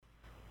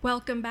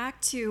Welcome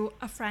back to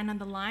A Friend on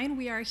the Line.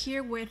 We are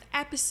here with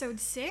episode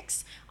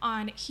 6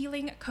 on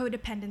healing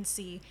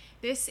codependency.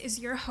 This is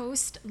your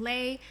host,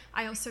 Lay.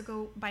 I also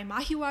go by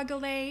Mahiwaga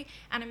Lay,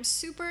 and I'm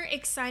super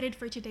excited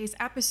for today's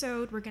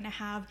episode. We're going to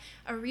have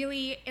a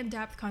really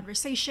in-depth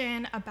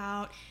conversation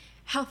about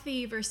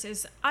healthy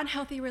versus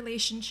unhealthy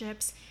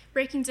relationships,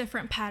 breaking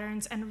different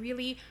patterns, and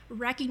really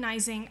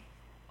recognizing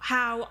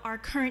how our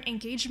current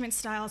engagement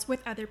styles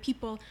with other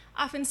people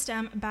often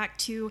stem back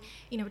to,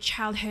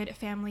 childhood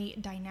family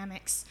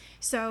dynamics.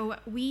 So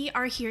we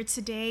are here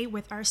today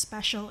with our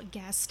special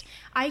guest,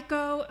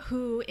 Aiko,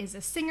 who is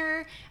a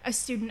singer, a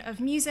student of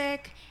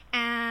music,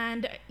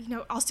 and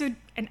also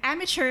an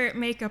amateur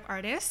makeup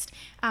artist.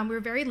 We're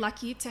very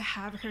lucky to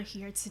have her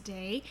here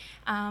today.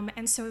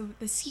 And so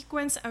the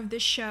sequence of the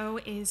show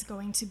is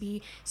going to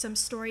be some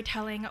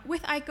storytelling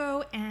with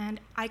Aiko, and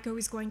Aiko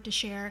is going to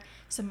share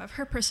some of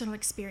her personal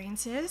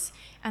experiences.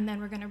 And then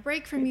we're going to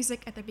break for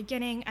music at the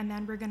beginning, and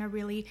then we're going to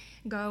really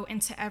go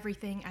into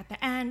everything at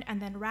the end,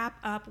 and then wrap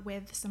up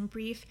with some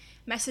brief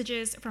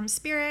messages from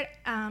Spirit,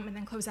 and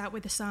then close out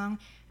with a song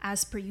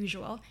as per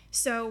usual.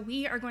 So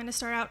we are going to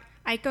start out.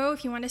 Aiko,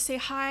 if you want to say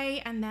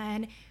hi, and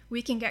then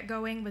we can get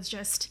going with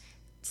just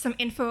some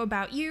info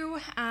about you,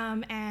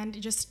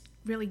 and just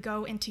really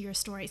go into your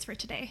stories for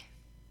today.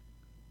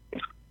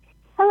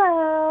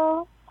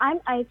 Hello, I'm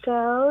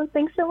Aiko.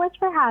 Thanks so much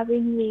for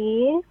having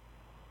me.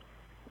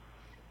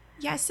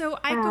 Yeah, so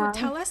Aiko,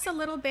 tell us a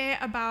little bit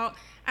about,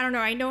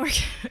 I know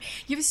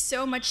you have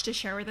so much to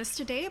share with us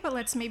today, but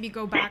let's maybe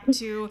go back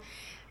to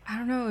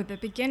the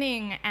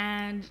beginning,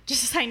 and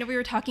just, I know we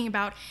were talking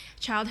about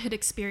childhood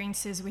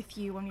experiences with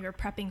you when we were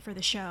prepping for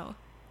the show.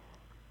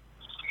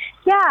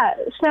 Yeah,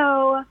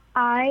 so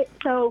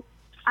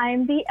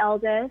I'm the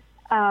eldest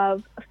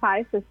of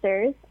 5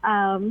 sisters,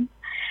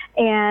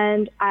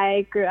 and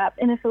I grew up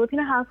in a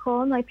Filipino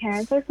household. My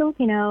parents are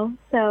Filipino,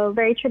 so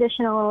very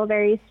traditional,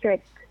 very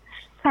strict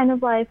kind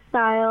of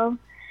lifestyle,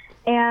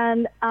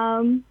 and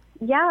I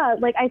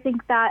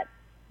think that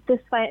this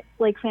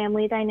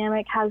family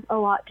dynamic has a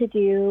lot to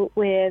do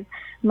with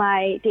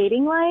my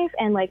dating life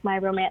and my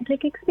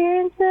romantic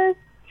experiences.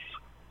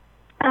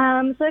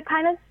 So it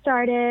kind of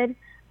started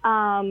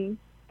early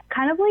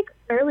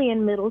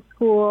in middle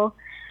school,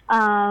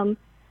 and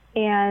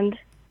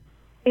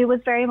it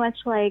was very much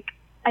I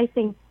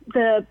think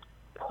the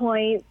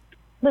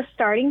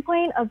starting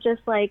point of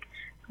just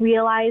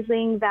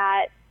realizing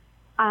that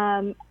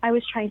I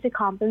was trying to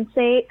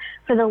compensate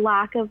for the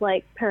lack of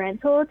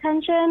parental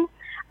attention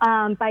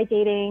by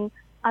dating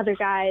other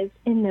guys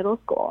in middle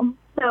school.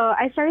 So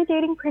I started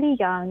dating pretty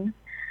young,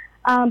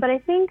 but I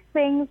think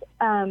things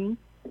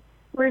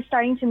were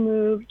starting to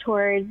move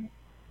towards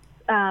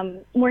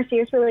more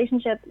serious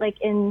relationships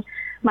in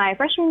my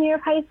freshman year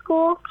of high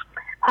school.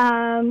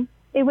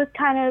 It was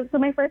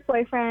my first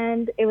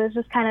boyfriend, it was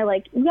just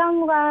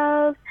young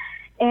love,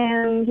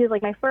 and he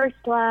was my first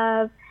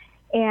love,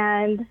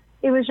 and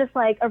it was just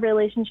a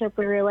relationship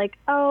where we were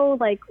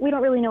we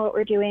don't really know what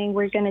we're doing.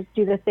 We're going to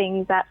do the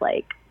things that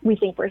we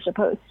think we're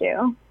supposed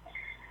to.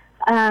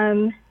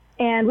 And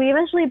we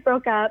eventually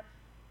broke up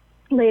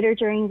later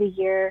during the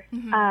year.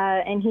 Mm-hmm.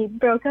 And he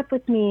broke up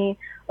with me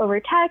over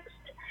text.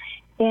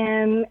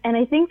 And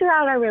I think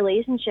throughout our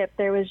relationship,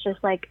 there was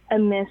just a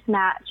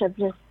mismatch of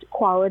just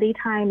quality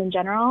time in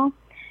general.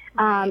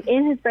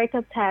 In his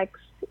breakup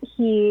text,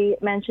 he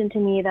mentioned to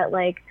me that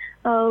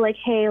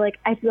hey,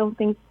 I don't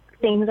think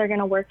things are going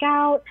to work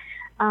out.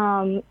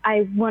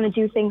 I want to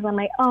do things on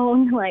my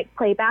own,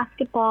 play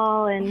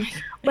basketball and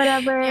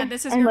whatever. Yeah,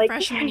 this is your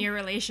freshman year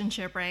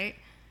relationship, right?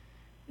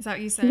 Is that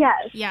what you said?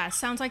 Yes. Yeah,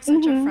 sounds like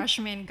such a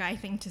freshman guy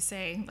thing to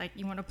say.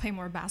 You want to play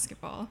more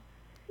basketball.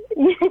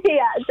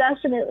 Yeah,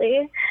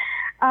 definitely.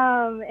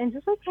 And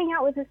just hang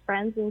out with his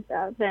friends and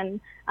stuff. And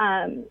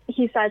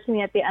he said to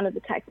me at the end of the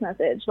text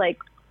message,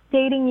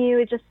 dating you,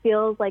 it just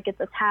feels like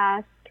it's a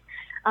task.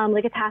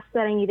 A task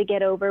that I need to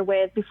get over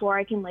with before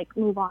I can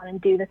move on and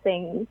do the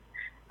things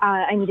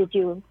I need to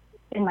do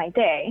in my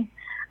day.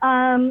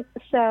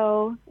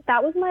 So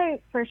that was my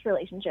first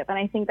relationship, and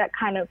I think that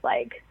kind of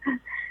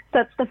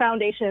sets the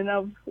foundation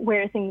of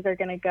where things are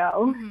going to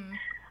go.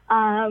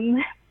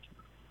 Mm-hmm.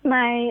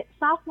 My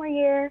sophomore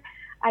year,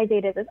 I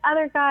dated this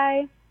other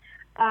guy,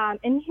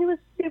 and he was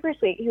super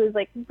sweet. He was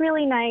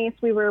really nice.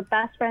 We were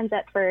best friends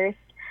at first.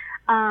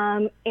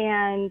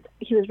 And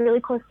he was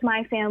really close to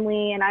my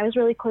family, and I was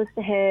really close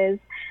to his,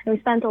 and we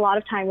spent a lot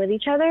of time with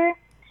each other.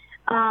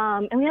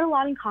 And we had a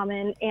lot in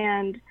common,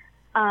 and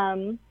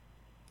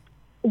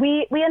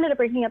we ended up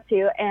breaking up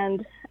too.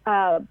 And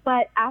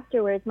but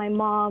afterwards, my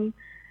mom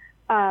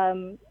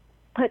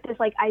put this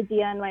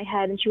idea in my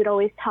head, and she would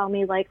always tell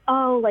me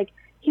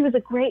he was a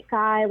great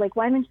guy.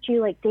 Why didn't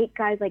you date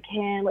guys like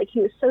him?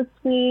 He was so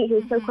sweet. He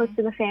was so close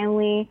to the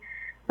family.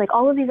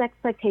 All of these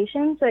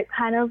expectations. So it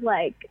kind of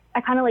I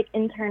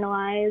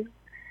internalized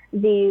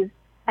these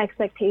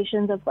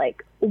expectations of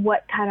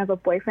what kind of a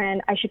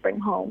boyfriend I should bring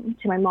home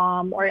to my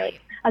mom, or a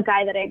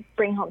guy that I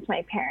bring home to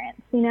my parents,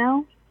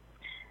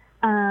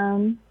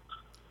 And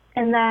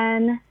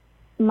then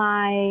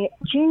my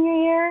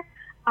junior year,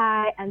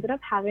 I I ended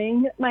up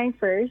having my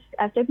first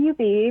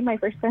FWB, my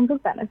first friends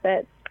with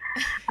benefits.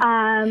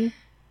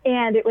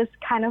 And it was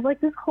kind of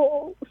like this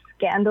whole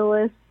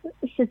scandalous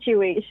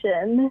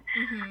situation.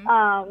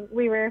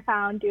 We were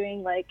found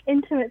doing like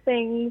intimate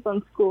things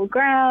on school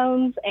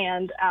grounds,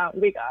 and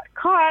we got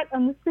caught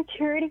on the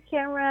security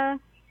camera.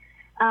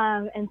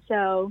 And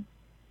so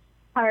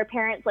our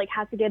parents like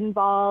had to get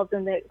involved,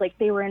 and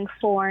they were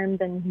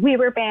informed, and we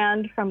were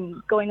banned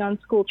from going on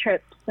school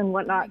trips and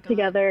whatnot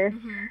together.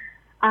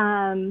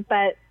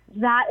 But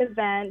that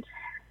event,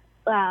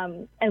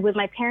 and with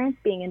my parents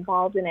being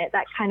involved in it,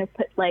 that kind of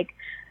put like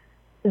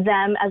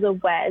them as a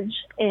wedge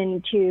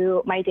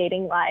into my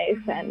dating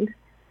life. And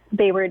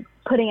they were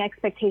putting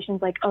expectations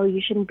like, oh,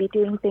 you shouldn't be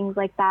doing things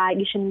like that.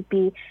 You shouldn't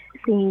be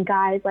seeing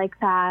guys like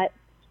that.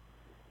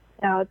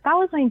 So that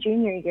was my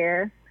junior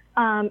year.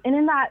 And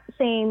in that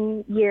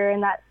same year, in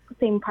that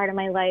same part of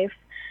my life,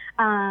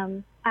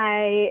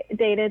 I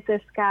dated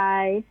this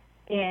guy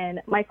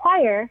in my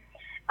choir.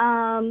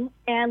 And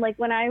like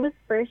when I was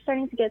first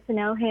starting to get to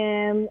know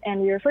him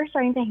and we were first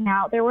starting to hang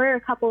out, there were a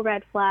couple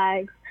red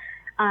flags.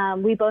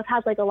 We both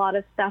had like a lot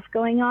of stuff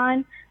going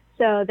on.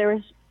 So there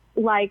was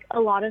like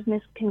a lot of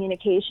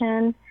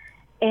miscommunication,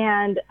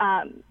 and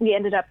we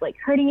ended up like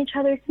hurting each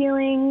other's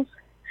feelings.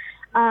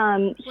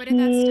 What did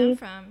that stem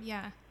from?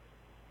 Yeah.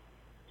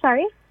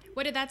 Sorry?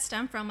 What did that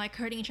stem from? Like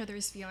hurting each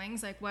other's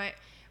feelings? Like what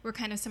were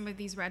kind of some of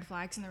these red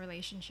flags in the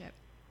relationship?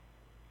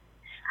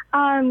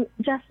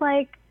 Just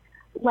like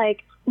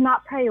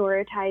not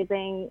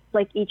prioritizing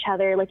like each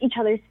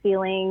other's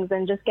feelings,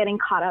 and just getting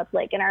caught up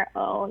like in our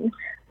own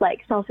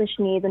like selfish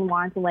needs and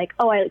wants, and like,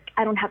 oh, I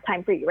don't have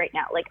time for you right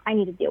now, like I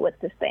need to deal with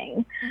this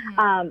thing.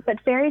 But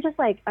very just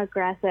like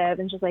aggressive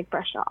and just like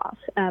brushed off.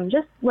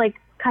 Just like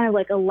kind of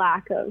like a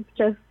lack of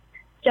just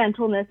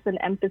gentleness and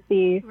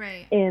empathy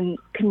in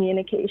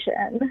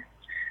communication.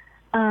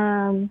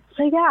 So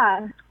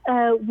yeah,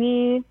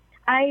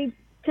 I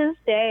to this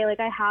day, like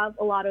I have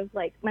a lot of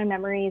like my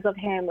memories of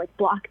him like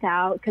blocked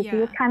out, because he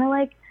was kind of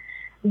like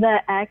the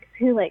ex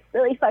who like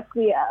really fucked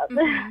me up.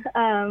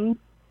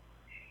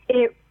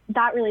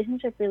 That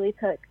relationship really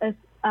took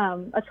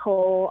a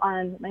toll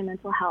on my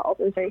mental health.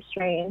 It was very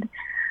strained.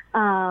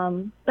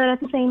 But at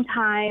the same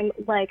time,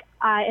 like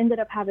I ended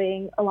up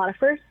having a lot of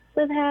firsts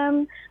with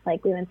him.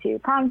 Like we went to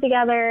prom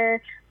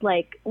together.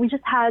 Like we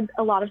just had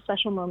a lot of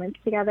special moments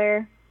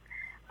together.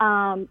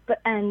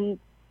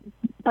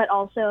 But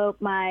also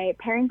my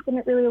parents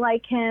didn't really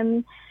like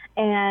him,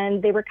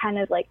 and they were kind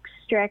of like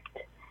strict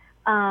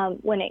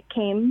when it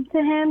came to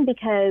him,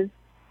 because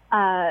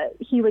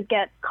he would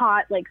get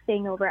caught like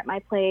staying over at my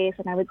place,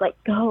 and I would like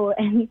go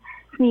and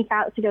sneak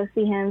out to go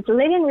see him. So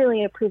they didn't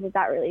really approve of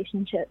that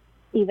relationship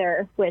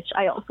either, which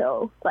I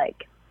also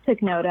like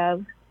took note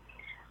of.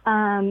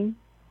 And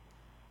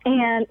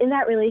in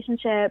that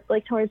relationship,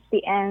 like towards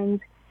the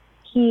end,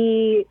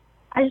 I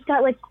just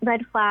got like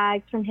red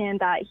flags from him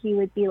that he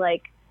would be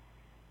like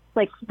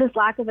this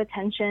lack of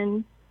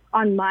attention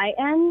on my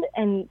end,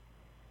 and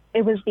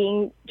it was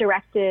being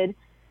directed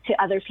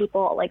to other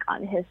people like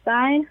on his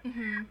side.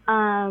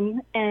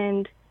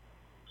 And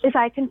if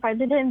I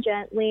confronted him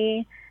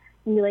gently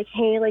and be like,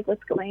 hey, like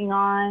what's going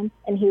on,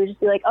 and he would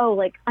just be like, oh,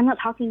 like I'm not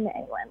talking to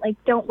anyone, like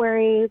don't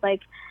worry, like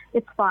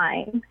it's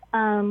fine.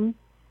 And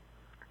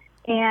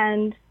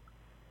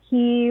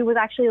he was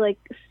actually like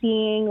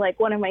seeing like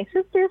one of my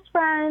sister's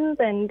friends,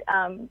 and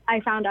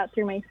I found out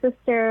through my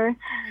sister.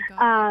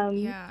 Oh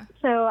my God.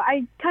 So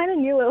I kind of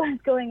knew what was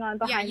going on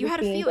behind the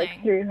scenes,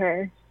 like through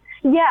her.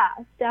 Yeah,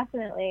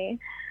 definitely.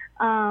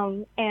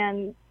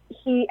 And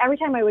every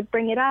time I would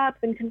bring it up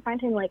and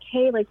confront him, like,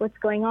 hey, like what's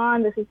going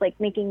on? This is like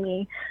making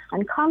me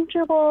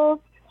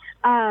uncomfortable.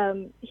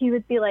 He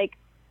would be like,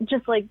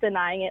 just like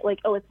denying it, like,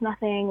 oh, it's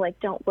nothing, like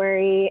don't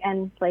worry,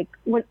 and like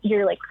what,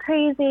 you're like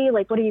crazy,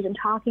 like what are you even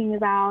talking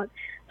about?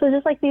 So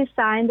just like these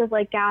signs of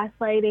like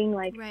gaslighting,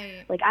 like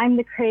like I'm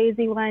the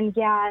crazy one,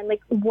 and like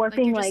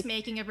warping, like you're just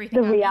making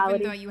everything the up, reality,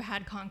 even though you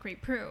had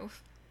concrete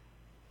proof.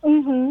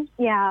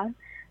 Yeah.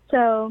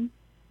 So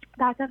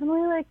that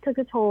definitely like took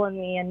a toll on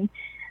me. And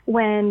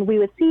when we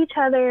would see each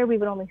other, we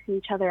would only see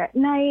each other at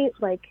night,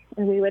 like,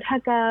 and we would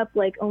hook up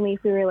like only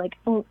if we were like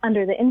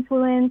under the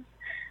influence.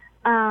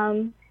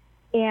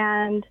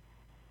 And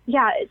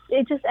yeah,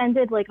 it just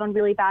ended like on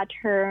really bad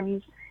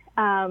terms.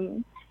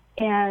 And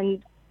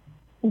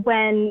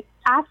when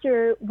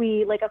after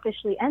we like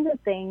officially ended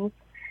things,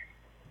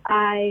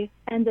 I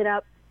ended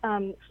up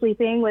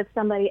sleeping with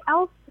somebody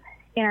else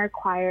in our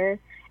choir.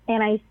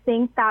 And I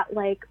think that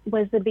like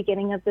was the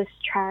beginning of this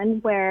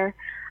trend where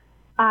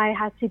I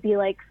had to be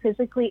like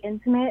physically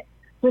intimate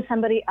with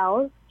somebody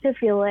else to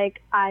feel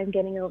like I'm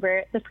getting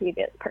over the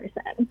previous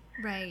person.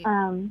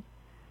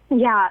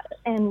 Yeah,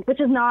 and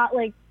which is not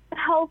like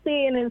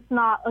healthy, and it's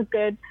not a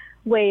good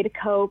way to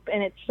cope,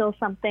 and it's still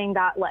something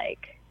that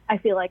like I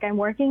feel like I'm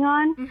working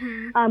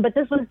on. But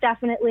this was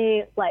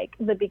definitely like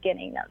the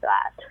beginning of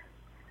that.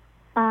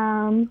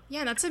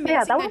 Yeah, that's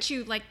amazing that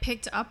you like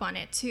picked up on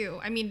it too.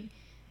 I mean,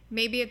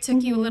 maybe it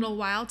took you a little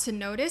while to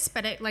notice,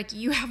 but it like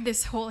you have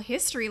this whole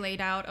history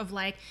laid out of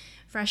like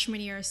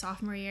freshman year,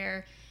 sophomore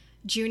year,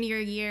 junior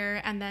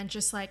year, and then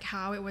just like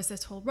how it was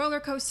this whole roller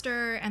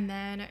coaster, and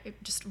then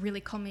it just really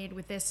culminated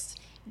with this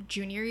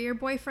junior year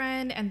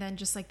boyfriend, and then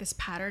just like this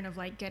pattern of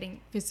like getting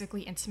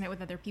physically intimate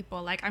with other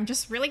people. Like, I'm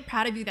just really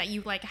proud of you that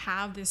you like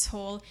have this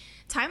whole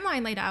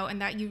timeline laid out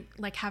and that you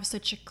like have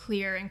such a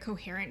clear and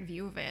coherent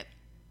view of it.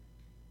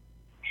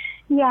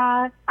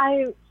 Yeah,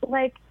 I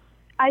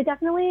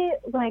definitely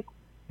like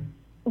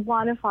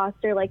want to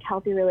foster like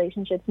healthy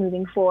relationships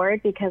moving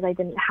forward because I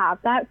didn't have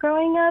that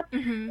growing up.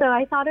 So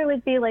I thought it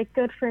would be like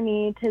good for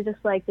me to just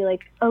like be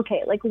like,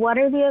 okay, like what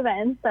are the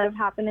events that have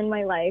happened in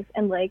my life,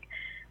 and like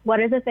what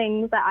are the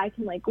things that I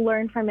can like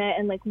learn from it,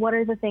 and like what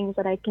are the things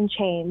that I can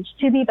change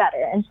to be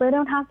better, and so I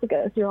don't have to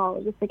go through all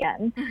of this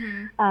again. So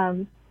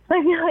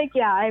I feel like,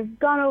 yeah, I've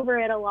gone over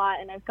it a lot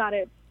and I've got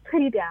it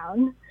pretty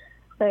down.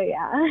 So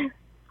yeah.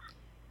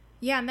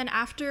 Yeah, and then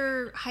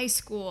after high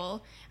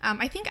school,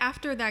 I think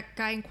after that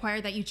guy in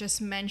choir that you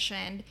just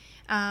mentioned,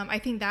 I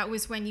think that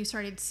was when you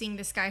started seeing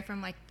this guy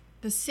from like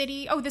the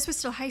city. Oh, this was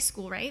still high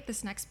school, right?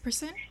 This next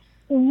person?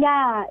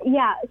 Yeah.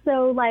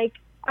 So like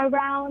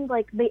around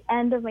like the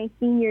end of my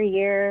senior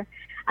year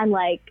and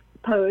like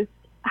post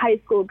high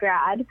school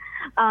grad,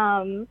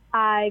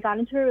 I got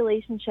into a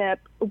relationship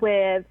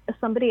with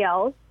somebody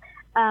else.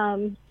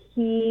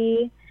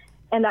 He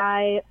and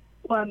I,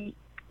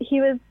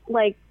 he was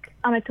like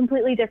on a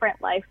completely different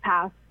life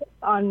path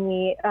on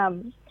me.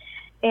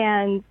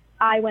 And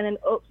I went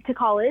to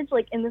college,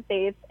 like in the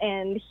States,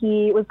 and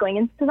he was going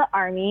into the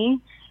Army.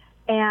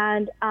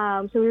 And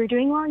so we were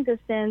doing long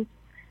distance,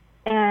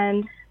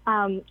 and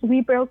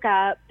we broke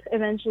up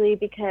eventually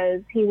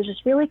because he was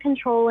just really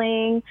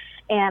controlling,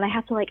 and I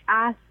had to like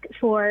ask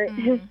for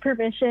his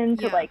permission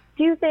to like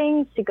do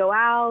things, to go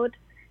out,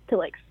 to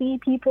like see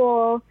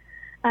people,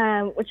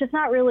 which is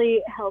not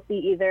really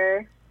healthy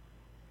either.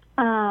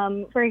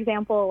 For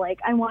example, like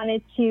I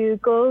wanted to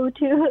go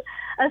to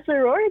a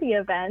sorority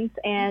event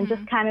and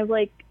just kind of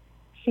like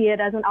see it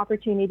as an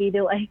opportunity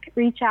to like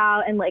reach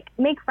out and like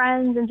make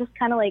friends and just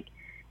kind of like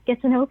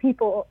get to know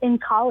people in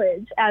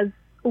college as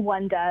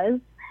one does.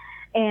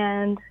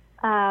 And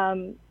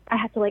I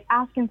had to like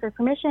ask him for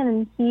permission,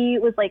 and he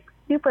was like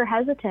super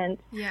hesitant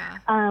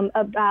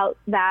about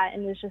that,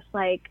 and was just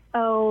like,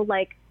 oh,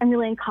 like I'm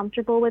really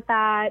uncomfortable with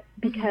that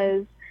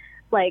because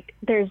like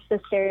there's this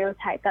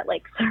stereotype that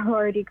like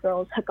sorority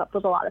girls hook up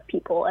with a lot of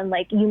people, and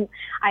like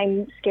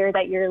I'm scared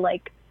that you're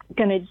like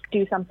gonna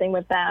do something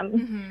with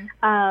them.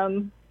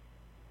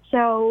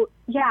 So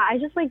yeah, I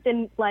just like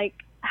didn't like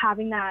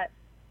having that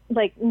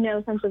like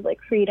no sense of like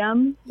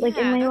freedom like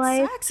in my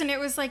life. Sucks. And it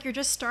was like you're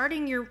just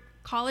starting your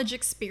college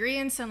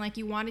experience, and like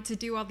you wanted to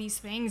do all these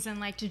things, and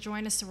like to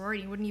join a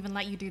sorority wouldn't even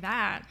let you do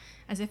that,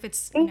 as if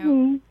it's you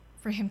know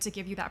for him to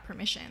give you that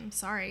permission.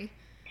 Sorry.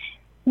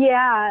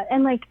 Yeah,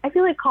 and like I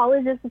feel like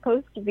college is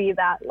supposed to be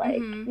that like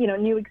you know,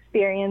 new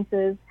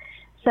experiences.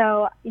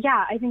 So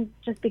yeah, I think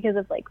just because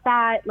of like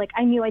that, like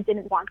I knew I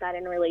didn't want that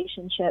in a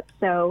relationship.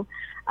 So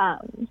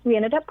we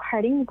ended up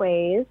parting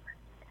ways,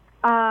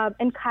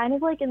 and kind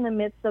of like in the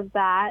midst of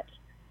that,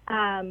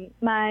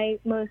 my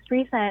most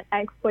recent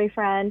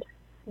ex-boyfriend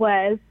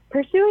was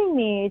pursuing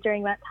me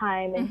during that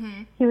time,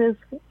 and he was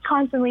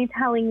constantly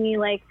telling me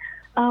like,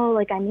 oh,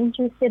 like I'm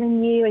interested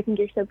in you, I think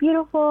you're so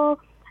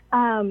beautiful,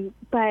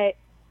 but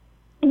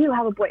you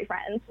have a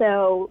boyfriend,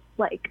 so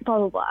like blah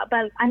blah blah,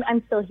 but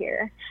I'm still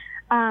here.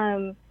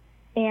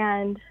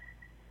 And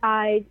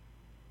I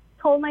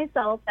told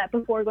myself that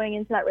before going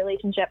into that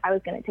relationship, I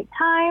was going to take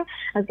time.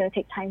 I was going to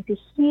take time to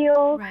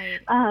heal,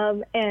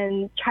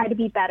 and try to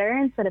be better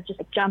instead of just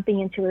like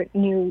jumping into a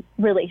new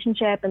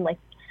relationship. And like,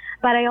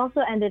 but I also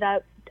ended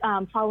up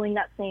following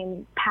that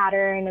same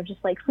pattern of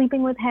just like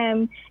sleeping with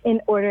him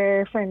in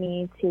order for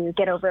me to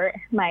get over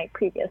my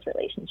previous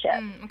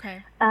relationship.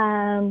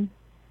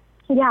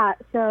 Yeah,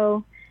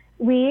 so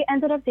we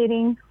ended up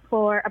dating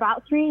for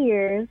about 3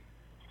 years,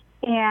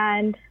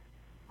 and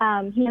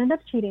he ended up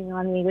cheating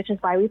on me, which is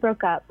why we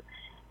broke up.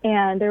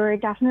 And there were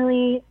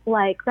definitely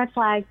like red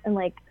flags and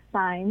like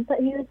signs that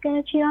he was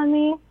going to cheat on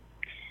me.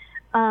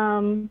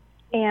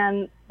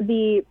 And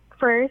the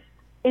first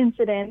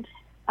incident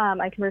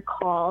I can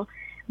recall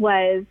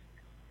was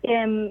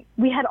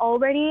we had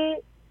already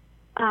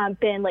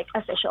been like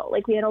official.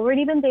 Like we had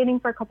already been dating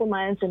for a couple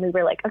months, and we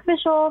were like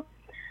official.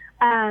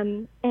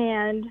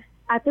 And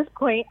at this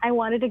point, I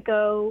wanted to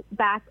go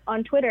back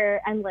on Twitter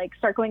and like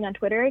start going on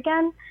Twitter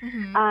again.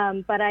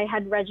 But I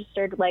had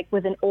registered like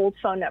with an old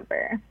phone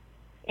number.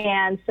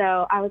 And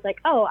so I was like,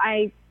 oh,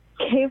 I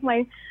gave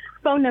my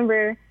phone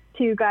number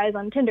to guys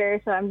on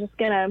Tinder, so I'm just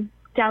going to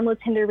download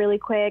Tinder really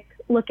quick,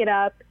 look it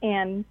up,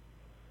 and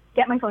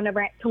get my phone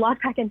number to log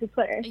back into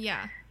Twitter.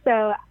 Yeah.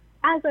 So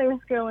as I was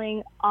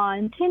scrolling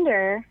on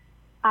Tinder,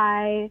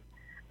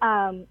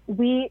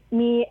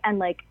 me and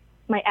like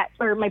my ex,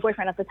 or my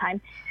boyfriend at the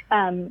time,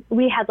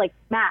 we had like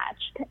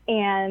matched,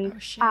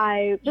 and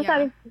I just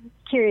out of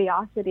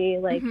curiosity,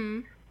 like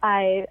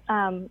I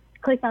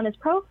clicked on his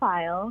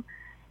profile,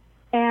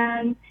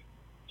 and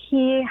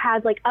he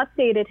had like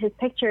updated his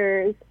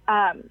pictures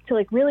to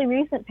like really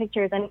recent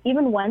pictures, and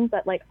even ones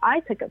that like I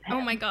took of him.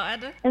 Oh my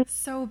God. And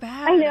so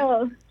bad. I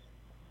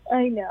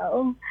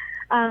know.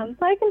 So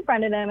I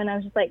confronted him and I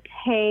was just like,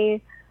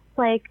 hey,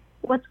 like,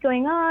 what's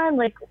going on?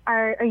 Like,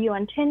 are you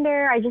on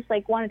Tinder? I just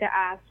like wanted to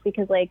ask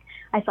because like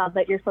I saw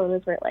that your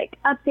photos were like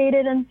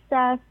updated and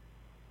stuff.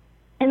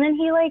 And then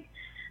he like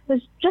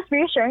was just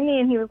reassuring me,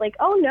 and he was like,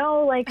 oh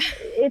no, like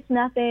it's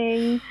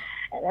nothing.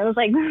 And I was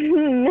like,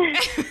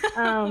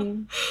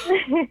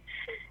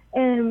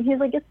 and he's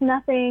like, it's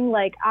nothing.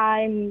 Like,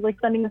 I'm like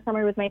spending the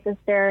summer with my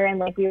sister, and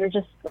like we were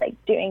just like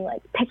doing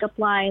like pickup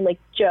line like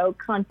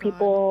jokes on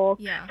people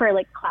for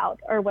like clout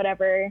or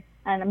whatever.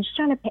 And I'm just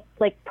trying to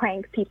like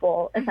prank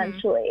people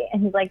essentially.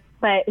 And he's like,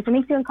 but if it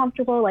makes you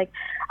uncomfortable, like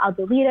I'll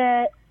delete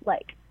it.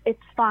 Like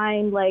it's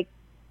fine. Like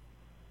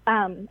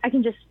I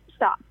can just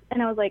stop.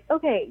 And I was like,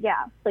 okay,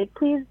 yeah, like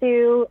please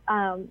do.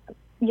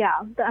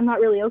 Yeah, I'm not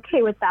really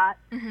okay with that.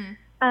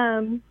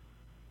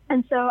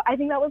 And so I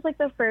think that was like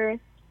the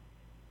first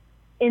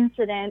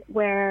incident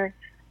where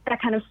that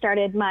kind of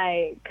started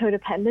my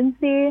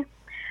codependency,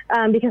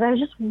 because I was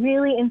just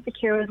really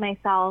insecure with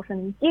myself,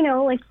 and you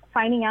know, like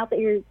finding out that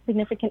your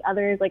significant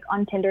other is like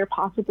on Tinder,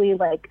 possibly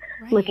like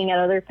looking at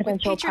other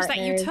potential pictures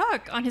partners that you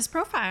took on his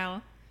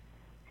profile.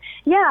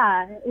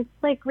 Yeah, it's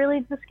like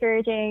really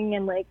discouraging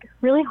and like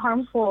really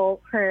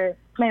harmful for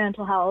my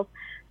mental health.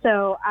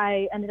 So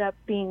I ended up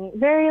being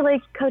very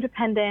like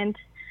codependent,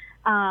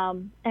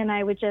 and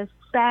I would just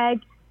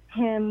beg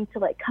him to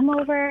like come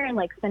over and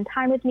like spend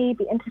time with me,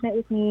 be intimate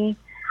with me,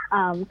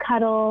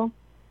 cuddle,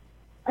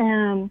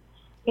 and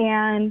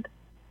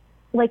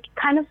like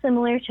kind of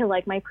similar to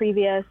like my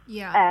previous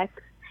ex,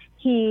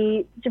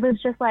 he was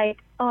just like,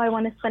 oh, I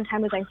want to spend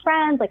time with my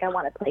friends, like I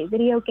want to play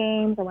video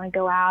games, I want to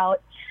go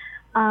out,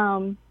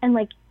 and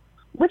like,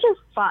 which is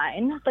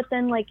fine, but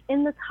then like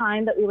in the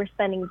time that we were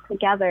spending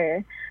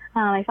together,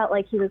 I felt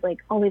like he was like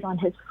always on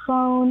his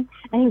phone,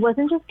 and he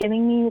wasn't just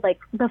giving me like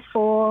the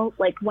full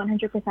like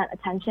 100%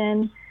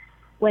 attention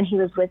when he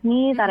was with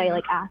me that I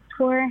like asked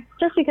for,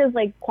 just because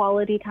like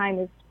quality time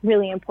is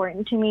really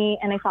important to me,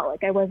 and I felt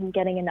like I wasn't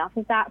getting enough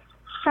of that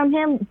from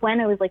him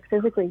when I was like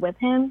physically with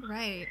him.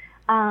 Right.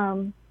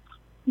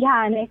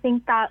 Yeah, and I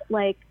think that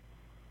like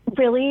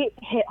really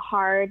hit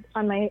hard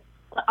on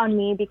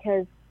me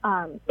because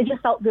it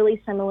just felt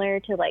really similar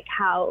to like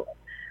how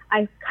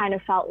I kind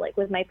of felt like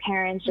with my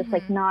parents, just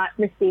like not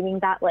receiving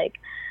that like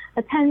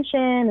attention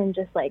and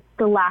just like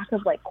the lack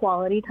of like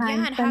quality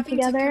time and spent having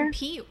together. to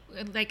compete.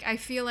 Like I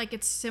feel like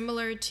it's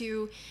similar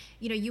to,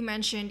 you know, you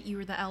mentioned you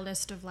were the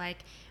eldest of like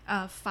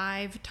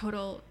 5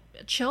 total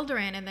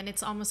children, and then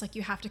it's almost like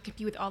you have to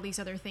compete with all these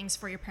other things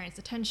for your parents'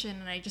 attention.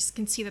 And I just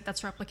can see that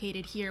that's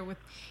replicated here with,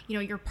 you know,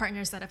 your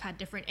partners that have had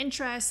different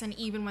interests, and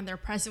even when they're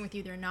present with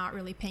you, they're not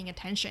really paying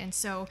attention.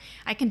 So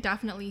I can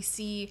definitely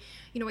see,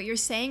 you know, what you're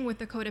saying with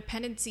the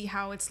codependency,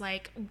 how it's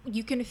like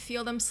you can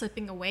feel them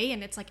slipping away,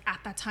 and it's like at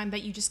that time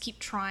that you just keep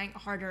trying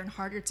harder and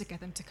harder to get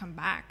them to come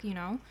back, you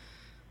know?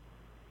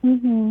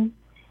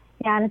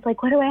 Yeah, and it's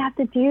like, what do I have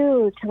to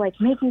do to like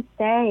make you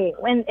stay?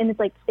 And it's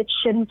like, it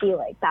shouldn't be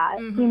like that,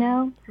 you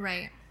know?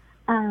 Right.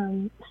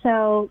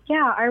 So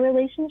yeah, our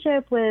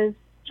relationship was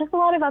just a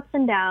lot of ups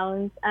and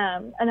downs.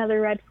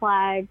 Another red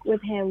flag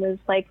with him was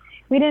like,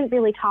 we didn't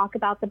really talk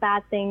about the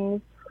bad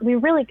things. We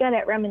were really good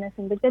at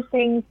reminiscing the good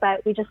things,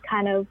 but we just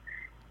kind of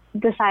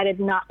decided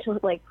not to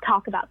like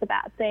talk about the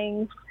bad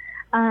things.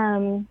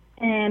 And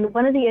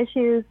one of the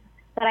issues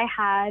that I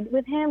had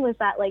with him was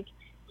that like,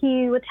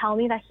 he would tell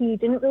me that he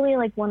didn't really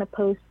like want to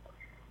post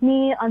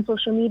me on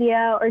social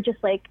media, or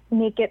just like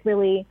make it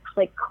really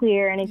like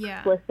clear and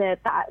explicit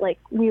that like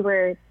we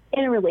were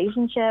in a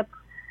relationship,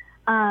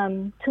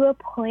 to a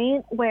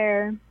point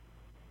where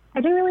I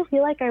didn't really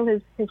feel like I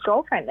was his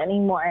girlfriend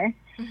anymore.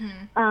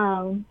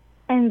 And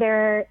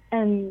there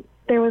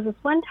was this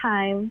one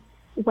time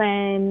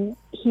when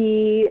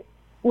he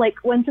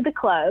like went to the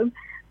club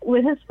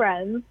with his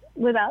friends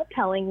without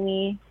telling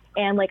me,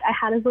 and like I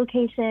had his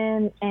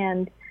location,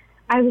 and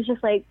I was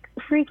just like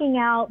freaking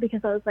out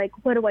because I was like,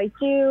 what do I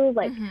do?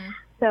 Like,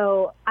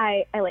 so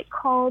I like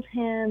called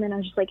him, and I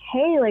was just like,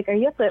 hey, like, are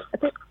you at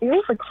the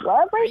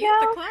club right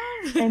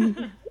now?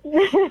 And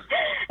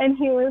and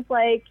he was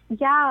like,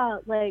 yeah,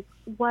 like,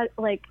 what,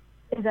 like,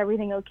 is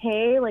everything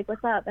okay? Like,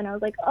 what's up? And I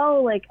was like,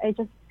 oh, like,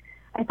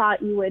 I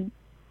thought you would,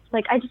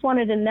 like, I just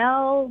wanted to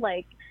know,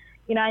 like,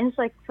 you know, I just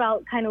like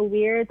felt kind of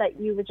weird that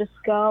you would just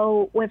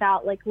go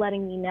without like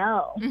letting me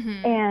know.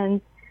 And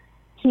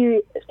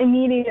he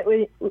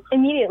immediately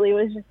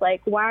was just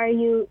like, why are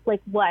you,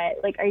 like,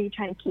 what? Like, are you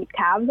trying to keep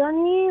tabs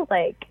on me?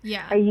 Like,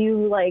 are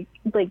you, like,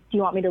 do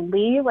you want me to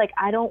leave? Like,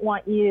 I don't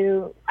want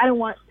to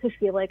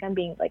feel like I'm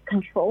being, like,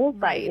 controlled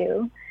by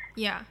you.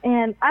 Yeah.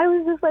 And I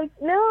was just like,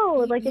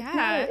 no, like,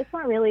 it's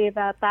not really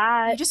about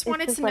that. You just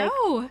wanted to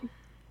know.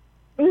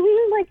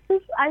 Like,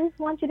 I just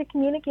want you to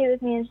communicate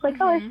with me. And it's like,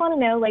 oh, I just want to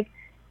know, like,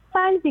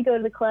 fine if you go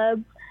to the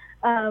club.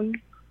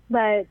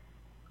 But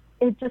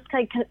it just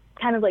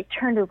kind of like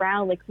turned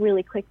around like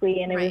really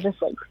quickly, and it was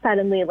just like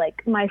suddenly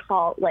like my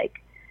fault.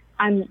 Like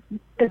I'm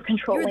the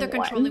controlling one. You're the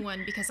controlling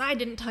one because I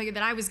didn't tell you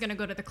that I was going to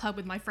go to the club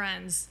with my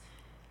friends.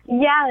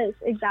 Yes,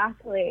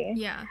 exactly.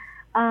 Yeah.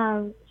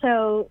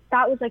 So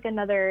that was like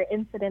another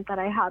incident that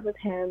I had with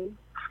him.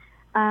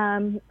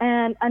 And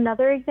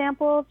another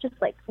example of just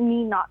like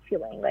me not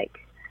feeling like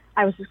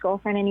I was his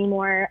girlfriend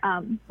anymore.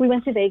 We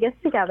went to Vegas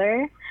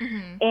together,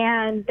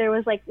 and there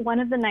was like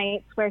one of the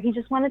nights where he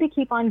just wanted to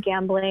keep on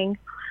gambling.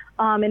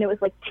 And it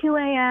was like 2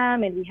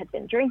 a.m. and we had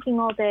been drinking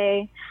all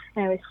day,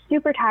 and I was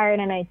super tired,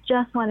 and I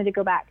just wanted to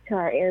go back to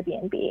our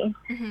Airbnb.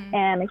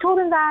 And I told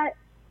him that,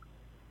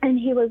 and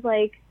he was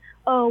like,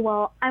 oh,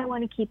 well, I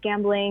want to keep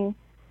gambling.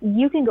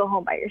 You can go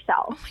home by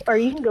yourself, or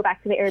you can go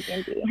back to the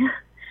Airbnb.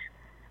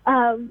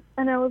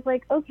 And I was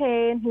like,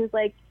 okay. And he was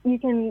like, you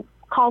can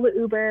call the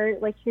Uber,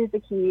 like, here's the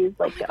keys,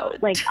 like, go.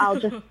 Like,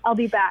 I'll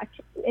be back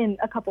in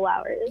a couple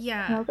hours.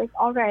 Yeah. And I was like,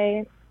 all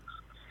right.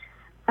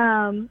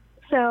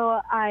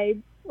 So I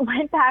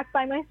went back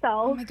by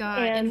myself. Oh my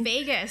God, in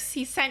Vegas.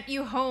 He sent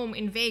you home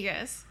in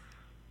Vegas.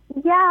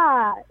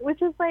 Yeah,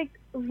 which is like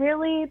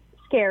really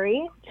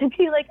scary to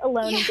be like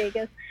alone in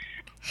Vegas.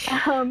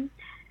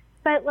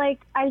 But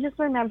like, I just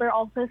remember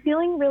also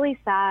feeling really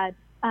sad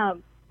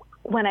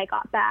when I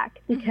got back,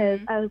 because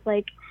I was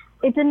like,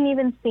 it didn't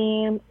even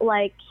seem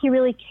like he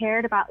really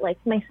cared about like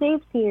my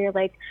safety or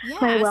like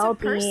my well-being. As a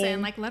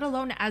person, like, let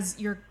alone as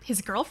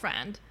his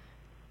girlfriend.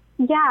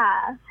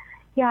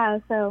 Yeah,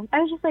 so I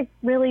was just like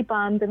really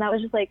bummed, and that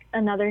was just like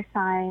another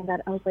sign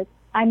that I was like,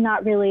 I'm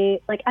not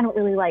really like, I don't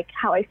really like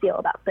how I feel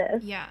about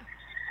this. Yeah.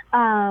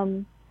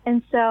 And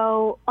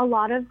so a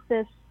lot of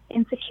this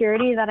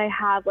insecurity that I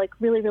have like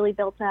really, really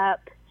built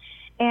up.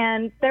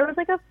 And there was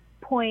like a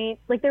point,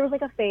 like there was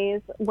like a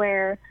phase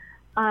where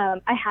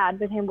I had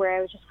with him where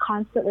I would just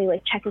constantly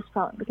like check his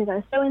phone because I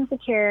was so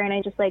insecure, and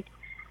I just like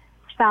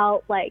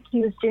felt like he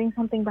was doing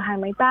something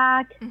behind my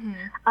back.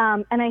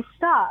 And I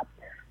stopped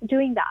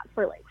doing that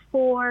for like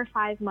 4 or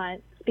 5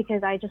 months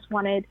because I just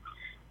wanted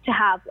to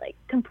have like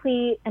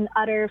complete and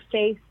utter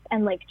faith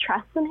and like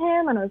trust in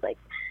him. And I was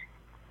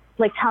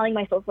like telling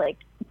myself, like,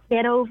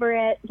 get over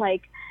it.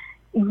 Like,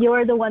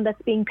 you're the one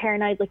that's being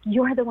paranoid. Like,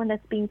 you're the one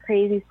that's being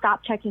crazy.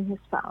 Stop checking his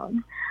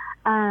phone.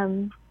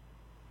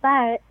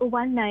 But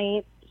one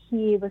night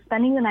he was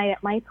spending the night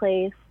at my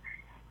place,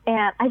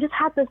 and I just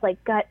had this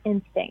like gut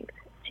instinct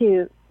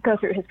to go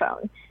through his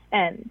phone.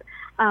 And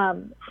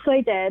so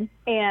I did,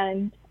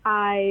 and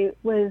I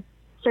was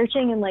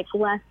searching in like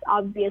less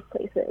obvious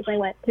places. I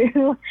went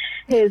through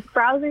his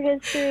browser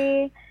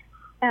history,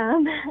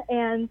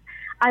 and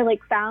I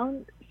like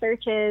found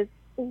searches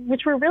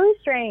which were really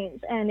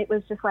strange, and it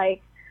was just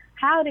like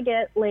how to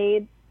get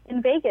laid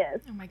in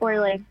Vegas, or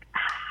like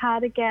how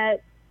to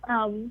get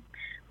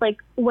like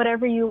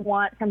whatever you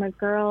want from a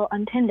girl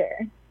on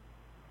Tinder.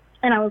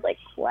 And I was like,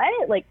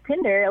 what? Like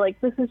Tinder? Like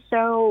these are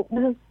so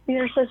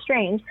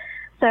strange.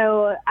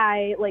 So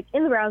I like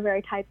in the browser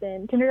I typed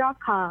in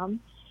Tinder.com,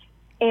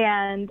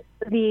 and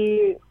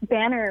the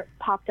banner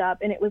popped up,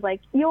 and it was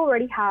like, you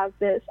already have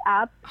this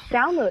app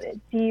downloaded.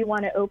 Do you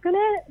want to open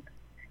it?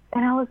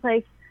 And I was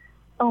like,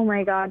 oh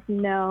my God,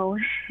 no.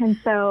 And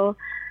so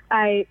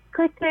I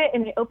clicked it,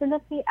 and it opened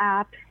up the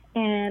app,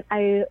 and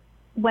I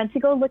went to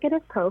go look at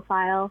his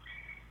profile,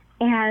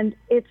 and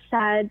it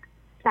said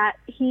that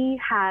he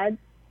had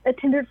a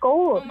Tinder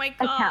Gold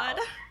account.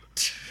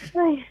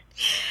 Like,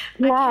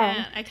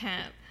 yeah. I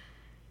can't.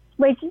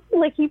 Like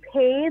he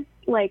paid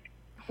like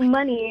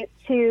money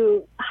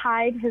to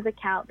hide his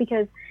account,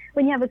 because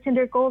when you have a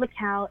Tinder Gold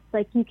account,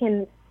 like you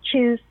can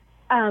choose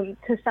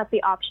to set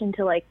the option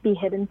to like be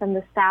hidden from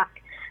the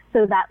stack,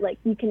 so that like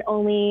you can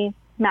only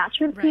match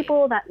with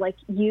people that like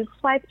you've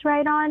swiped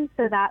right on,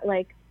 so that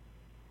like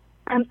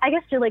I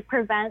guess to like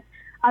prevent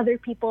other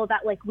people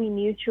that like we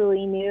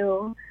mutually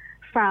knew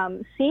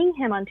from seeing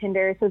him on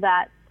Tinder, so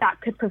that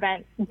could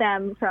prevent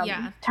them from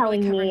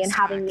telling me and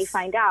having me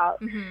find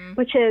out.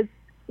 Which is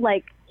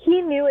like,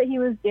 he knew what he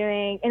was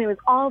doing, and it was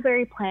all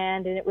very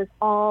planned, and it was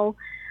all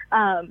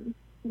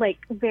like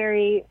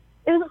it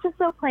was just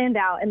so planned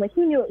out, and like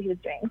he knew what he was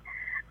doing.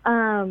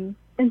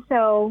 And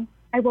so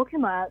I woke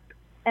him up,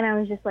 and I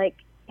was just like,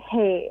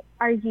 hey,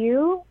 are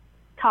you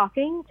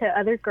talking to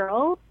other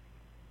girls?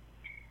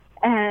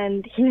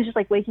 And he was just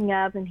like waking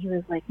up, and he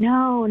was like,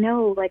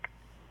 no, like,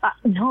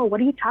 no, what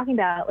are you talking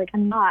about? Like,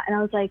 I'm not. And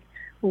I was like,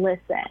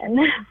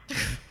 listen,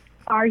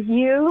 are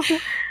you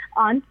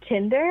on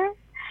Tinder?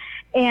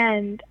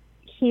 And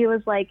he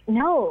was like,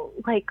 no,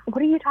 like,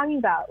 what are you talking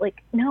about?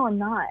 Like, no, I'm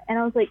not. And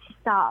I was like,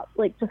 stop,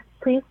 like, just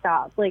please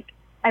stop. Like,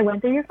 I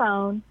went through your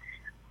phone,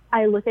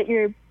 I looked at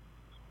your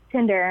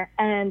Tinder,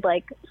 and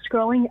like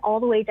scrolling all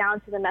the way down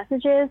to the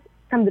messages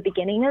from the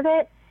beginning of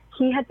it,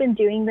 he had been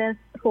doing this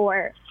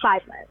for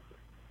 5 months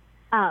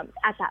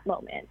at that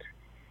moment.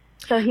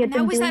 So he had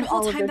been doing that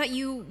whole all time of that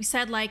you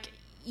said like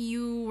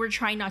you were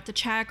trying not to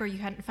check, or you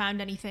hadn't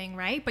found anything,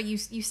 right? But you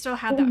still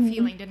had that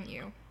feeling, didn't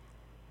you?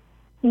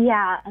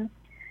 Yeah.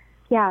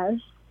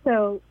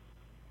 So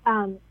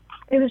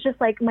it was just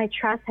like my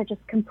trust had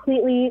just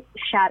completely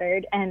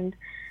shattered, and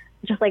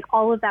just like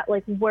all of that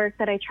like work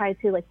that I tried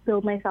to like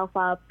build myself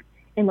up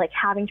and like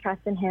having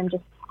trust in him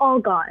just all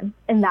gone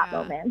in that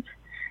moment.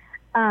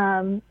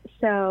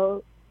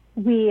 So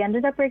we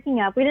ended up breaking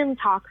up. We didn't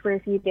talk for a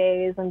few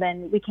days, and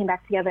then we came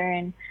back together,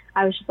 and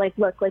I was just like,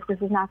 look, like,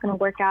 this is not going to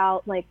work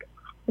out. Like,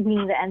 we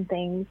need to end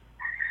things.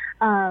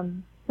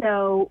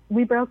 So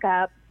we broke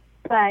up,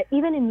 but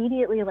even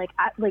immediately, like,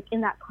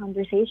 in that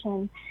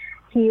conversation,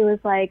 he was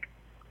like,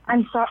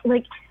 I'm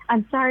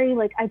sorry.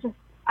 Like, I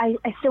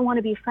still want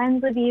to be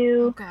friends with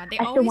you. Oh God,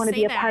 I still want to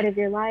be a part of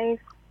your life.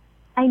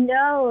 I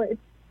know,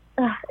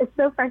 it's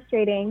so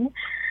frustrating.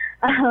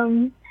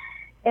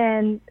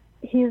 And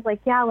he was like,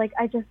 yeah, like,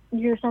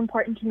 you're so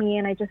important to me.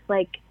 And I just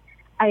like,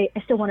 I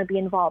still want to be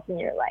involved in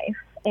your life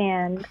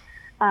and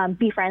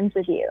be friends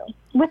with you,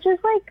 which is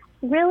like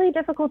really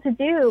difficult to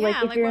do. Yeah,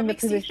 like if you're in the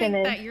position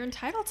that you're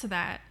entitled to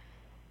that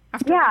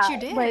after what you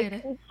did.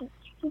 Like,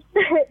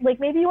 like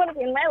maybe you want to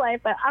be in my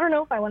life, but I don't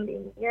know if I want to be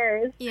in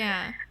yours.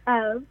 Yeah.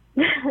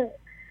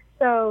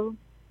 So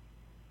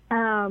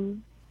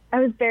I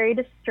was very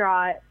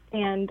distraught,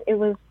 and it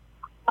was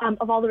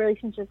of all of the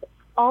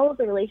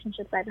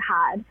relationships I've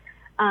had,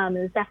 it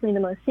was definitely the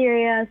most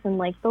serious and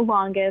like the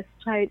longest.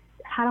 I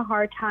had a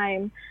hard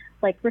time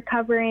like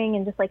recovering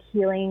and just like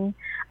healing.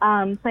 So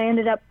I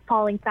ended up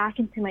falling back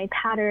into my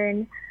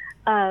pattern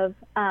of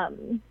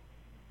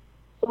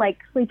like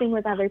sleeping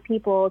with other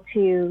people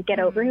to get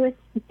over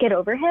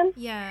him.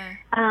 Yeah.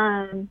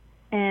 And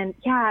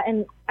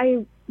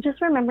I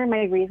just remember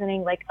my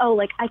reasoning, like, oh,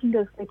 like, I can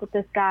go sleep with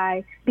this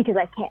guy because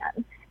I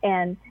can,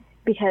 and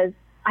because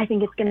I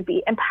think it's going to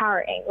be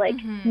empowering, like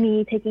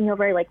me taking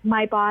over like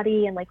my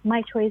body and like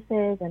my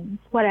choices and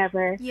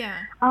whatever. Yeah.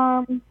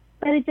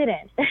 But it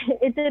didn't.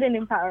 It didn't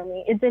empower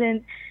me. It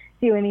didn't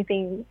do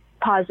anything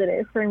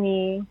positive for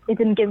me. It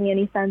didn't give me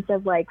any sense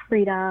of like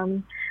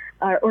freedom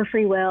or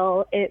free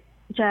will. It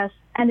just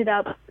ended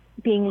up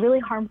being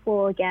really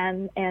harmful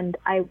again, and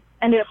I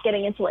ended up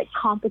getting into like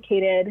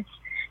complicated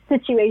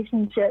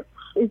situationships,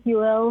 if you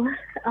will.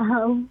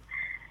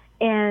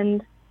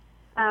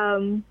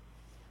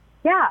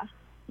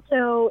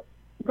 So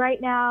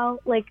right now,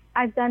 like,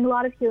 I've done a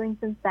lot of healing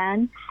since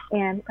then,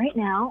 and right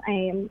now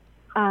I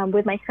am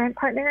with my current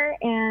partner,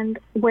 and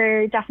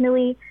we're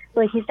definitely,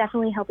 like, he's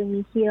definitely helping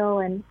me heal,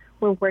 and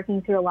we're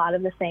working through a lot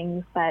of the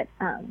things. But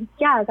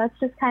that's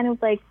just kind of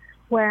like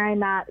where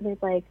I'm at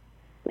with like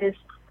this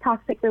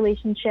toxic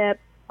relationship,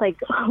 like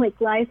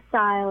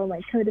lifestyle,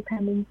 like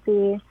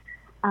codependency.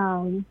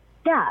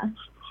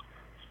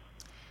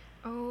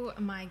 Oh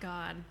my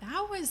God,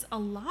 that was a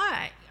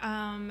lot.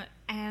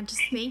 And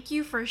just thank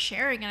you for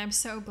sharing. And I'm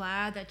so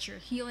glad that you're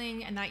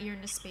healing and that you're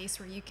in a space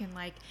where you can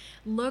like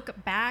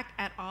look back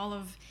at all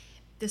of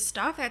the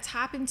stuff that's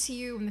happened to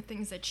you and the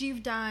things that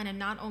you've done. And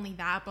not only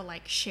that, but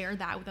like share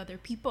that with other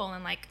people.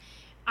 And like,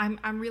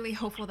 I'm really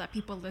hopeful that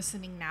people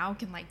listening now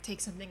can like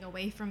take something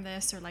away from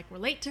this or like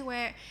relate to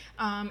it,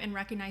 and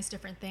recognize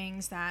different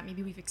things that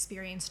maybe we've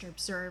experienced or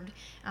observed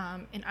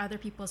in other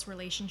people's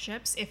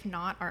relationships, if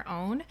not our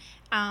own.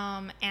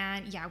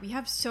 And yeah, we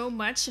have so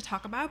much to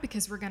talk about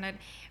because we're gonna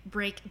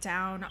break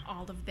down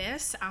all of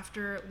this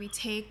after we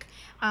take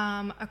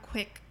a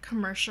quick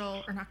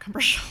commercial, or not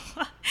commercial.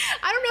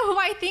 I don't know who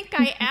I think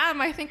I am.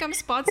 I think I'm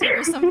sponsored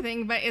or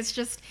something, but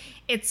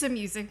it's a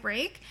music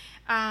break.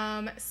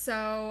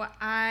 So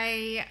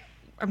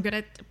I'm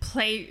gonna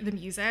play the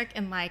music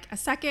in like a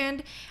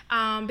second.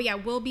 But yeah,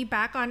 we'll be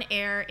back on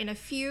air in a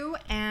few,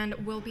 and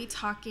we'll be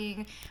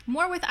talking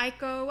more with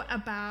Aiko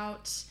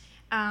about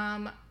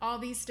all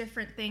these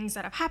different things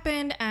that have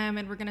happened,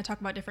 and we're going to talk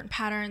about different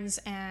patterns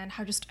and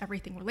how just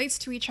everything relates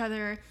to each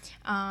other,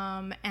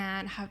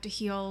 and how to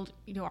heal,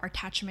 our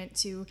attachment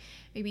to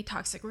maybe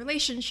toxic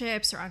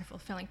relationships or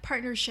unfulfilling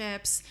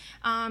partnerships,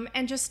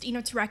 and just,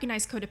 to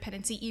recognize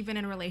codependency even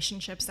in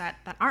relationships that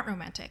aren't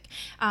romantic.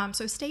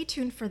 So stay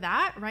tuned for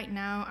that. Right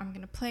now, I'm going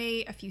to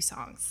play a few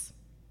songs.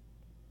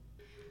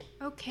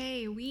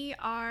 Okay, we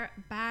are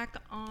back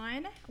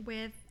on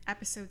with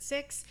episode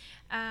 6.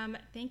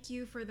 Thank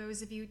you for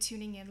those of you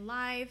tuning in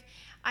live.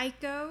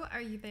 Aiko, are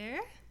you there?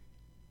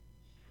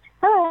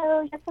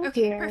 Hello, yes, I'm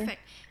okay, here. Perfect.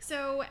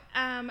 So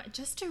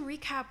just to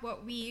recap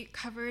what we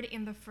covered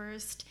in the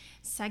first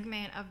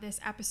segment of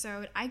this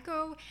episode,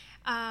 Aiko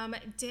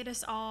did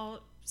us all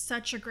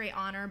such a great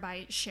honor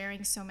by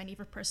sharing so many of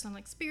her personal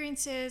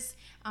experiences.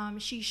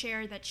 She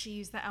shared that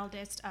she's the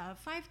eldest of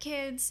 5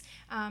 kids,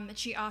 that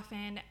she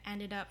often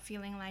ended up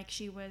feeling like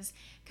she was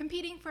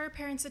competing for her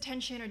parents'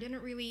 attention or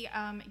didn't really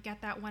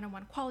get that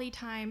one-on-one quality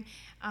time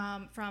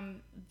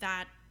from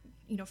that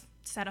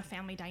set of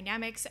family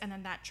dynamics, and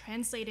then that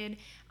translated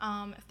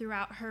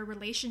throughout her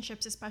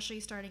relationships, especially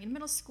starting in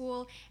middle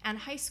school and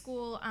high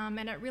school,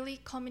 and it really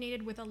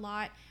culminated with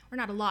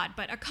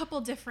a couple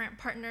different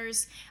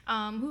partners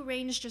who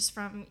ranged just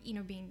from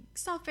being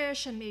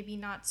selfish and maybe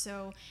not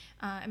so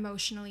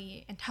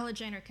emotionally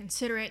intelligent or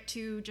considerate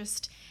to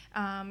just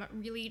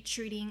really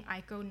treating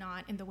Aiko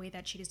not in the way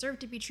that she deserved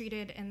to be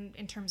treated, and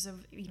in terms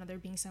of there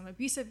being some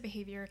abusive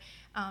behavior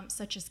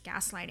such as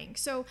gaslighting.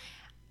 So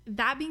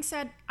that being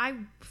said, I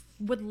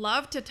would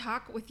love to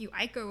talk with you,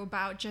 Aiko,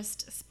 about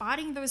just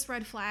spotting those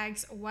red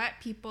flags, what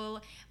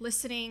people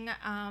listening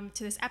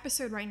to this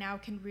episode right now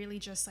can really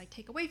just like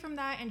take away from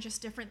that, and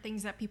just different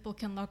things that people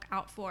can look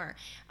out for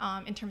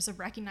in terms of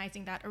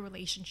recognizing that a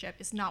relationship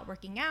is not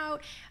working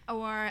out,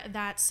 or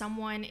that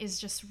someone is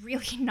just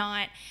really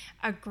not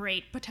a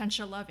great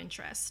potential love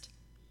interest.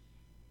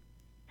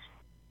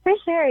 For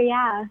sure,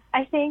 yeah.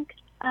 I think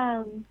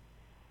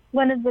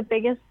one of the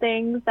biggest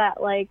things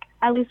that, like,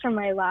 at least from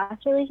my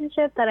last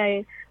relationship, that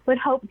I would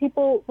hope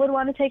people would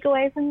want to take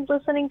away from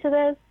listening to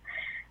this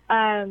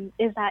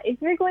is that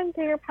if you're going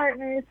through your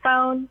partner's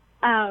phone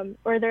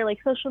or their like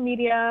social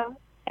media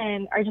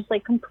and are just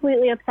like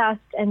completely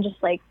obsessed and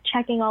just like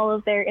checking all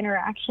of their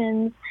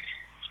interactions,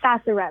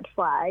 that's a red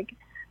flag.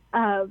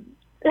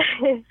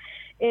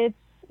 It's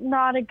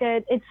not a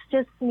good, it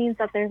just means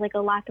that there's like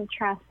a lack of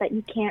trust, that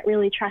you can't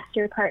really trust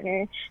your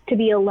partner to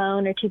be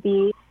alone or to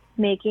be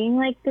making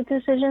like the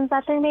decisions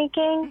that they're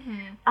making.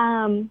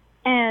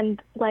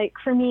 And like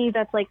for me,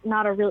 that's like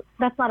not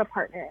a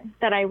partner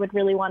that I would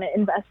really want to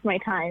invest my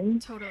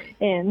time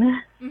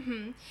in.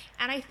 And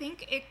I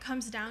think it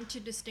comes down to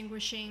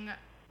distinguishing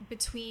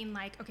between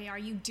like, okay, are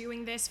you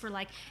doing this for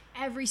like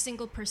every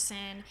single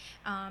person?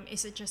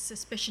 Is it just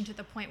suspicion to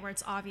the point where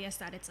it's obvious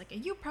that it's like a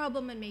you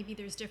problem, and maybe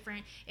there's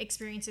different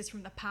experiences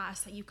from the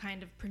past that you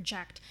kind of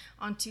project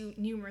onto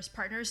numerous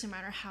partners, no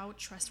matter how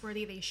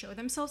trustworthy they show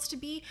themselves to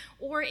be?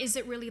 Or is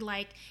it really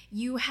like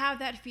you have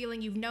that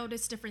feeling, you've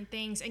noticed different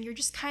things, and you're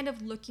just kind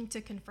of looking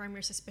to confirm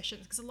your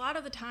suspicions? Because a lot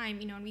of the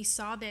time, you know, and we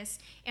saw this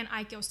in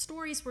Aiko's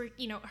stories where,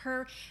 you know,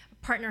 her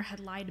partner had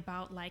lied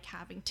about like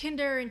having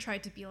Tinder and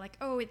tried to be like,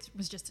 oh, it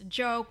was just a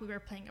joke, we were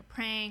playing a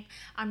prank,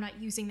 I'm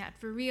not using that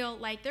for real.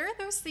 Like, there are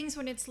those things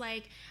when it's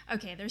like,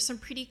 okay, there's some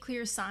pretty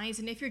clear signs,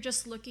 and if you're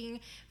just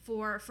looking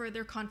for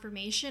further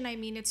confirmation, I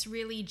mean, it's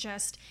really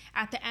just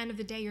at the end of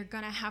the day, you're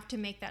gonna have to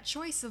make that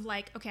choice of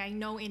like, okay, I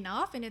know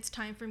enough and it's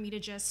time for me to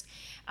just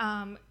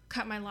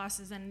cut my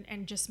losses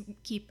and just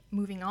keep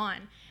moving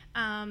on.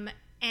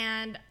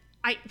 And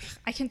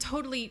I can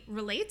totally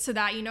relate to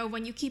that, you know,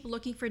 when you keep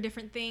looking for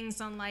different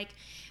things on like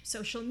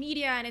social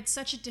media, and it's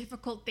such a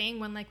difficult thing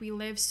when like we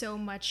live so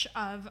much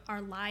of our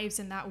lives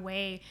in that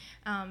way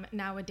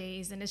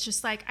nowadays. And it's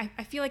just like,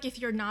 I feel like if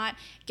you're not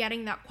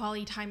getting that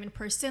quality time in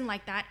person,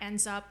 like that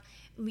ends up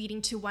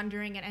leading to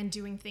wondering and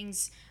doing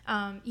things,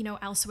 you know,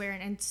 elsewhere,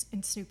 and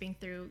snooping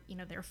through, you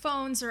know, their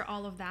phones or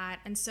all of that.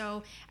 And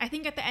so I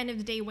think at the end of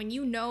the day, when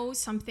you know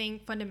something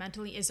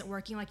fundamentally isn't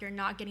working, like you're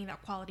not getting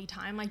that quality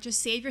time, like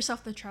just save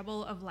yourself the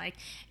trouble of like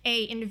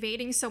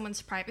invading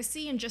someone's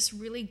privacy, and just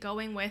really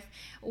going with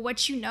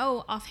what you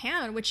know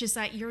offhand, which is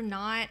that you're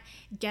not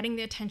getting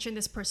the attention.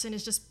 This person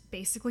is just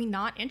basically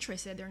not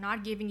interested. They're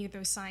not giving you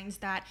those signs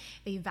that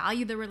they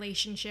value the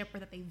relationship or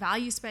that they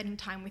value spending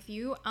time with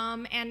you.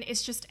 And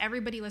it's just,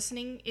 everybody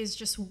listening is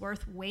just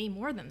worth way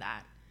more than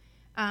that.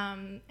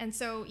 And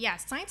so, yeah,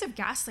 signs of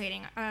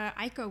gaslighting.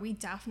 Aiko, we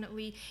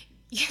definitely,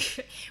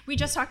 we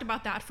just talked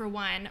about that for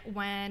one,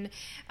 when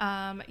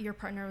your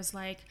partner was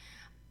like,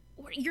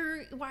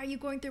 why are you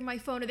going through my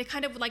phone? Or they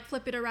kind of like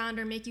flip it around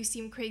or make you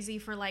seem crazy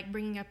for like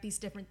bringing up these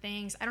different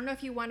things. I don't know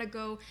if you want to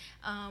go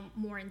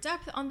more in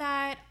depth on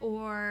that,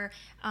 or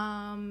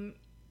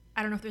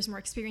I don't know if there's more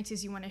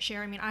experiences you want to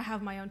share. I mean, I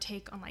have my own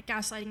take on like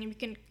gaslighting, and we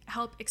can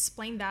help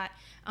explain that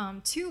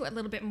too a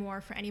little bit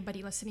more for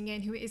anybody listening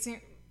in who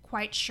isn't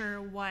quite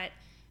sure what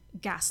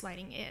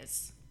gaslighting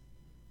is.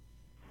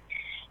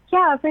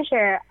 Yeah, for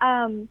sure.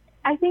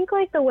 I think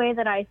like the way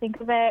that I think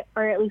of it,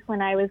 or at least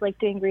when I was like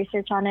doing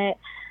research on it,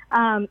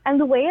 and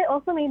the way it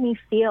also made me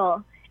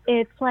feel,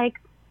 it's like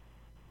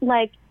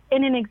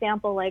in an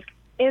example, like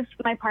if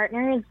my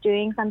partner is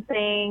doing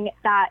something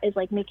that is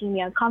like making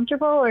me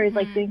uncomfortable, or is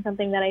like doing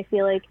something that I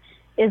feel like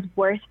is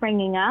worth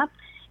bringing up,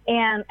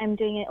 and I'm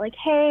doing it like,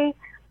 hey,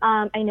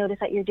 I noticed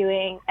that you're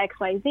doing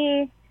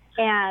XYZ,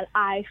 and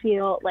I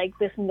feel like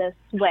this and this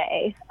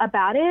way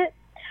about it,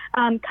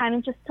 kind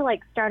of just to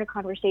like start a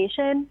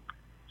conversation,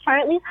 or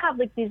at least have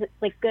like these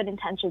like good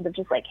intentions of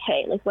just like,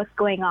 hey, like what's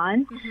going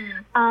on?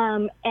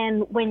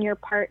 And when your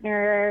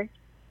partner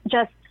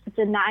just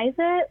denies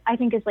it, I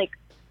think is like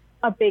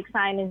a big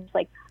sign, is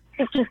like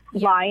it's just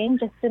lying,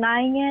 just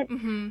denying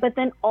it. But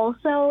then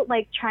also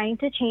like trying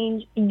to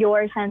change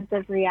your sense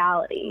of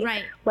reality,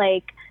 right?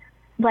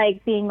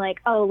 Like being like,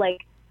 oh,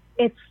 like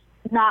it's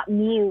not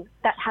me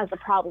that has a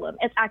problem,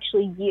 it's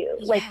actually you.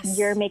 Yes. Like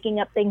you're making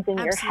up things in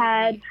your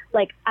head,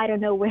 like I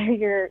don't know where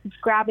you're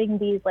grabbing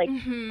these like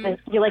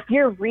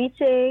you're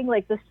reaching,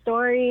 like the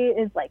story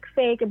is like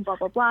fake and blah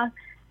blah blah.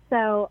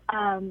 So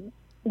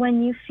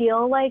when you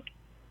feel like,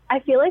 I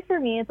feel like for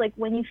me it's like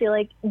when you feel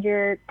like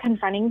you're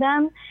confronting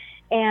them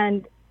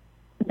and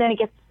then it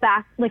gets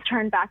back like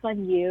turned back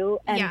on you,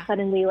 and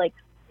suddenly like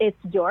it's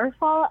your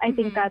fault, I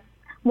think that's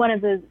one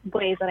of the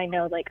ways that I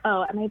know, like,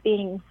 oh, am I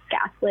being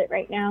gaslit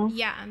right now?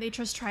 Yeah, and they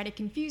just try to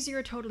confuse you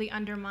or totally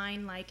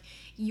undermine like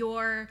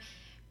your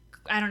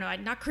I don't know,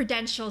 not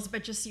credentials,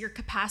 but just your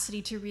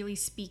capacity to really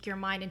speak your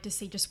mind and to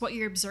say just what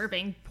you're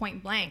observing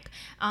point blank.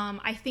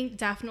 I think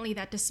definitely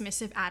that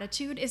dismissive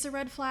attitude is a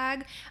red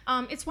flag.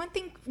 It's one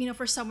thing,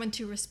 for someone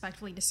to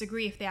respectfully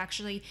disagree if they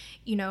actually,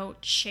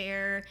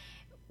 share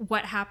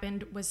what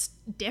happened was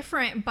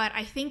different. But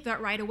I think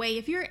that right away,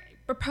 if you're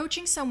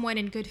approaching someone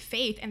in good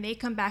faith and they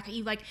come back at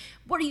you like,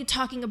 what are you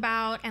talking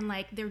about? And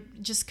like, they're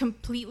just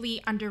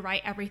completely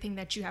underwrite everything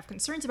that you have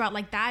concerns about.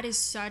 Like, that is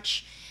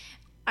such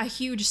a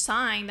huge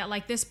sign that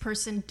like this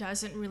person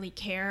doesn't really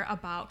care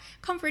about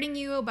comforting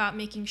you, about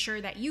making sure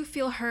that you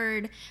feel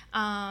heard,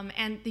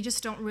 and they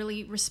just don't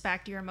really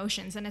respect your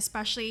emotions. And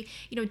especially,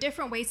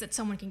 different ways that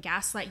someone can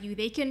gaslight you.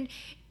 They can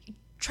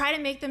try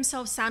to make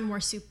themselves sound more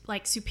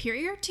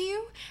superior to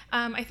you.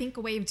 I think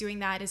a way of doing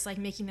that is like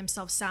making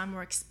themselves sound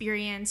more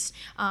experienced.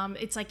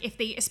 It's like if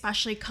they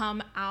especially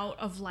come out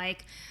of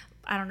like,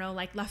 I don't know,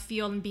 like left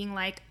field and being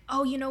like,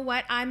 oh, you know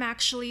what? I'm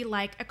actually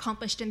like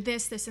accomplished in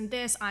this, this, and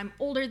this. I'm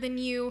older than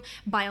you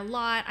by a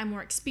lot. I'm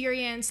more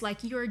experienced.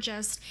 Like, you're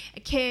just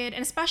a kid.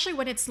 And especially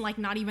when it's like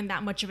not even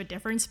that much of a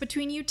difference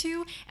between you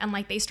two. And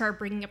like they start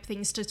bringing up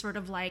things to sort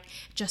of like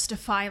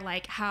justify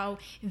like how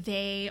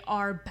they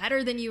are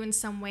better than you in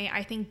some way.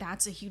 I think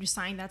that's a huge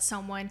sign that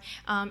someone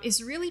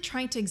is really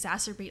trying to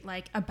exacerbate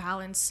like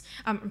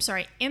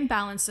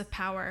imbalance of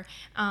power,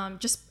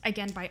 just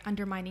again by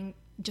undermining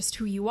just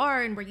who you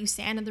are and where you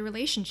stand in the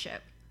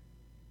relationship.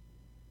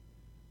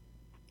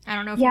 I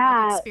don't know if you've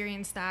like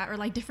experienced that or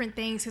like different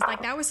things, because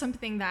like that was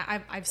something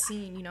that I've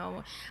seen,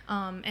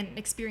 and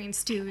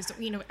experienced too. Is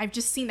I've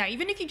just seen that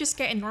even if you just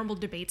get in normal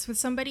debates with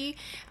somebody,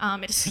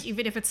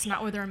 even if it's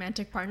not with a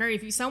romantic partner,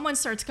 if someone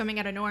starts coming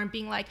out of nowhere and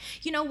being like,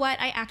 you know what,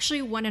 I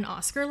actually won an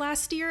Oscar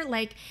last year,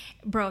 like,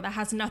 bro, that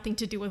has nothing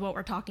to do with what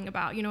we're talking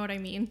about. You know what I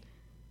mean?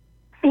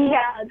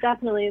 Yeah,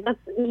 definitely. That's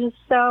just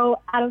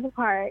so out of the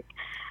park.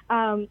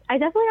 I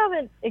definitely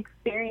haven't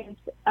experienced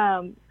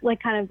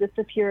like kind of the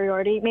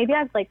superiority. Maybe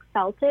I've like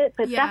felt it,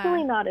 but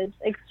definitely not as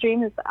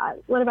extreme as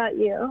that. What about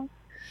you?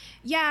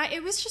 Yeah,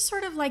 it was just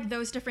sort of like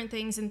those different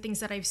things and things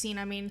that I've seen.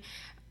 I mean,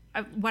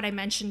 what I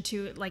mentioned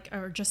to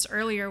or just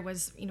earlier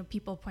was,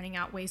 people pointing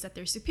out ways that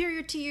they're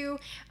superior to you.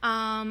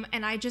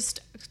 And I just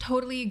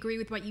totally agree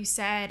with what you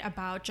said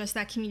about just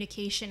that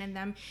communication and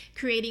them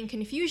creating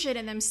confusion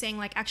and them saying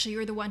like, actually,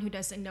 you're the one who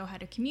doesn't know how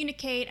to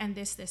communicate and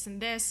this,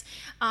 and this.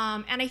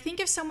 And I think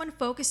if someone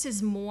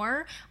focuses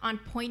more on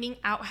pointing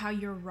out how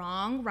you're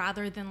wrong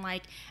rather than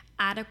like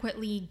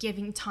adequately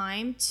giving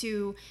time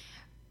to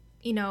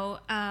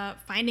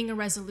finding a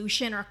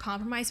resolution or a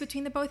compromise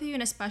between the both of you,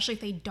 and especially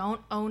if they don't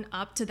own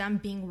up to them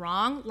being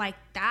wrong, like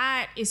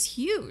that is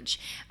huge.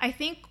 I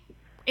think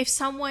if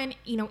someone,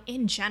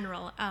 in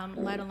general,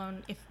 let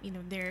alone if,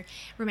 they're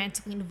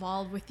romantically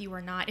involved with you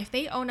or not, if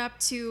they own up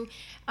to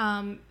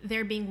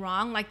their being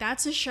wrong, like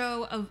that's a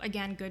show of,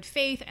 again, good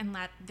faith and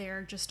that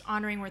they're just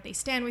honoring where they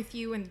stand with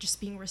you and just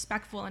being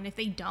respectful. And if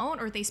they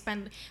don't, or they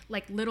spend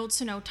like little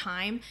to no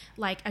time,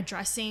 like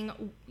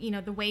addressing,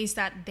 the ways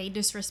that they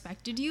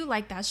disrespected you,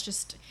 like that's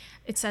just,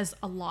 it says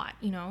a lot,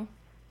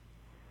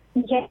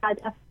 Yeah,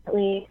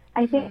 definitely.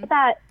 I think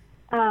that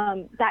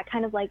that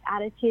kind of like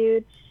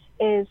attitude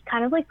is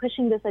kind of like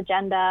pushing this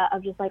agenda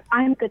of just like,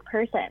 I'm a good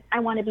person.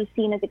 I want to be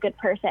seen as a good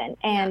person.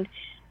 And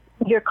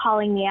you're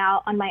calling me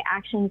out on my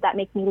actions that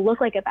make me look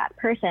like a bad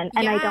person.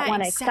 And I don't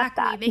want to accept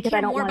that. They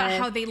care more about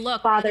how they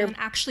look rather than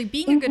actually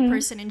being a good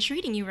person and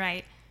treating you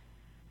right.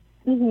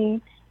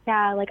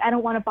 Yeah, like I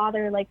don't want to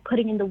bother like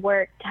putting in the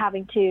work to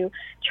having to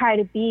try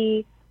to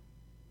be.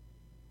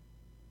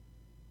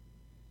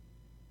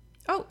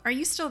 Oh, are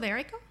you still there,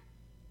 Aiko?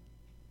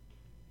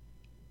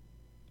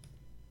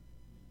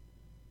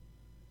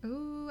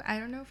 Oh, I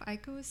don't know if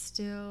Aiko is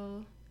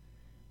still...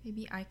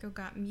 Maybe Aiko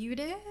got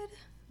muted.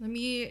 Let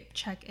me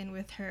check in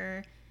with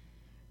her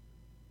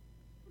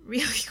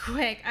really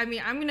quick. I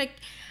mean, I'm gonna...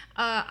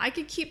 I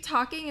could keep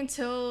talking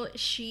until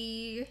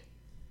she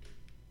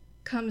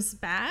comes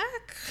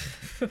back.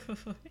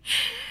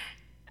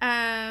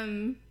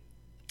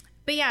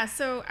 But yeah,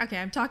 so, okay,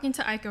 I'm talking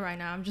to Aiko right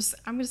now. I'm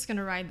just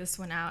gonna ride this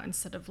one out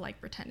instead of like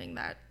pretending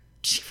that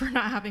we're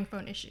not having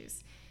phone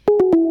issues.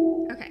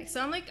 Okay, so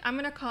I'm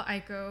gonna call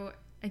Aiko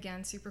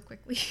again super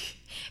quickly.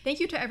 Thank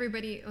you to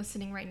everybody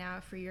listening right now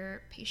for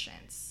your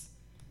patience.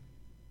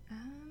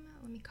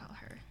 Let me call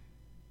her.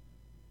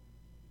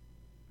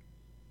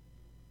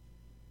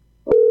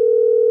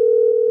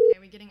 Okay,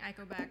 we're getting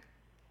Aiko back.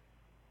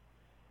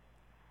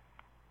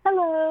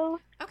 Hello.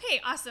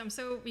 Okay, awesome.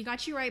 So we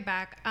got you right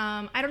back.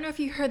 I don't know if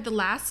you heard the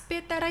last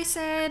bit that I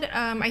said.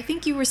 I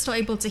think you were still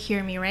able to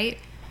hear me, right?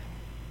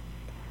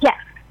 Yes.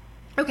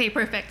 Okay,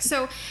 perfect.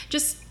 So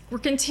we're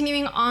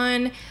continuing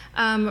on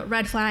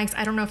red flags.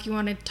 I don't know if you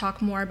want to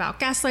talk more about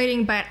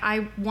gaslighting, but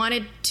I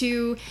wanted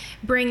to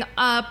bring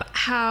up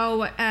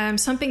how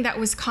something that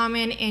was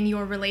common in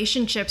your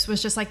relationships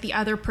was just like the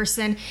other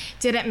person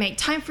didn't make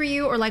time for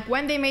you, or like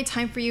when they made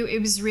time for you, it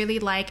was really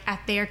like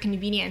at their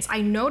convenience.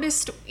 I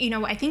noticed,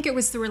 I think it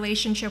was the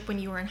relationship when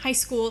you were in high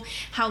school,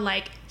 how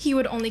like he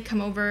would only come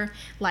over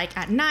like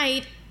at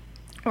night,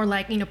 or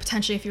like,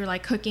 potentially if you're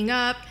like hooking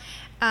up,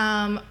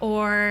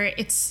 or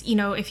it's,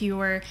 if you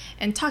were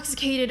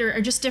intoxicated,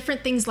 or just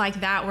different things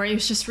like that, where it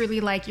was just really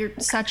like you're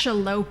such a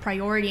low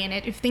priority in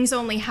it. If things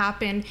only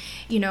happen,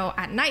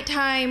 at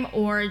nighttime,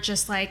 or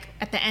just like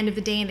at the end of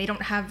the day, and they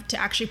don't have to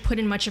actually put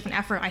in much of an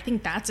effort, I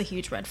think that's a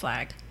huge red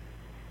flag.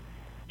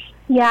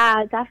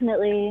 Yeah,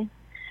 definitely.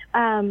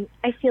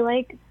 I feel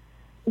like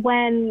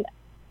when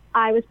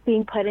I was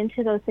being put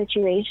into those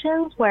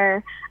situations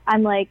where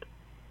I'm like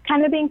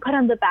kind of being put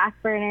on the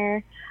back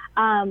burner,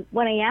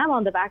 when I am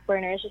on the back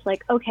burner, it's just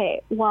like,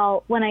 okay,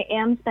 well, when I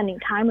am spending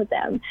time with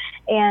them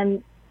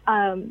and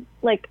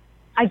like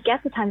I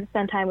get the time to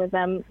spend time with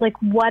them, like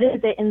what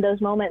is it in those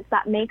moments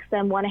that makes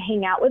them want to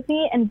hang out with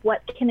me, and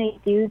what can I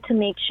do to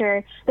make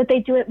sure that they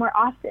do it more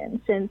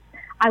often, since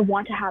I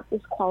want to have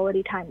this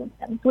quality time with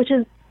them, which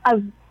is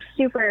a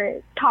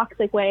super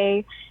toxic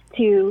way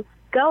to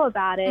go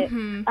about it.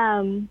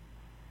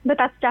 But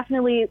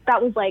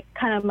that was like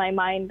kind of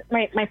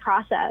my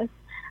process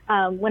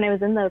when I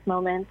was in those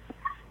moments.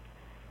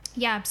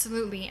 Yeah,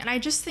 absolutely. And I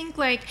just think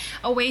like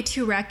a way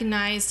to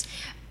recognize,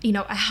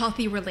 a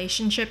healthy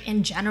relationship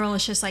in general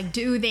is just like,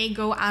 do they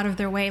go out of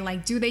their way?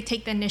 Like, do they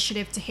take the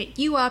initiative to hit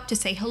you up, to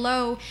say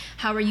hello,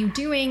 how are you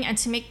doing, and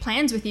to make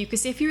plans with you?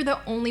 Because if you're the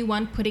only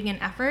one putting in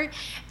effort,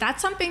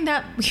 that's something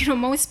that,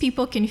 most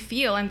people can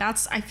feel. And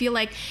I feel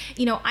like,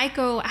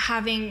 Aiko,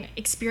 having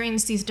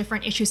experienced these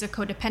different issues of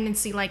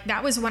codependency, like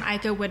that was when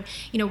Aiko would,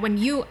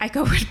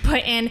 Aiko would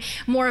put in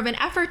more of an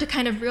effort to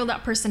kind of reel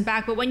that person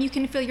back. But when you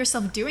can feel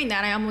yourself doing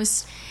that,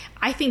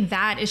 I think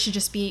that it should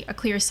just be a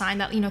clear sign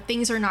that,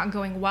 things are not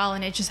going well,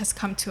 and it just has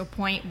come to a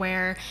point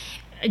where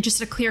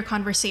just a clear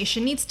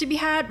conversation needs to be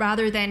had,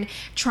 rather than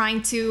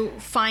trying to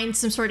find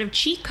some sort of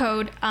cheat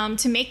code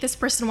to make this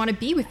person want to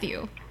be with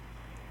you.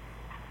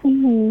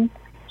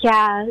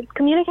 Yeah,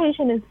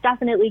 communication is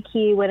definitely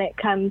key when it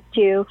comes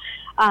to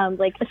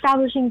like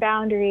establishing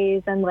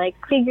boundaries and like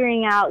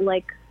figuring out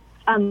like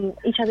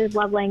each other's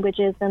love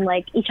languages and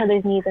like each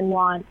other's needs and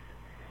wants.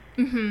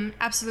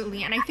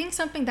 Absolutely. And I think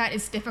something that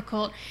is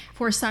difficult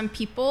for some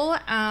people,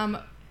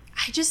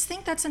 I just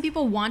think that some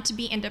people want to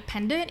be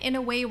independent in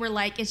a way where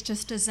like it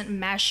just doesn't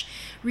mesh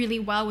really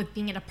well with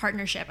being in a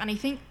partnership. And I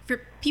think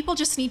people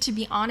just need to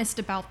be honest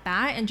about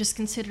that and just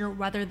consider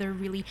whether they're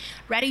really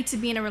ready to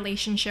be in a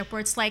relationship where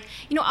it's like,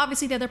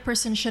 obviously the other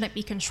person shouldn't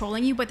be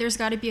controlling you, but there's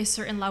got to be a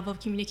certain level of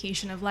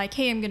communication of like,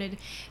 hey, I'm going to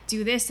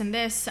do this and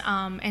this,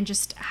 and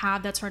just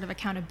have that sort of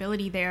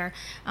accountability there,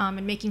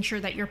 and making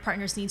sure that your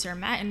partner's needs are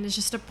met. And there's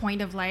just a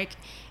point of like,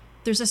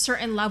 there's a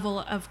certain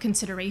level of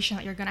consideration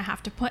that you're going to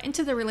have to put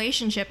into the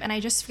relationship. And I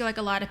just feel like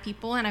a lot of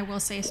people, and I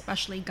will say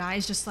especially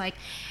guys, just like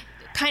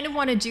kind of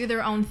want to do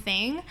their own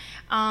thing.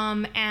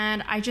 And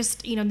I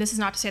just, this is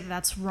not to say that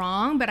that's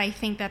wrong, but I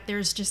think that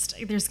there's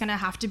going to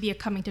have to be a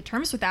coming to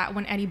terms with that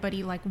when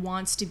anybody like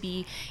wants to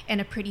be in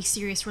a pretty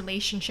serious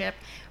relationship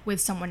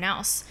with someone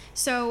else.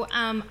 So,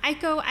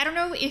 Aiko, I don't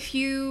know if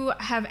you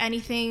have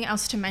anything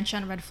else to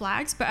mention on red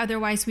flags, but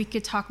otherwise we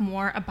could talk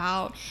more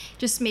about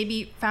just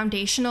maybe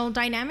foundational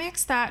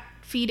dynamics that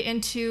feed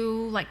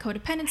into like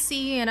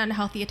codependency and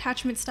unhealthy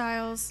attachment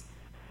styles.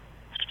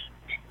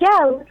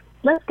 Yeah,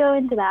 let's go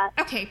into that.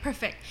 Okay,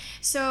 perfect.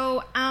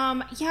 So,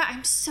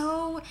 I'm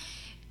so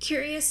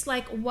curious,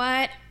 like,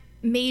 what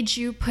made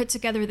you put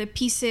together the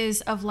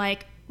pieces of,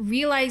 like,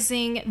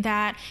 realizing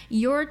that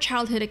your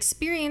childhood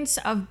experience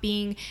of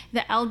being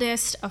the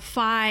eldest of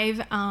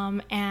 5,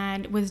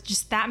 and with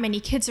just that many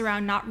kids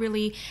around, not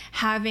really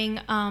having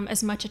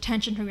as much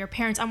attention from your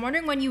parents. I'm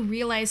wondering when you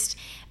realized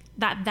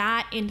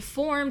that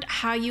informed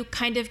how you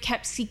kind of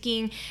kept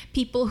seeking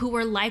people who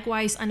were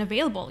likewise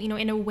unavailable,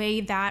 in a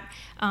way that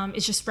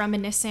is just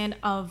reminiscent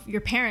of your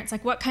parents.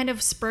 Like, what kind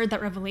of spurred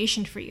that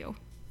revelation for you?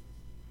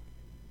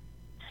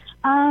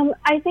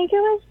 I think it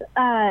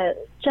was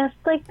just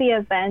like the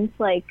events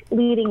like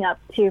leading up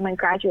to my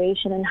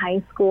graduation in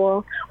high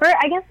school, or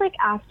I guess like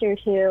after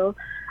too,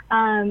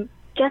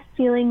 just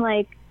feeling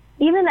like,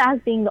 even as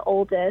being the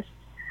oldest,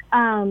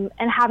 and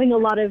having a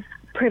lot of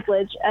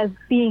privilege as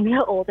being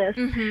the oldest,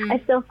 I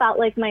still felt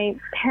like my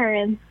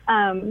parents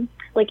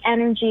like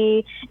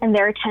energy and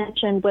their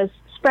attention was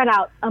spread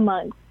out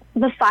amongst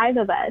the 5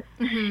 of us.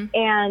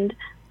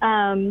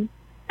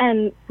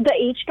 And the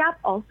age gap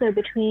also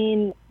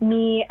between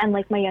me and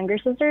like my younger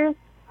sisters,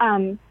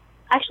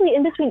 actually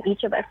in between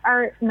each of us,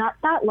 are not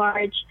that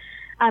large.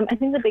 I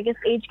think the biggest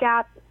age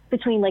gap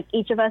between like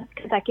each of us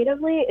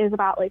consecutively is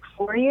about like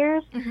 4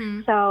 years.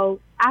 So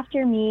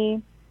after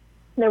me,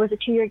 there was a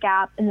 2-year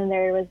gap, and then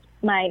there was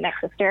my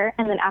next sister,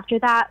 and then after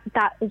that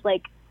was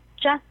like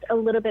just a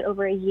little bit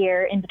over a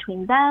year in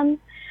between them.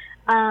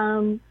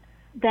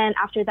 Then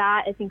after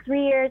that, I think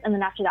 3 years, and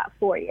then after that,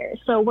 4 years.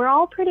 So we're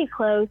all pretty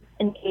close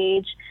in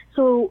age.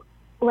 So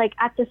like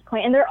at this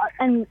point,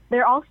 and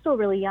they're all still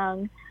really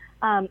young.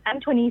 I'm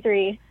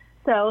 23,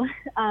 so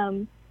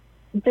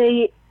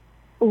the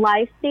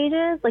life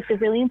stages, like the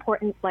really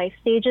important life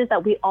stages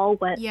that we all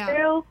went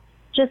through,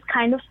 just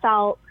kind of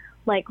felt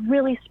like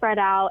really spread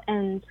out,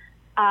 and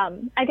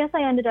I guess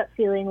I ended up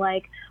feeling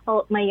like,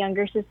 well, my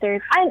younger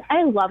sisters,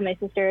 I love my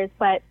sisters,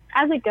 but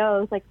as it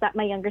goes, like that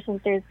my younger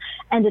sisters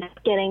ended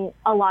up getting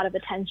a lot of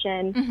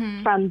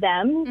attention from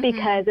them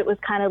because it was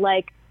kind of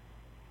like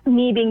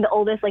me being the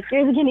oldest, like,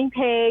 you're the guinea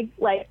pig,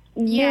 like,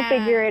 you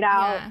figure it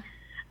out.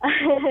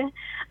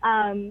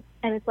 And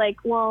it's like,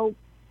 well,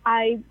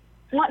 I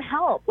want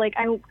help. Like,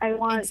 I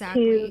want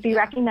to be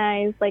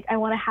recognized. Like, I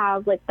want to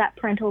have, like, that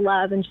parental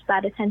love and just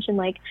that attention.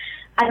 Like,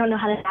 I don't know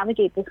how to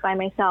navigate this by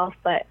myself,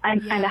 but I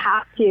kind of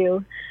have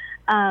to.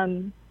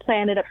 So I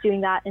ended up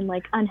doing that in,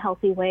 like,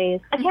 unhealthy ways.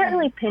 I can't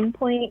really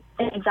pinpoint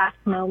an exact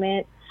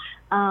moment,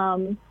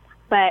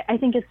 but I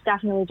think it's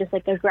definitely just,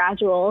 like, a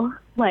gradual,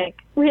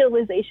 like,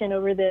 realization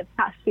over the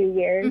past few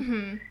years.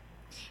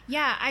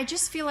 Yeah, I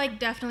just feel like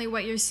definitely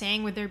what you're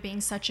saying with there being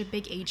such a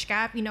big age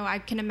gap, you know, I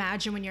can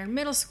imagine when you're in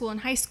middle school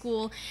and high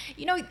school,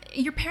 you know,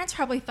 your parents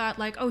probably thought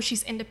like, oh,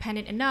 she's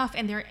independent enough,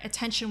 and their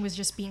attention was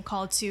just being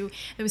called to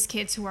those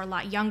kids who are a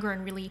lot younger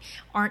and really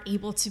aren't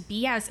able to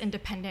be as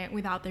independent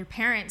without their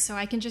parents. So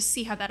I can just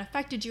see how that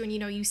affected you. And, you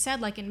know, you said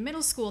like in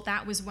middle school,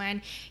 that was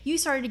when you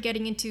started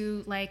getting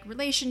into like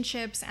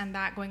relationships and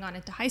that going on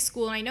into high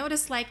school. And I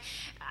noticed like,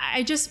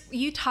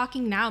 you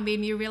talking now made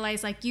me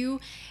realize like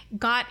you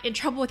got in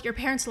trouble with your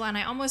parents a lot, and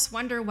I almost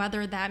wonder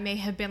whether that may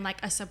have been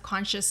like a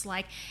subconscious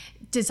like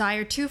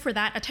desire too for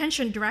that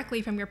attention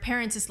directly from your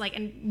parents, is like,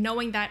 and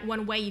knowing that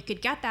one way you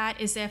could get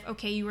that is if,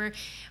 okay, you were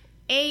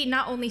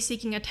not only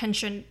seeking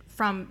attention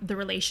from the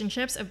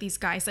relationships of these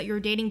guys that you're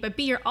dating, but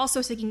B, you're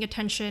also seeking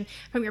attention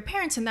from your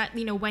parents, and that,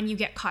 you know, when you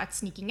get caught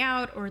sneaking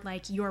out, or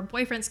like your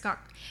boyfriends got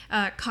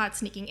caught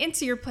sneaking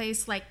into your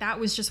place, like that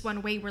was just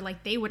one way where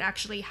like they would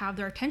actually have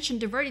their attention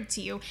diverted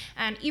to you.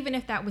 And even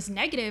if that was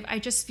negative, I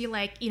just feel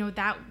like, you know,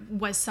 that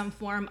was some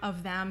form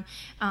of them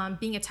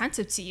being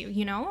attentive to you,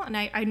 you know? And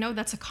I know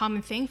that's a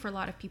common thing for a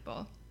lot of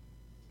people.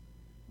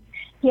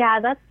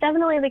 Yeah, that's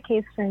definitely the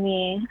case for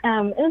me.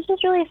 It was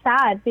just really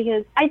sad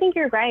because I think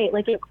you're right.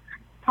 Like, it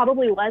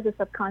probably was a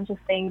subconscious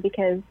thing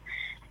because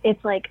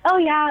it's like, oh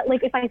yeah,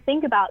 like if I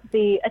think about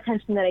the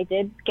attention that I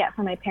did get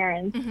from my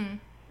parents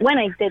when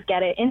I did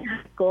get it in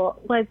high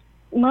school was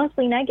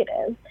mostly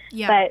negative.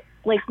 But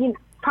like, you know,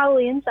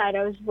 probably inside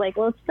I was like,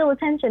 well, it's still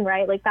attention,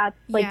 right? Like that's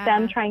like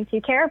them trying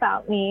to care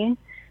about me.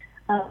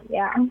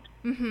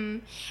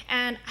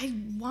 And I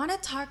want to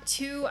talk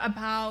too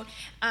about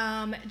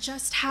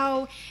just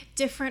how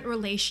different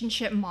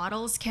relationship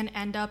models can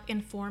end up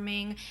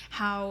informing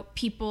how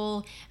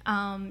people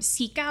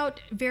seek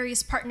out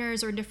various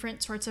partners or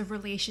different sorts of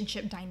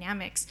relationship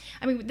dynamics.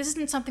 I mean, this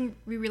isn't something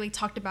we really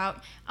talked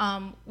about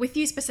with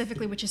you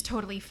specifically, which is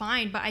totally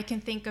fine, but I can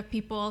think of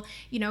people,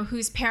 you know,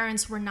 whose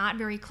parents were not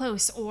very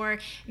close, or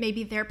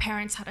maybe their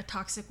parents had a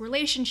toxic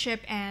relationship,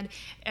 and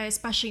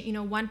especially, you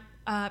know, one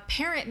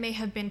parent may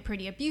have been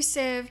pretty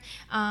abusive,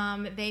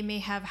 they may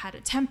have had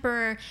a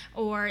temper,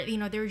 or, you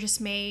know, there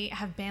just may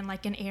have been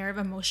like an air of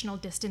emotional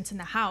distance in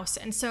the house.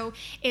 And so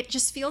it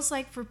just feels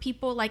like for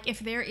people, like if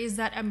there is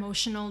that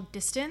emotional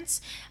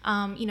distance,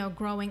 you know,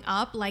 growing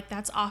up, like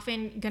that's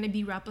often going to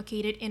be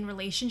replicated in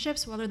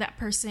relationships, whether that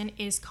person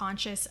is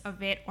conscious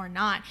of it or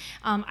not.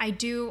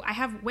 I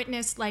have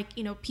witnessed like,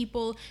 you know,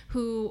 people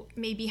who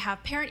maybe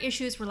have parent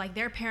issues where like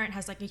their parent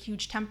has like a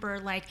huge temper.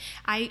 Like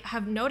I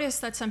have noticed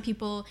that some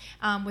people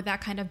with that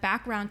kind of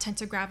background tend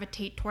to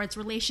gravitate towards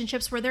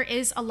relationships where there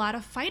is a lot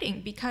of fighting,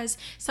 because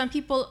some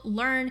people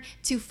learn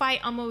to fight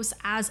almost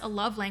as a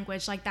love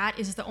language. Like that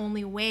is the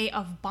only way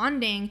of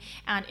bonding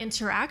and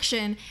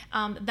interaction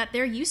that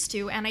they're used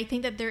to. And I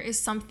think that there is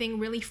something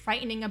really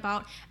frightening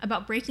about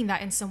breaking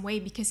that in some way,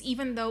 because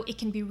even though it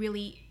can be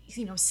really,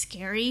 you know,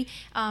 scary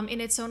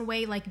in its own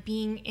way, like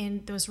being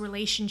in those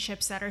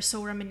relationships that are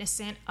so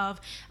reminiscent of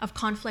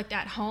conflict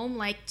at home,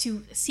 like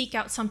to seek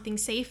out something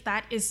safe,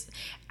 that is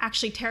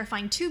actually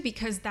terrifying too,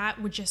 because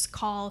that would just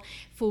call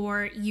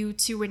for you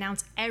to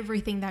renounce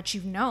everything that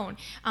you've known.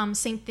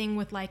 Same thing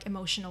with like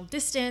emotional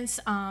distance,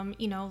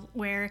 you know,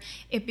 where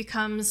it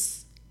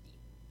becomes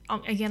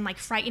again like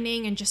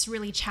frightening and just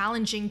really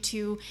challenging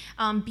to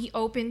be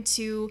open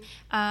to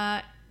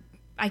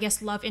I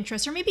guess love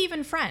interest, or maybe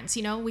even friends.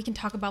 You know, we can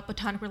talk about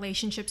platonic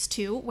relationships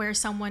too, where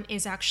someone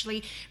is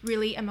actually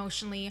really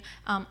emotionally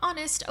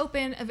honest,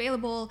 open,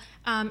 available.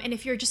 And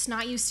if you're just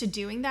not used to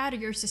doing that, or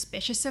you're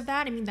suspicious of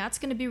that, I mean, that's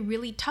going to be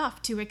really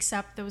tough to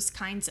accept those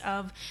kinds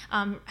of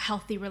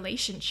healthy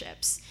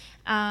relationships.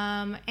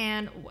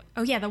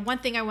 The one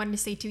thing I wanted to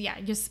say too,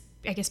 just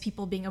I guess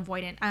people being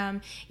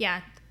avoidant.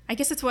 I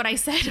guess it's what I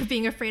said of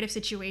being afraid of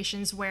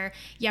situations where,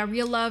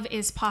 real love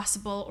is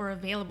possible or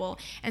available.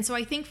 And so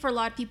I think for a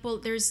lot of people,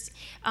 there's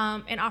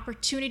an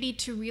opportunity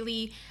to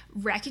really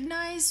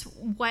recognize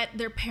what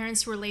their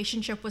parents'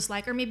 relationship was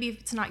like, or maybe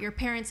if it's not your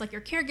parents, like your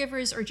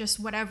caregivers, or just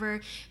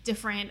whatever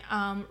different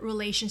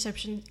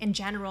relationships in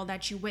general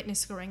that you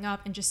witnessed growing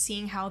up, and just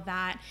seeing how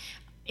that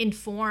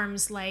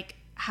informs like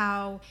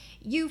how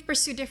you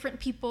pursue different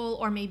people,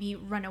 or maybe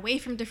run away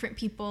from different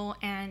people,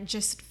 and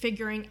just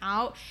figuring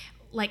out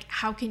like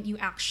how can you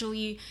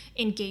actually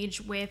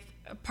engage with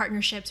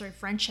partnerships or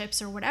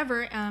friendships or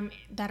whatever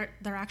that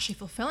are actually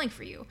fulfilling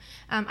for you.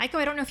 Aiko,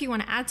 I don't know if you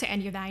want to add to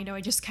any of that. I know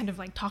I just kind of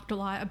like talked a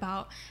lot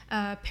about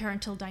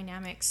parental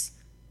dynamics.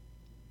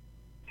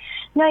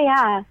 No,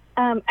 yeah.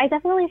 I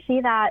definitely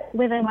see that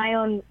within my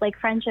own like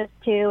friendships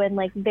too, and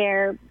like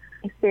their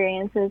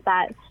experiences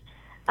that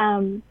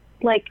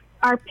like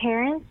our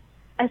parents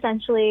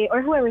essentially,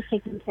 or whoever's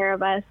taking care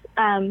of us,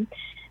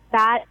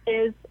 that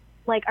is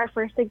like our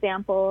first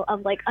example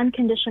of like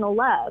unconditional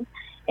love.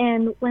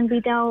 And when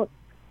we don't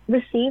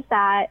receive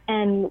that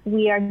and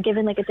we are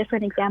given like a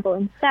different example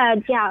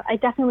instead, yeah, I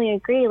definitely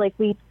agree. Like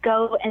we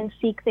go and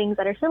seek things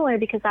that are similar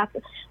because that's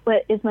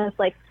what is most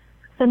like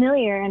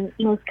familiar and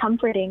most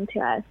comforting to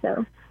us.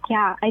 So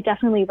yeah, I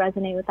definitely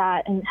resonate with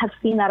that and have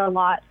seen that a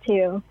lot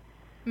too.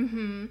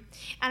 Mm-hmm.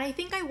 And I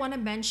think I want to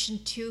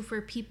mention too,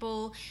 for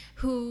people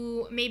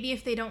who maybe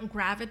if they don't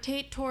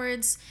gravitate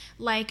towards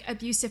like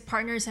abusive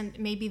partners and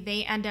maybe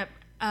they end up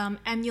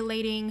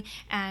emulating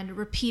and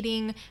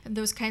repeating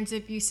those kinds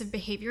of abusive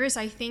behaviors,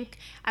 I think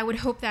I would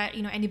hope that,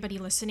 you know, anybody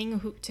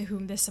listening to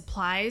whom this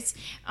applies,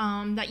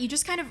 that you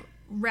just kind of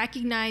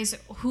recognize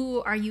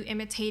who are you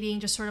imitating,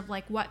 just sort of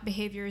like what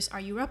behaviors are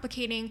you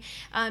replicating,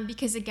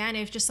 because again,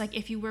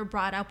 if you were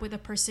brought up with a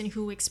person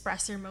who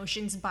expressed their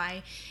emotions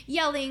by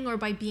yelling or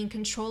by being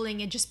controlling,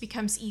 it just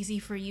becomes easy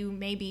for you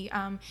maybe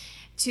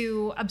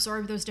to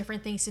absorb those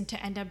different things and to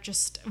end up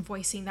just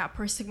voicing that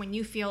person when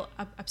you feel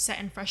upset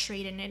and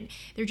frustrated. And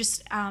they're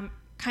just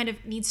kind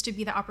of needs to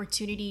be the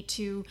opportunity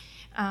to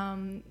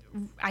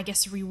I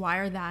guess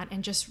rewire that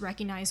and just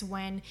recognize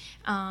when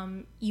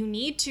you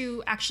need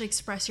to actually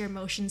express your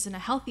emotions in a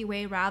healthy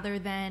way rather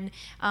than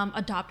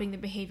adopting the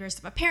behaviors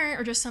of a parent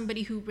or just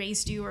somebody who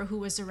raised you or who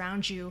was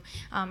around you,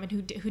 and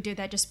who did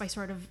that just by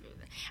sort of,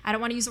 I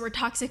don't want to use the word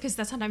toxic because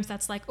sometimes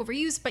that's like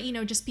overused, but you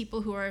know, just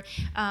people who are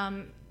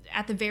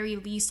at the very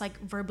least like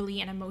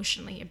verbally and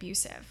emotionally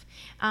abusive.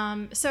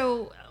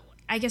 So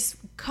I guess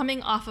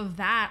coming off of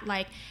that,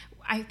 like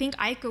I think,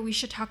 Aiko, we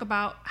should talk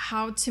about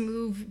how to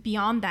move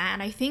beyond that.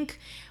 And I think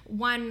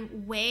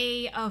one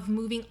way of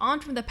moving on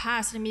from the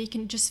past, I mean, it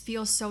can just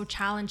feel so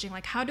challenging.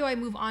 Like, how do I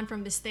move on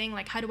from this thing?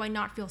 Like, how do I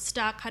not feel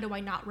stuck? How do I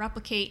not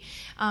replicate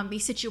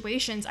these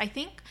situations? I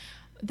think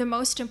the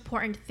most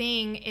important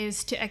thing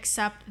is to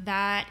accept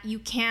that you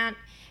can't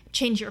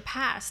change your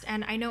past.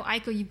 And I know,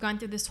 Aiko, you've gone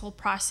through this whole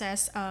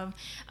process of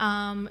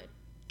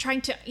trying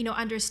to, you know,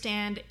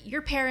 understand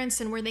your parents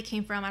and where they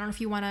came from. I don't know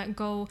if you want to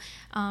go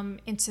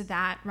into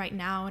that right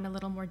now in a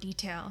little more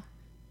detail.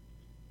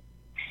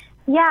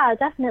 Yeah,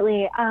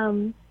 definitely.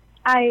 I'm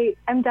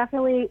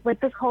definitely like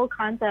this whole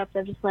concept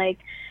of just like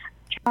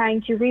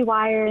trying to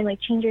rewire and like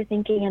change your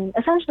thinking and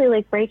essentially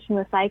like breaking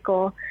the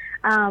cycle.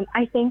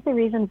 I think the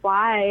reason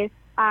why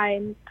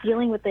I'm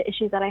dealing with the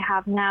issues that I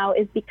have now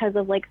is because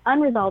of like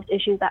unresolved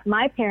issues that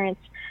my parents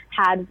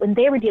had when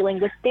they were dealing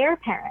with their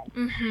parents.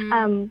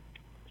 Mm-hmm.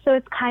 So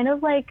it's kind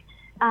of like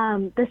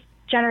this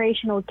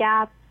generational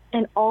gap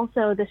and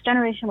also this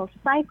generational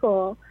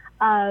cycle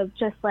of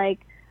just like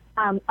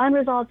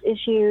unresolved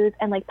issues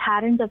and like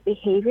patterns of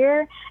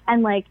behavior.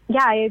 And like,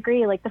 yeah, I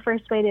agree. Like the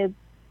first way to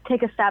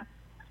take a step,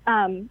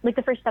 like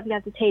the first step you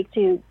have to take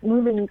to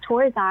moving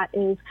towards that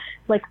is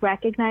like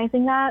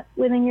recognizing that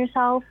within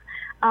yourself.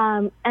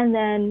 And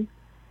then,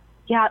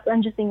 yeah,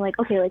 I'm just thinking like,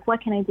 okay, like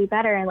what can I do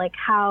better? And like,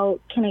 how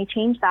can I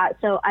change that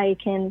so I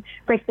can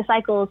break the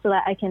cycle so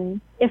that I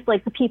can, if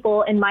like the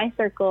people in my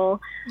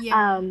circle,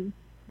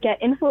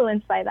 get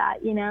influenced by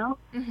that, you know?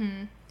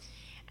 Mm-hmm.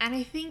 And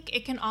I think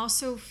it can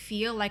also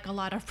feel like a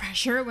lot of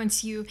pressure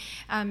once you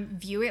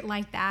view it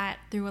like that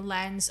through a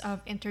lens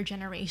of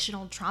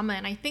intergenerational trauma.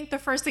 And I think the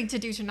first thing to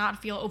do to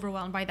not feel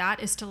overwhelmed by that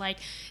is to like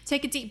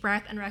take a deep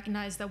breath and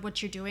recognize that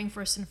what you're doing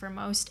first and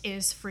foremost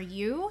is for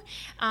you,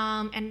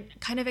 and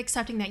kind of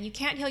accepting that you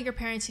can't heal your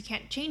parents, you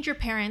can't change your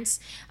parents,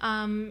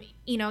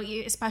 you know,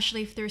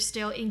 especially if they're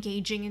still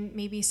engaging in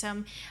maybe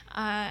some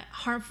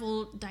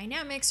harmful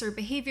dynamics or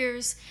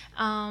behaviors.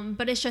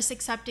 But it's just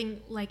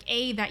accepting like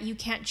that you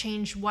can't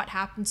change what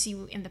happened to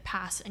you in the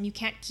past, and you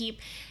can't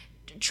keep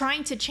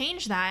trying to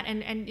change that,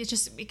 and it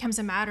just becomes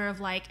a matter of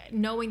like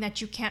knowing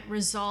that you can't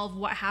resolve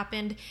what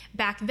happened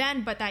back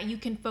then, but that you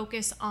can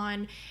focus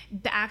on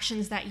the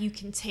actions that you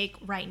can take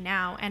right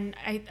now. And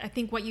I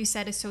think what you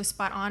said is so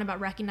spot on about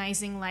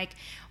recognizing like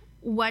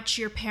what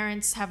your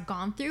parents have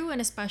gone through, and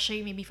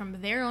especially maybe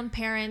from their own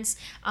parents,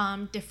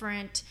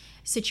 different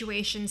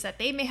situations that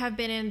they may have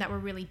been in that were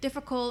really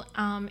difficult,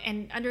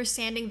 and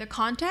understanding the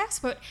context,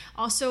 but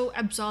also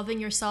absolving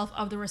yourself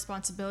of the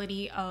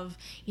responsibility of,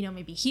 you know,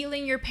 maybe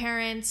healing your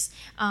parents,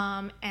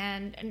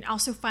 and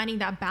also finding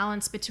that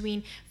balance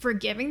between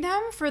forgiving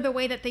them for the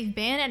way that they've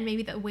been and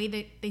maybe the way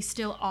that they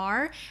still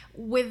are,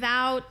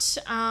 without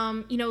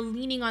you know,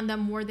 leaning on them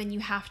more than you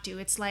have to.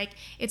 It's like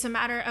it's a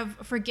matter of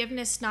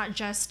forgiveness, not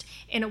just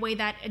in a way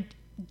that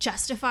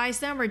justifies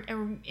them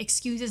or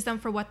excuses them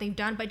for what they've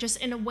done, but just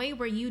in a way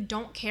where you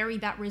don't carry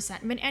that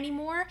resentment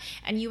anymore,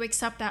 and you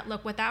accept that,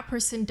 look, what that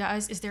person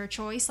does is their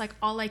choice. Like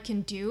all I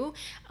can do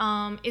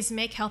is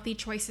make healthy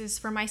choices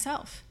for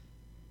myself.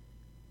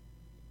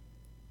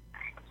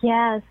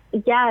 Yes,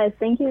 yes.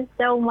 Thank you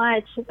so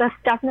much. That's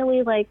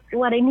definitely like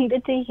what I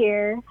needed to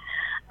hear.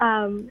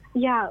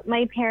 Yeah,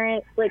 my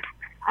parents, like,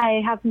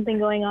 I have something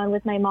going on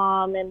with my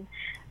mom,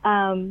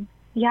 and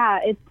yeah,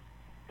 it's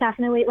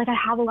definitely like I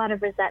have a lot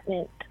of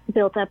resentment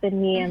built up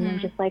in me, and I'm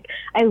just like,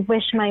 I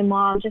wish my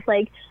mom just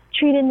like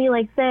treated me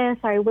like this,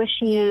 or I wish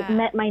she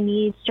met my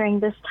needs during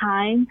this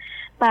time.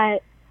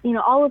 But you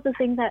know, all of the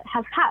things that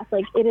have passed,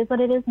 like it is what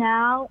it is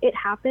now. It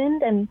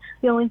happened, and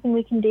the only thing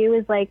we can do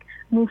is like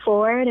move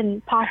forward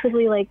and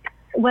possibly like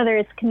whether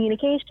it's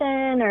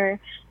communication or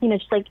you know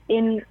just like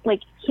in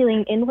like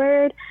healing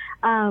inward,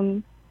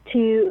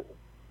 to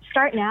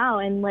start now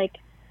and like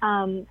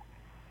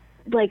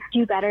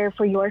do better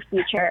for your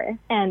future,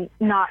 and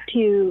not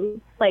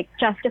to like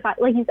justify,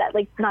 like you said,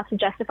 like not to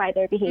justify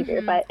their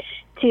behavior, but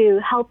to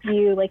help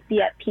you like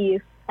be at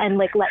peace and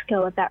like let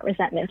go of that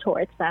resentment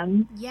towards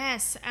them.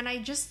 Yes, and I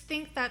just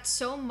think that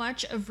so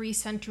much of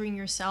recentering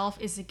yourself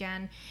is,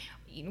 again,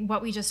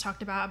 what we just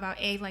talked about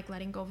A, like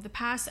letting go of the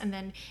past, and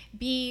then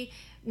B,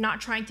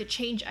 not trying to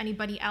change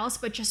anybody else,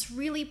 but just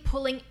really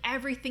pulling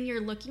everything you're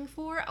looking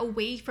for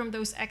away from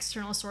those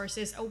external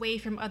sources, away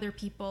from other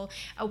people,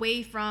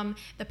 away from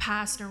the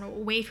past, or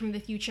away from the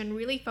future, and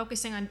really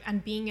focusing on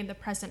being in the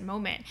present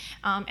moment,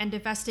 and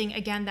divesting,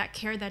 again, that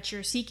care that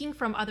you're seeking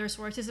from other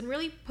sources, and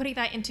really putting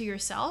that into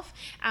yourself.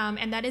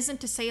 And that isn't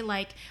to say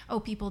like,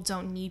 oh, people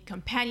don't need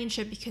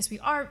companionship, because we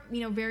are,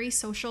 you know, very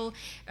social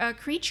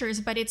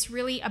creatures, but it's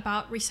really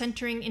about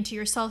recentering into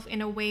yourself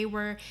in a way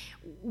where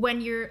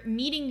when you're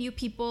meeting new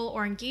people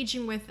or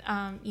engaging with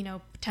you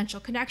know, potential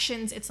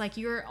connections, it's like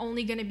you're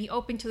only going to be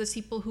open to those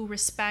people who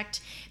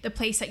respect the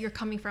place that you're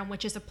coming from,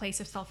 which is a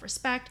place of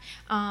self-respect,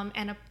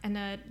 and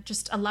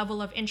just a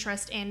level of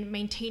interest in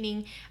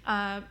maintaining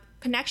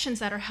connections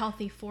that are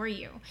healthy for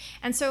you.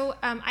 And so,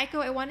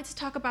 Aiko, I wanted to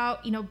talk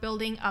about, you know,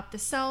 building up the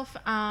self.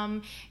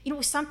 You know,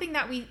 something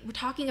that we were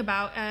talking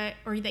about,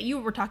 or that you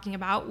were talking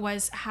about,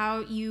 was how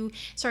you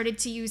started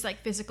to use like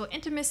physical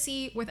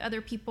intimacy with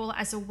other people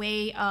as a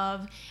way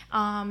of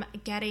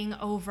getting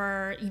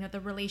over, you know,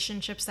 the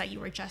relationships that you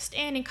were just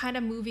in, and kind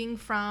of moving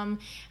from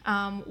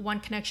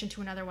one connection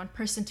to another, one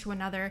person to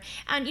another.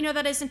 And, you know,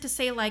 that isn't to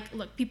say like,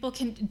 look, people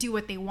can do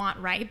what they want,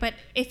 right? But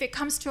if it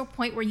comes to a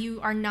point where you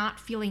are not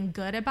feeling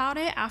good about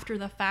it after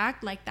the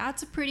fact, like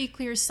that's a pretty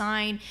clear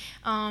sign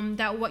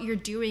that what you're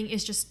doing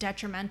is just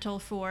detrimental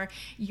for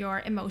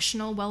your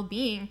emotional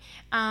well-being.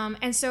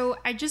 And so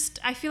I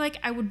feel like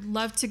I would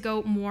love to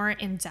go more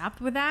in depth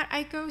with that,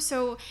 Aiko.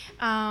 So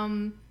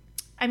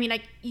I mean,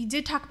 like you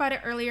did talk about it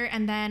earlier,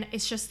 and then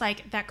it's just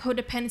like that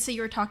codependency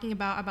you were talking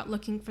about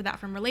looking for that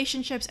from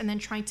relationships and then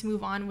trying to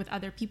move on with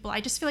other people.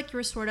 I just feel like you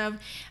were sort of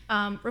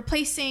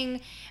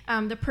replacing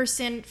the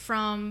person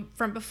from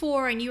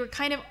before, and you were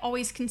kind of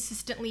always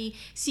consistently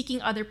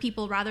seeking other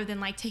people rather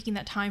than like taking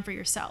that time for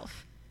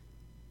yourself.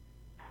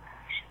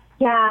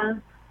 Yeah.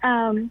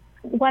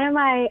 One of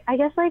my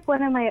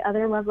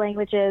other love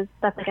languages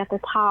that's like at the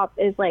top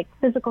is like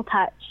physical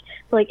touch.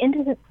 So like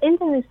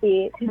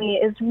intimacy to me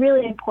is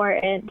really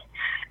important.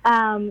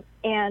 And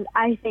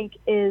I think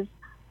is,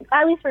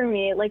 at least for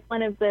me, like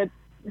one of the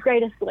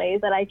greatest ways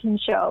that I can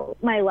show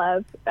my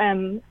love,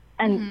 and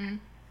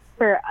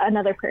for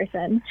another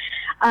person.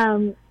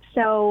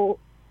 So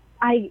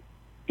I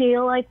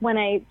feel like when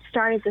I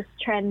started this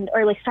trend,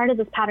 or like started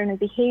this pattern of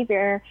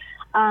behavior,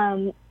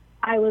 I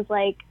was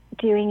like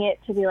doing it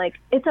to be like,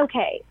 it's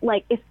okay.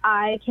 Like if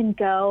I can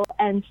go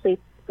and sleep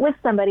with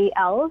somebody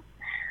else,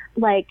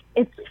 like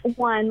it's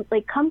one,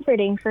 like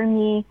comforting for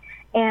me.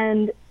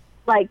 And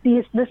like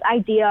this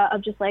idea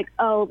of just like,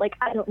 oh, like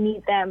I don't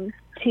need them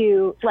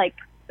to like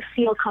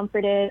feel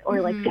comforted or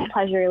like get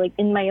pleasure like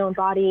in my own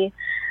body.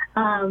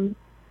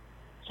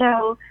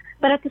 So,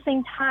 but at the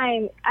same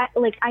time,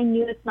 I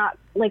knew it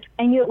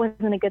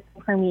wasn't a good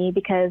thing for me,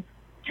 because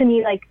to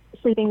me, like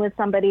sleeping with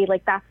somebody,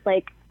 like that's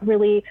like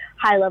really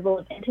high level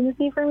of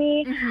intimacy for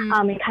me.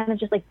 And kind of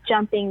just like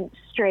jumping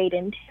straight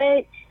into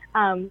it.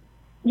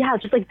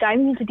 Just like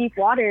diving into deep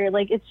water.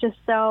 Like it's just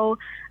so,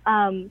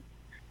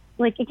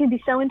 like it can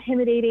be so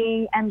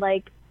intimidating, and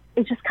like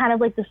it's just kind of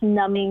like this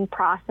numbing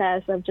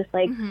process of just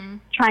like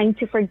trying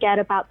to forget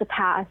about the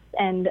past,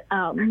 and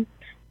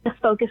just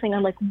focusing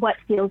on like what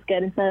feels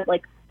good instead of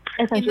like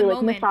essentially like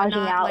moment, massaging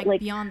out like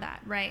beyond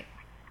that, right?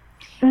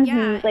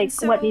 Like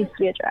so, what needs to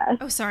be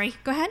addressed. Oh, sorry.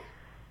 Go ahead.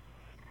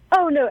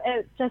 Oh, no,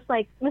 it's just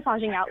like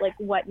massaging out like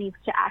what needs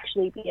to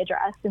actually be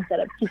addressed instead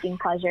of seeking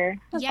pleasure.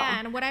 That's all.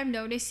 And what I'm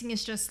noticing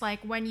is just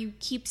like when you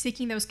keep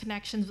seeking those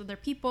connections with other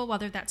people,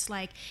 whether that's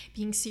like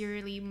being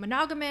serially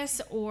monogamous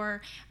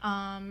or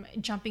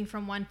jumping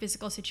from one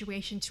physical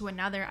situation to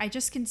another, I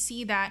just can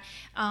see that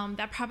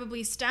that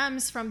probably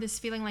stems from this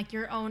feeling like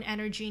your own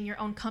energy and your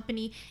own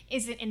company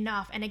isn't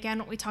enough. And again,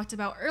 what we talked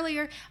about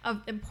earlier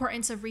of the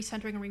importance of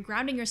recentering and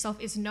regrounding yourself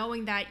is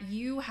knowing that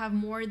you have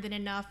more than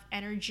enough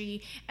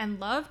energy and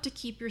love to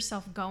keep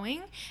yourself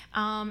going,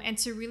 and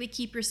to really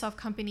keep yourself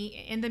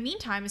company in the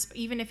meantime,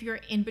 even if you're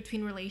in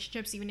between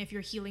relationships, even if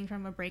you're healing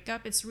from a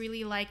breakup. It's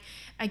really like,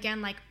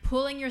 again, like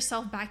pulling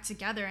yourself back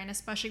together, and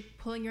especially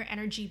pulling your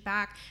energy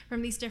back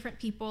from these different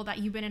people that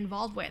you've been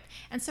involved with.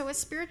 And so a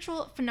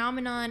spiritual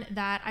phenomenon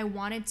that I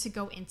wanted to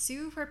go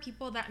into for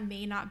people that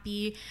may not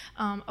be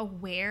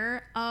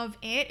aware of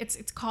it,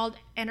 it's called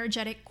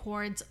energetic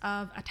cords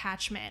of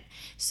attachment.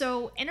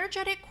 So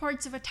energetic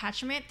cords of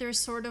attachment, there's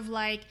sort of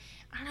like,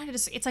 I don't know,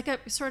 it's like a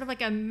sort of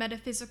like a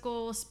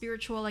metaphysical,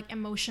 spiritual, like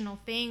emotional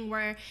thing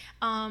where,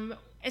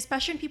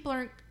 especially when people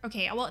are,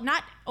 okay, well,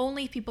 not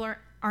only people are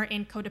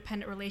in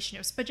codependent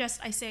relationships, but just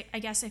I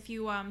guess if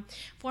you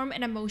form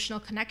an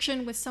emotional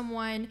connection with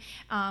someone,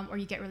 or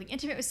you get really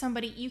intimate with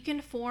somebody, you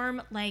can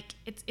form like,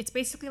 it's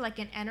basically like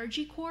an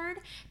energy cord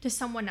to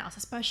someone else,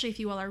 especially if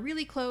you all are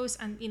really close.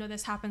 And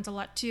this happens a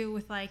lot too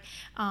with like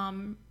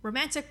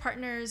romantic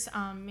partners,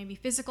 maybe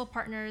physical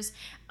partners,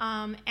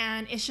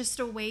 and it's just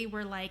a way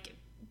where like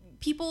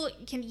people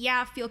can,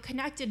 feel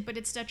connected, but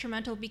it's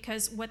detrimental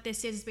because what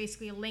this is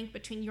basically a link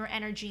between your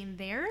energy and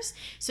theirs.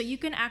 So you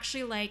can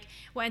actually, like,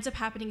 what ends up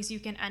happening is you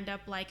can end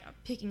up like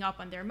picking up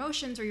on their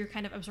emotions, or you're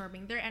kind of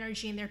absorbing their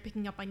energy and they're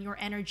picking up on your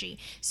energy.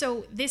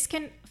 So this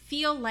can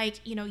feel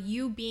like,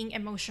 you being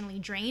emotionally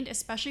drained,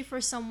 especially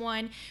for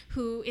someone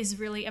who is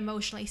really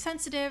emotionally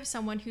sensitive,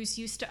 someone who's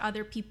used to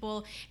other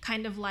people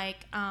kind of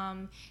like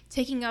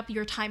taking up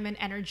your time and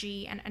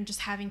energy, and just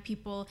having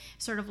people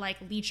sort of like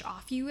leech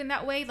off you in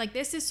that way. Like,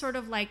 this is sort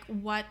of like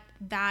what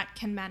that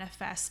can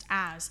manifest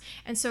as.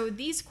 And so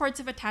these cords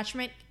of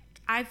attachment,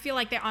 I feel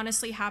like they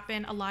honestly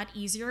happen a lot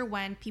easier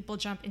when people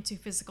jump into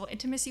physical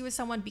intimacy with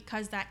someone,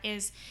 because that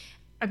is,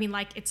 I mean,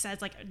 like it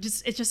says, like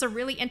it's just a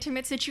really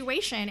intimate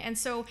situation. And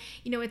so,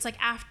 it's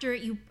like after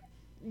you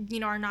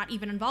are not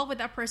even involved with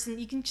that person,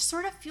 you can just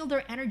sort of feel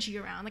their energy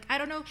around. Like, I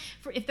don't know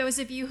if those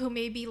of you who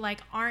maybe like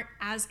aren't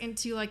as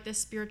into like this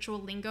spiritual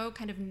lingo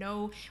kind of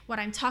know what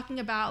I'm talking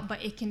about,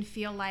 but it can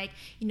feel like,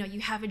 you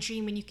have a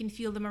dream and you can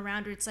feel them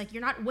around, or it's like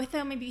you're not with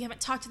them, maybe you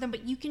haven't talked to them,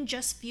 but you can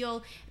just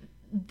feel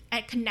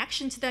a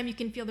connection to them. You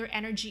can feel their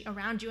energy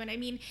around you. And I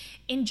mean,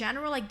 in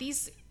general, like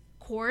these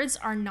cords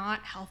are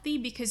not healthy,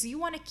 because you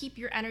want to keep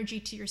your energy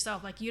to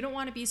yourself. Like, you don't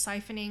want to be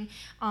siphoning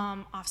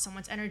off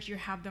someone's energy, or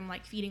have them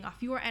like feeding off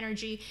your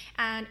energy.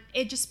 And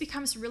it just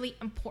becomes really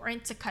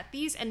important to cut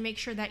these and make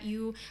sure that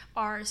you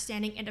are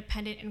standing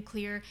independent and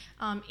clear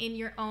in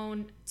your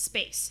own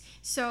space.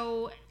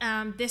 So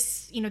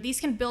these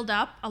can build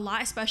up a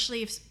lot,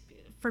 especially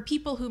for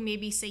people who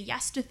maybe say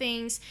yes to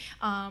things,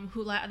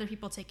 who let other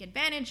people take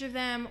advantage of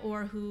them,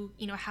 or who,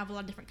 have a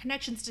lot of different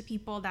connections to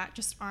people that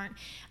just aren't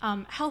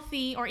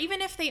healthy. Or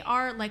even if they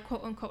are like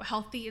quote unquote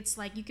healthy, it's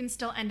like you can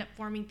still end up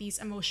forming these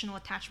emotional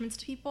attachments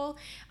to people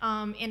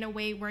in a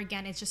way where,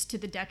 again, it's just to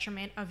the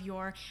detriment of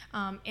your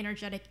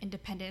energetic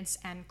independence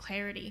and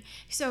clarity.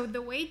 So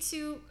the way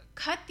to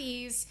cut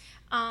these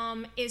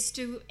is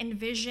to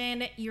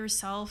envision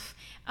yourself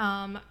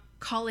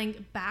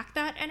calling back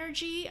that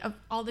energy of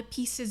all the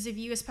pieces of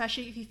you,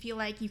 especially if you feel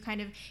like you kind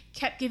of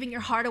kept giving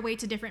your heart away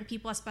to different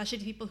people, especially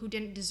to people who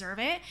didn't deserve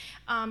it.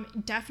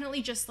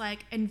 Definitely just like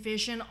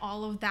envision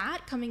all of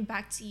that coming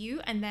back to you,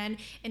 and then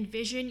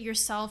envision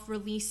yourself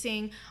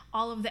releasing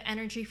all of the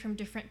energy from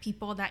different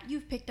people that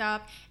you've picked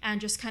up, and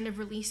just kind of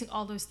releasing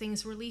all those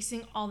things,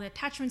 releasing all the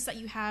attachments that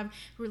you have,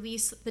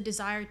 release the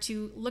desire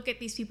to look at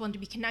these people and to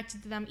be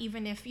connected to them,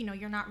 even if,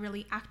 you're not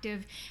really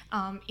active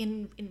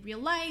in real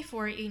life,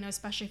 or,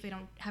 especially if they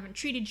haven't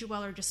treated you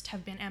well, or just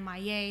have been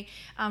MIA.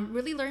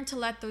 Really learn to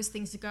let those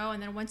things go.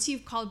 And then once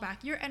you've called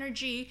back your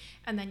energy,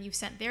 and then you've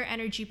sent their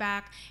energy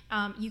back,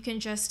 you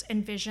can just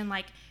envision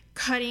like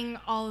cutting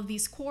all of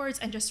these cords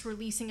and just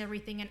releasing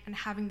everything, and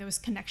having those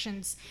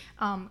connections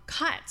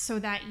cut, so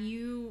that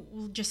you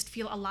will just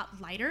feel a lot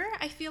lighter,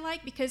 I feel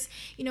like. Because,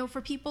 for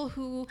people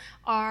who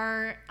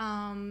are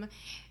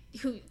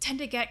who tend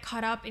to get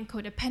caught up in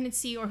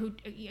codependency, or who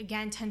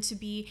again tend to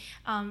be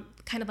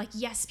kind of like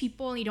yes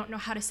people, and you don't know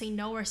how to say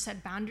no or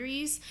set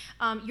boundaries,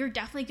 you're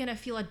definitely going to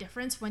feel a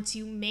difference once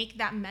you make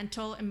that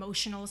mental,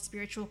 emotional,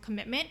 spiritual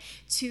commitment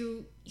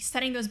to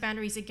setting those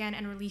boundaries again,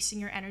 and releasing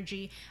your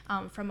energy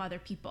from other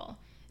people.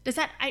 Does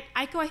that,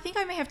 Aiko, I think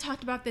I may have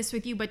talked about this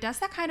with you, but does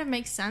that kind of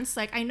make sense?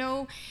 Like, I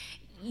know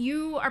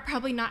you are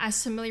probably not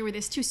as familiar with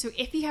this too, so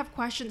if you have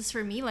questions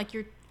for me, like,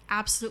 you're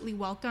absolutely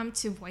welcome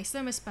to voice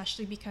them,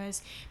 especially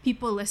because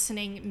people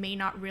listening may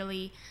not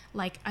really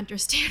like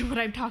understand what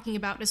I'm talking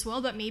about as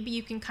well, but maybe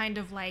you can kind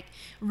of like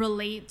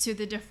relate to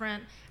the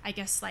different, I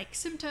guess, like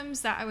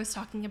symptoms that I was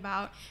talking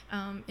about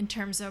in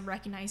terms of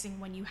recognizing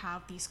when you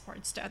have these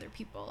cords to other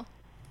people.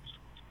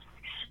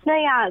 No,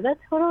 yeah, that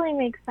totally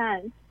makes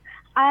sense.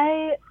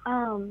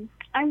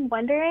 I'm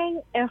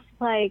wondering if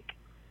like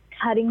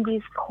cutting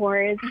these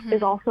cords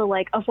is also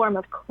like a form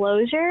of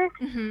closure,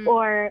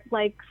 or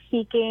like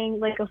seeking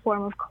like a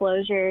form of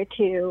closure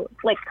to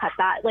like cut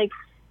that. Like,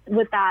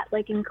 would that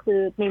like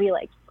include maybe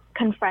like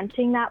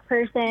confronting that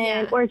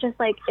person, or just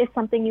like it's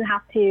something you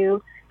have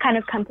to kind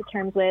of come to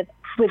terms with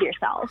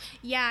yourself.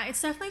 Yeah,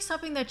 it's definitely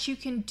something that you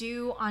can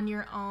do on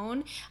your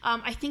own.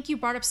 I think you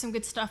brought up some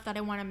good stuff that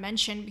I want to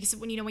mention, because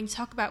when you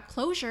talk about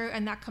closure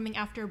and that coming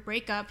after a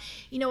breakup,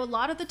 a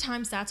lot of the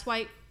times that's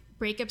why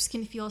breakups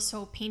can feel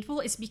so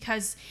painful, is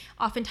because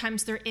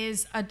oftentimes there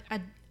is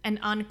an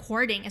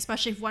uncording,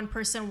 especially if one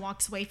person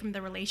walks away from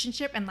the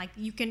relationship, and like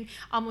you can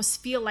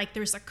almost feel like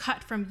there's a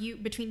cut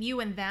between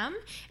you and them.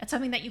 It's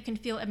something that you can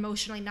feel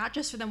emotionally, not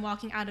just for them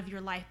walking out of your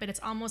life, but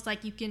it's almost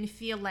like you can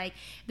feel like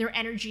their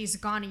energy is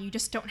gone and you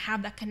just don't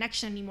have that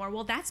connection anymore.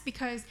 Well, that's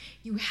because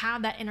you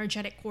have that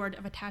energetic cord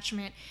of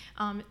attachment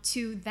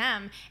to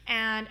them.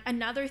 And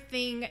another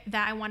thing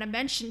that I want to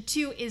mention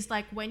too is,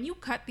 like, when you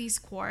cut these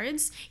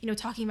cords,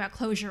 talking about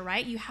closure,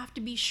 right? You have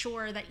to be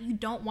sure that you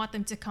don't want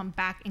them to come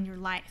back in your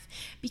life.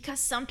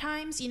 Because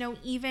sometimes,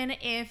 even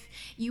if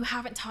you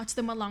haven't talked to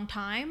them a long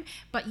time,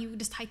 but you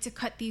decide to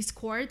cut these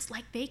cords,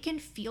 like, they can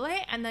feel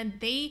it, and then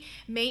they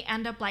may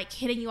end up like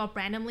hitting you up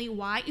randomly.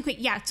 Why? Okay,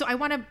 yeah. So I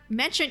want to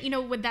mention,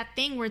 with that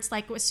thing where it's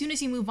like, as soon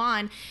as you move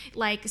on,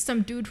 like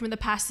some dude from the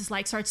past is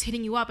like starts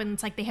hitting you up, and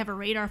it's like they have a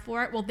radar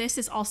for it. Well, this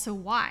is also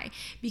why,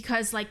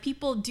 because like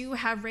people do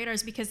have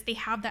radars because they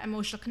have that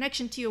emotional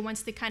connection to you.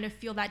 Once they kind of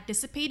feel that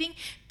dissipating,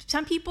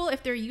 some people,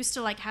 if they're used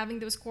to like having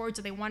those cords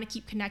or they want to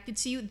keep connected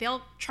to you,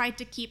 they'll try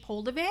to keep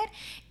hold of it,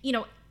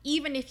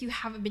 even if you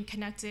haven't been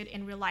connected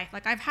in real life.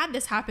 Like, I've had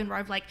this happen where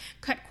I've like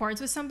cut cords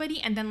with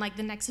somebody, and then like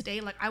the next day,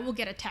 like I will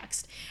get a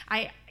text.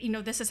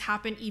 This has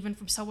happened even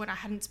from someone I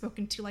hadn't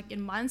spoken to like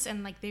in months,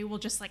 and like they will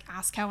just like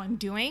ask how I'm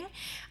doing.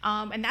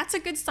 And that's a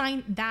good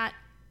sign that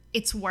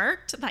it's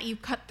worked, that you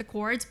cut the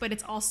cords, but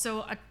it's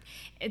also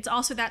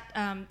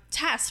that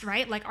test,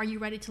 right? Like, are you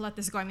ready to let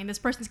this go? I mean, this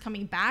person's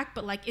coming back,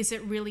 but like, is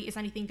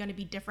anything going to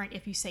be different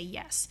if you say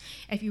yes,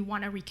 if you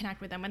want to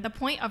reconnect with them? And the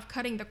point of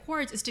cutting the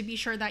cords is to be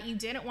sure that you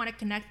didn't want to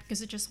connect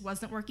because it just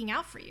wasn't working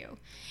out for you.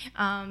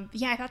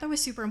 I thought that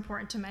was super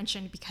important to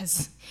mention,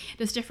 because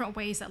there's different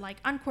ways that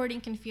like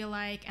uncording can feel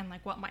like, and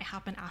like what might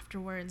happen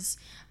afterwards.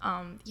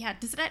 Have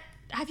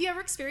you ever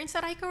experienced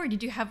that, Aiko, or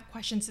did you have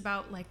questions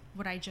about like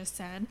what I just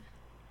said?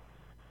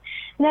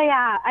 No,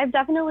 yeah, I've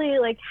definitely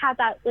like had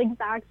that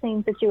exact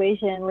same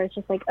situation where it's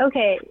just like,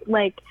 okay,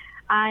 like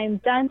I'm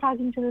done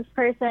talking to this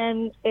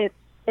person,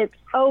 it's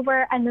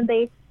over, and then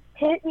they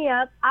hit me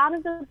up out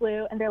of the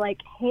blue and they're like,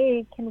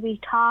 hey, can we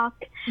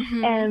talk?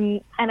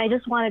 And I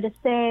just wanted to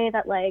say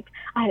that like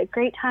I had a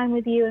great time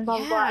with you and blah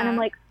blah blah. And I'm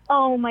like,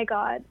 oh my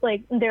god,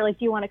 like they're like,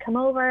 do you want to come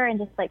over and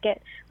just like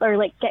get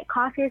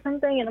coffee or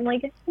something? And I'm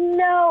like,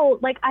 no,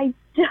 like I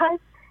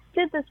just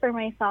did this for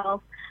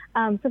myself.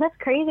 So that's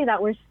crazy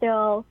that we're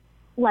still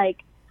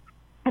like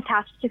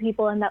attached to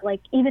people, and that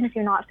like even if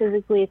you're not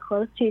physically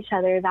close to each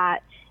other,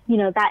 that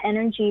that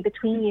energy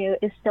between you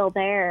is still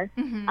there.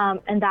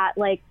 And that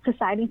like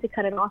deciding to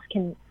cut it off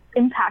can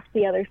impact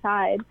the other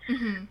side.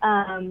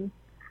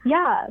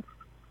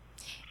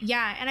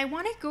 Yeah, and I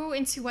want to go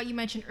into what you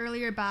mentioned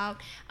earlier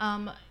about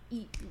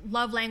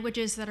love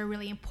languages that are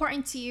really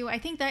important to you. I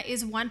think that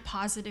is one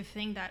positive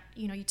thing that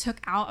you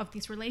took out of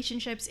these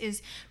relationships,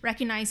 is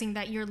recognizing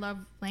that your love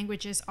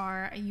languages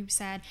are, you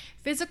said,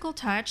 physical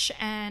touch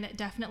and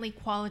definitely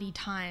quality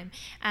time.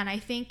 And I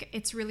think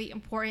it's really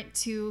important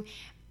to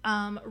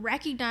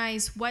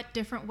recognize what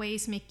different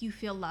ways make you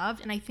feel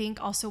loved, and I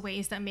think also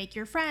ways that make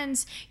your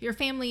friends, your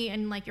family,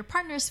 and like your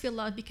partners feel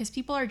loved, because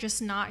people are just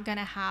not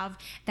gonna have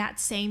that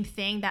same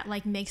thing that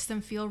like makes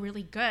them feel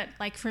really good.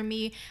 Like for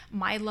me,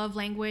 my love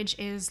language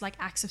is like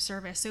acts of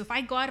service. So if I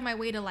go out of my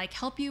way to like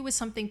help you with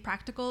something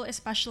practical,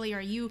 especially,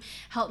 or you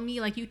help me,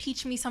 like you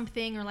teach me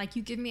something, or like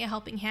you give me a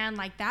helping hand,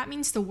 like that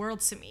means the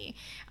world to me.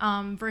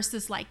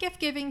 Versus like gift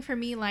giving, for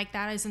me, like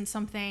that isn't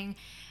something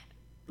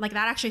like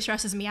that, actually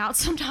stresses me out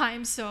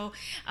sometimes. So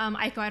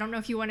Aiko, I don't know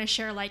if you want to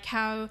share like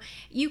how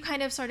you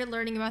kind of started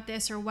learning about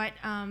this, or what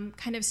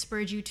kind of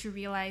spurred you to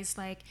realize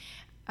like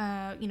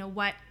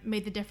what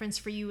made the difference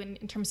for you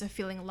in terms of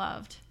feeling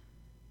loved.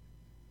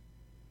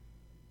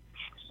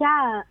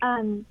 Yeah,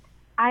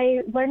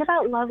 I learned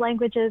about love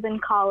languages in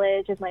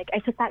college, and like I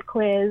took that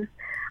quiz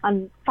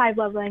on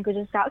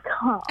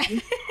 5lovelanguages.com.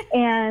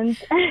 And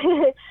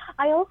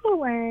I also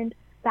learned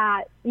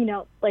that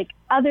like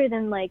other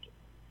than like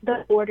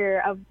the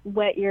order of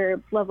what your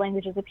love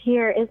languages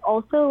appear, is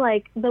also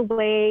like the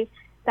way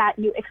that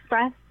you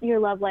express your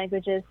love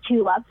languages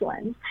to loved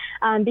ones,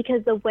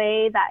 because the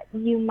way that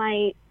you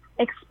might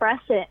express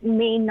it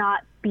may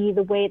not be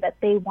the way that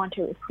they want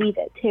to receive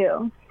it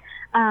too.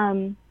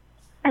 And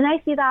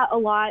I see that a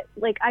lot.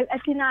 Like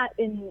I've seen that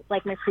in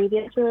like my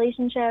previous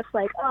relationships,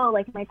 like, oh,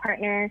 like my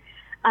partner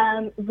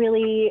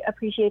really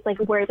appreciates like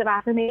words of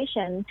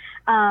affirmation,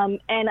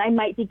 and I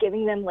might be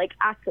giving them like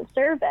acts of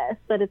service,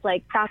 but it's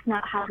like that's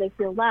not how they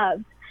feel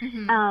loved.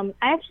 I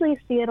actually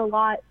see it a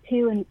lot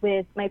too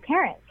with my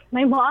parents.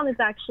 My mom is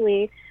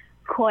actually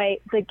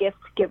quite the gift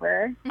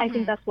giver. I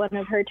think that's one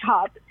of her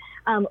top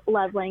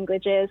love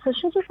languages. So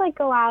she'll just like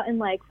go out and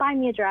like buy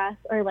me a dress,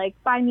 or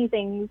like buy me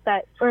things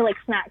that, or like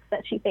snacks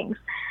that she thinks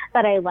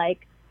that I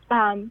like.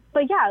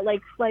 But yeah,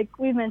 like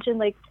we mentioned,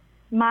 like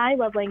my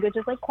love language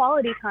is like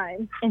quality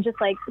time and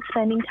just like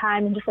spending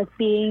time and just like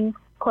being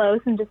close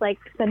and just like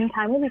spending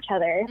time with each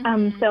other.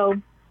 So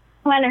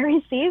when I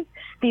receive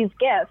these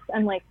gifts,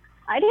 I'm like,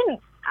 I didn't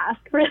ask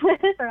for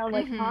this, or I'm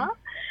like, huh?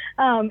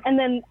 And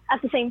then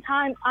at the same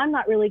time, I'm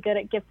not really good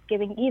at gift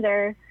giving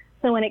either.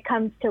 So when it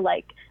comes to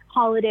like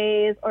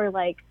holidays or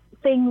like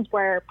things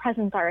where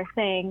presents are a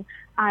thing,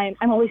 I'm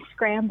always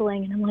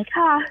scrambling, and I'm like,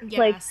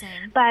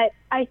 Same. But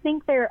I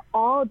think they're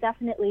all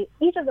definitely,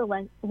 each of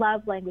the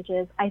love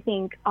languages, I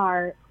think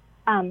are,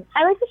 I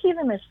like to see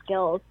them as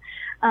skills,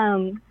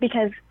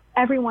 because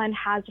everyone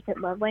has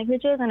different love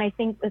languages. And I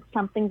think it's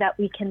something that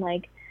we can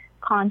like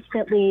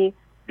constantly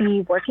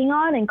be working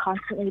on and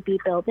constantly be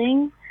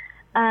building,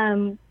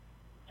 so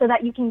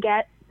that you can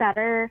get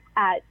better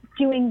at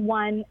doing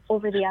one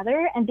over the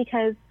other. And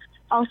because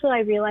also I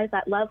realize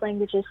that love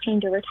languages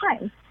change over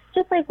time,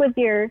 just like with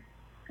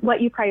what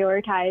you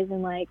prioritize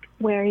and like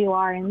where you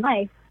are in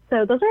life.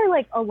 So those are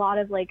like a lot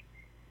of like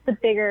the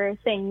bigger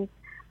things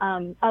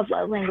of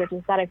love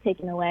languages that I've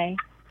taken away.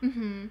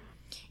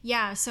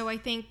 Yeah, so I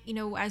think,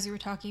 as you were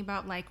talking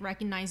about, like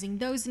recognizing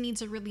those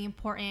needs are really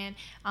important,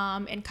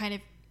 and kind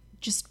of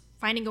just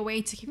finding a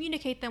way to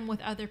communicate them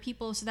with other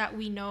people so that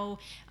we know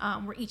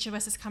where each of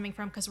us is coming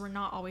from, because we're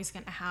not always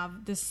going to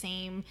have the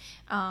same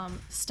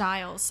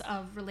styles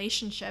of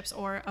relationships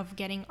or of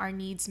getting our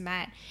needs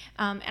met.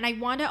 And I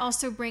want to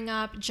also bring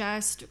up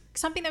just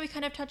something that we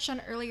kind of touched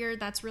on earlier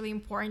that's really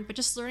important, but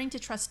just learning to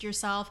trust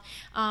yourself,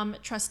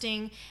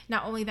 trusting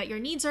not only that your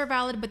needs are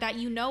valid, but that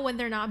when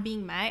they're not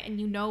being met, and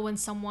when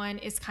someone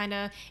is kind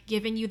of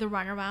giving you the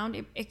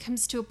runaround. It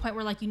comes to a point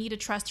where like you need to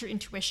trust your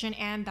intuition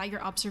and that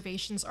your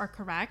observations are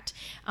correct,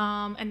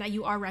 and that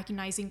you are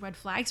recognizing red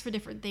flags for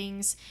different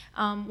things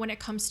when it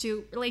comes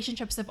to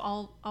relationships of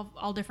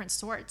all different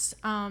sorts.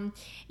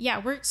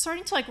 We're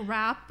starting to like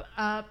wrap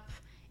up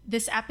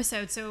this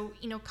episode. So,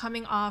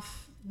 coming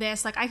off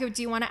this, like,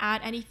 do you want to add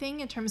anything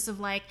in terms of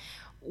like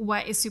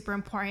what is super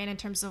important in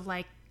terms of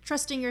like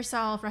trusting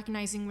yourself,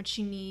 recognizing what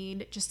you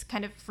need, just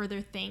kind of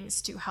further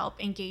things to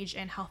help engage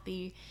in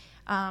healthy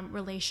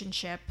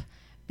relationship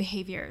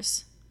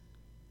behaviors?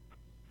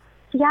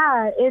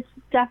 Yeah, it's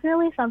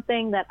definitely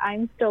something that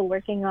I'm still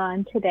working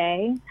on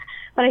today.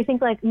 But I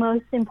think like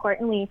most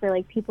importantly for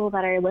like people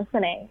that are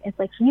listening, it's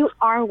like you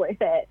are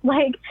worth it.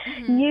 Like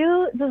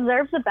you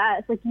deserve the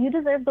best. Like you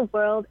deserve the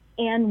world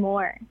and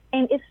more.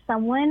 And if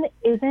someone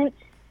isn't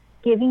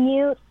giving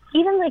you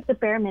even like the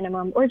bare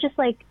minimum, or just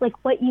like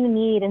what you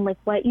need and like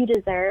what you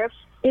deserve,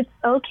 it's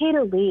okay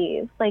to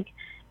leave. Like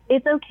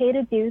it's okay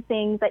to do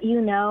things that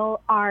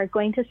are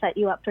going to set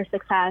you up for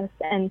success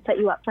and set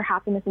you up for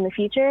happiness in the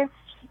future,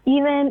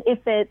 even if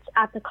it's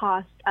at the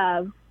cost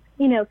of,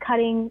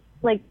 cutting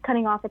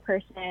off a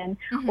person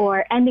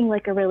or ending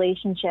like a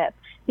relationship.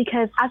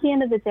 Because at the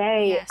end of the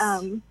day,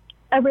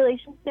 a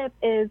relationship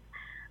is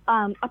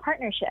a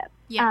partnership.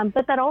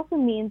 But that also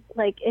means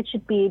like it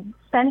should be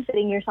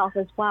benefiting yourself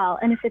as well.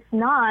 And if it's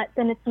not,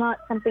 then it's not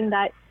something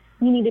that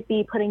you need to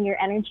be putting your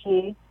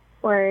energy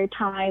or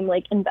time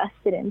like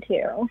invested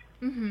into.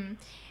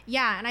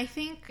 Yeah, and I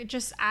think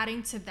just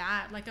adding to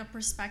that, like a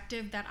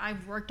perspective that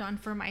I've worked on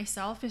for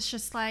myself is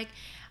just like,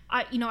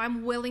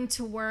 I'm willing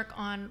to work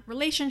on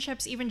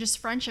relationships, even just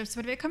friendships.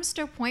 But if it comes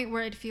to a point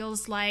where it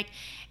feels like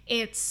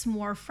it's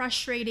more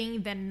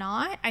frustrating than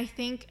not, I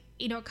think,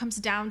 it comes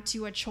down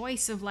to a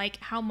choice of like,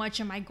 how much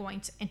am I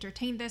going to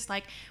entertain this?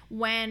 Like,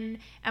 when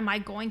am I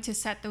going to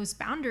set those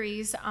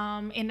boundaries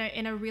in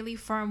a really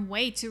firm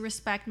way to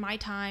respect my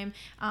time,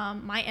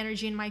 my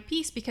energy, and my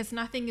peace? Because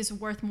nothing is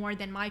worth more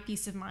than my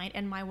peace of mind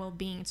and my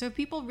well-being. So if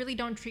people really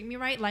don't treat me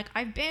right, like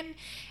I've been,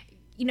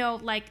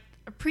 like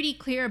pretty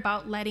clear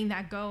about letting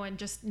that go and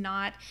just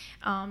not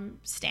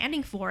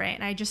standing for it.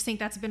 And I just think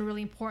that's been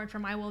really important for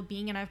my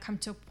well-being, and I've come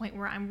to a point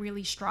where I'm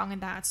really strong in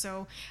that.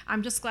 So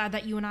I'm just glad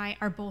that you and I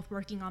are both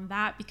working on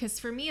that, because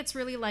for me it's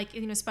really like,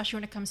 especially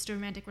when it comes to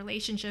romantic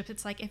relationships,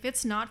 it's like if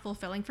it's not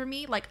fulfilling for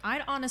me, like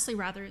I'd honestly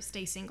rather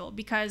stay single,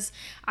 because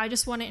I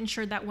just want to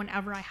ensure that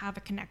whenever I have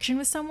a connection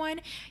with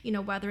someone,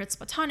 whether it's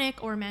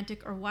platonic or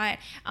romantic or what,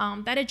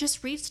 that it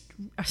just reaches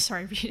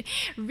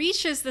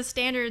the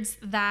standards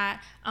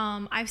that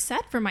I've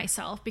set for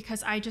myself,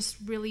 because I just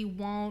really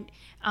won't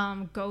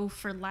go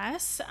for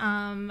less.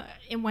 And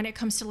when it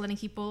comes to letting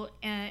people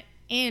in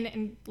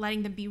and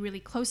letting them be really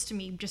close to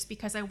me, just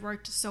because I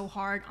worked so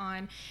hard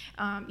on,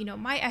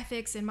 my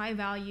ethics and my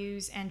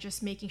values, and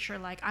just making sure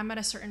like I'm at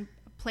a certain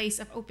place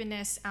of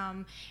openness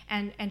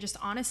and just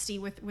honesty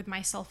with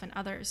myself and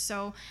others.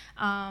 So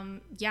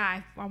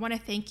I want to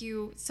thank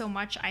you so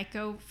much,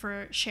 Aiko,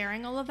 for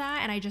sharing all of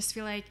that. And I just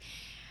feel like,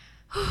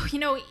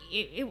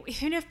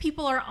 even if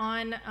people are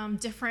on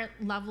different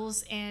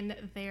levels in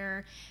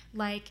their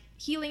like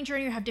healing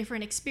journey or have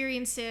different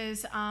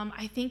experiences,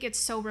 I think it's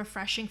so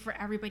refreshing for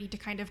everybody to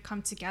kind of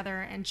come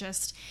together and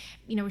just,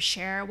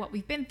 share what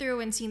we've been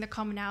through, and seeing the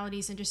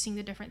commonalities and just seeing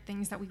the different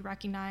things that we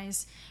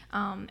recognize.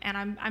 And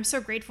I'm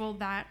so grateful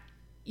that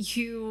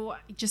you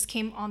just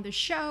came on the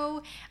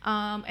show,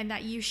 and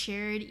that you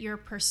shared your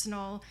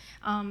personal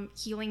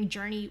healing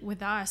journey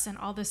with us and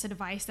all this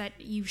advice that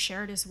you've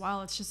shared as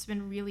well. It's just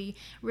been really,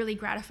 really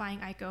gratifying,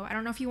 Aiko. I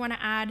don't know if you want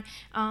to add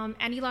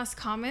any last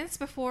comments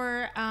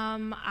before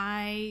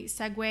I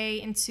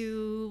segue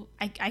into,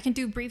 I can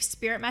do brief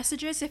spirit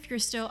messages if you're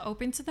still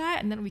open to that,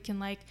 and then we can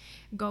like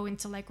go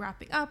into like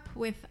wrapping up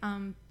with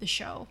the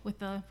show with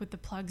the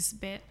plugs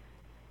bit.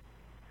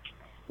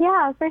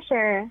 Yeah, for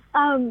sure.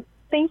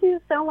 Thank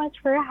you so much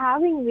for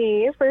having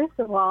me, first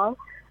of all.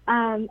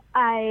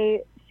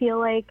 I feel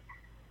like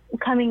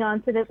coming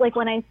on to this, like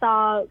when I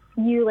saw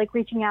you like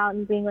reaching out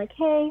and being like,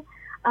 hey,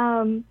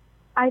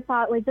 I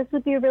thought like this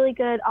would be a really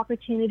good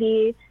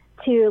opportunity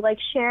to like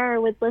share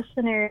with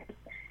listeners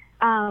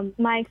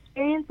my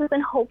experiences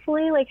and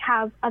hopefully like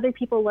have other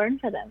people learn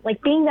from them.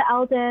 Like being the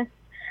eldest,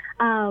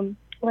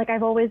 like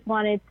I've always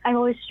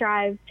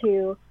strived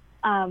to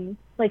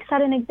like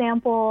set an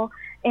example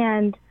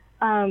and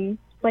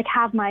like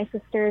have my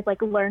sisters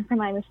like learn from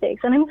my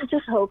mistakes, and I'm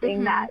just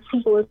hoping that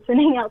people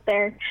listening out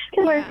there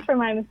can learn from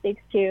my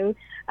mistakes too,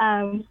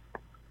 and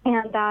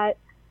that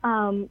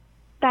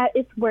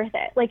it's worth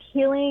it. Like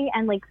healing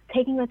and like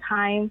taking the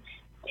time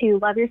to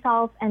love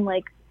yourself and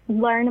like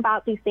learn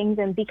about these things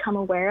and become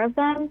aware of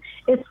them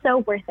is so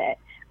worth it.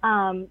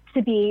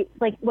 To be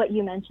like what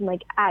you mentioned,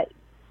 like at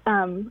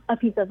a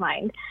peace of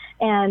mind.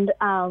 And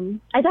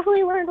I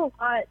definitely learned a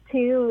lot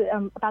too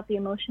about the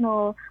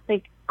emotional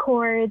like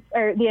chords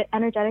or the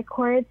energetic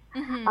chords.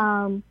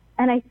 And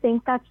I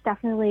think that's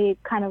definitely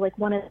kind of like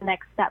one of the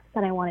next steps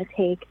that I want to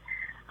take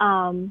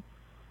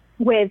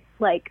with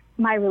like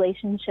my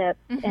relationship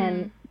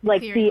and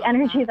like the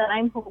energy that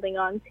I'm holding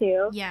on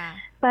to. Yeah.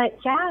 But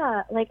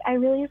yeah, like I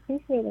really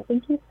appreciate it.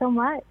 Thank you so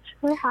much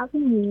for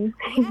having me.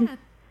 Yeah,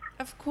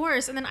 of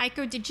course. And then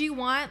Aiko, did you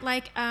want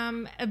like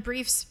a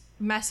brief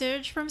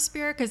message from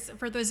spirit? Because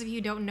for those of you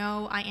who don't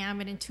know, I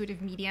am an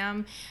intuitive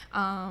medium,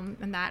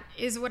 and that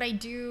is what I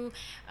do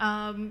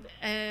in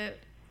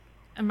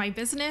my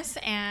business,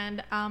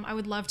 and I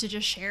would love to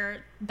just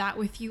share that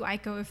with you,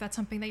 Aiko, if that's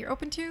something that you're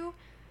open to.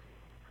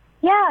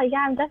 Yeah,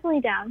 I'm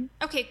definitely down.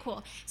 Okay,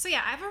 cool. So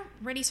yeah, I've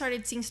already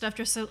started seeing stuff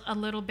just a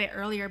little bit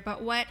earlier,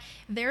 but what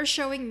they're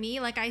showing me,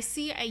 like I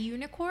see a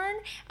unicorn,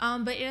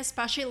 but it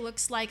especially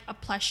looks like a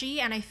plushie,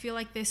 and I feel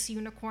like this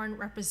unicorn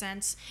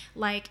represents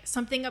like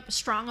something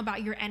strong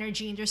about your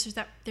energy, and there's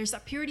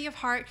that purity of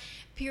heart,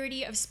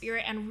 purity of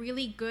spirit, and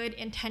really good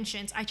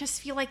intentions. I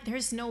just feel like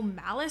there's no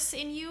malice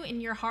in you, in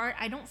your heart.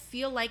 I don't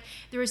feel like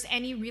there's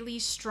any really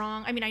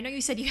strong, I mean, I know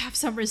you said you have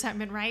some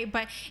resentment, right?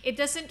 But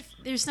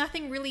there's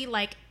nothing really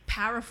like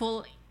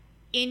powerful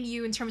in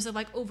you in terms of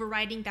like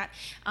overriding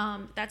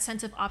that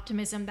sense of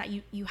optimism that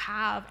you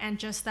have, and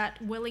just that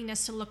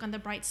willingness to look on the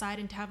bright side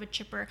and to have a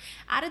chipper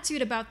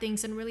attitude about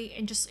things,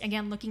 and just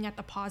again looking at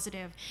the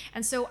positive.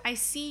 And so I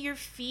see your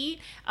feet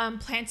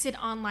planted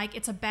on like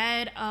it's a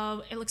bed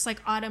of, it looks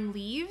like autumn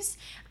leaves,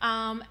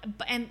 and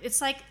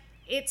it's like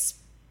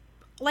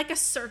a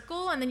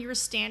circle, and then you're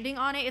standing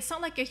on it. It's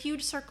not like a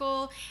huge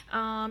circle.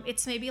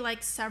 It's maybe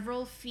like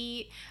several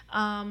feet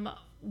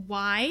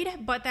wide,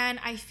 but then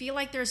I feel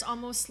like there's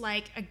almost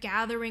like a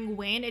gathering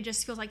wind. It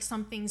just feels like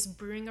something's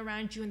brewing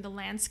around you in the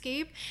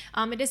landscape.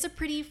 It is a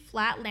pretty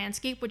flat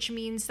landscape, which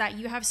means that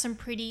you have some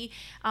pretty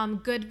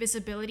good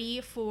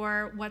visibility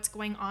for what's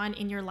going on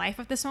in your life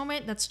at this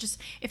moment. That's just,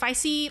 if I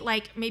see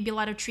like maybe a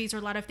lot of trees or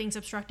a lot of things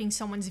obstructing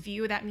someone's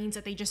view, that means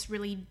that they just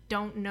really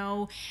don't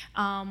know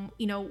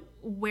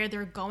where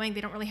they're going.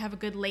 They don't really have a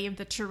good lay of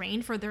the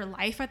terrain for their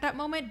life at that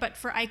moment. But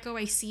for Aiko,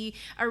 I see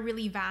a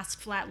really vast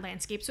flat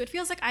landscape. So it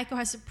feels like Aiko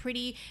has a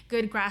pretty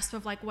good grasp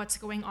of like what's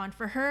going on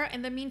for her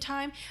in the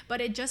meantime.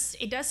 But it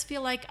does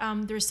feel like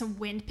there's some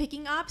wind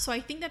picking up. So I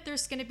think that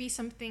there's going to be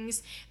some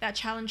things that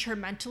challenge her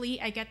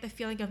mentally. I get the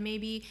feeling of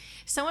maybe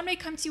someone may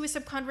come to you with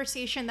some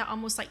conversation that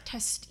almost like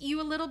tests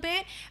you a little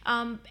bit.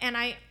 And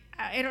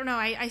I don't know.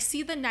 I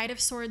see the Knight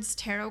of Swords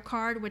tarot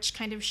card, which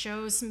kind of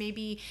shows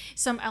maybe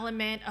some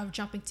element of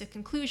jumping to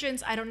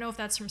conclusions. I don't know if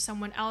that's from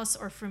someone else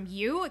or from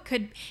you.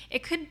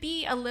 It could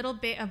be a little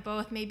bit of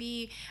both.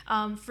 Maybe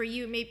for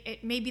you,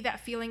 maybe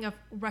that feeling of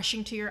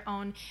rushing to your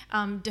own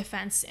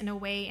defense in a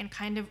way, and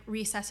kind of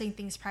reassessing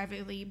things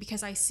privately,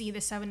 because I see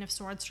the Seven of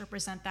Swords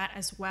represent that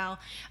as well.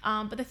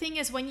 But the thing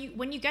is, when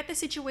you get the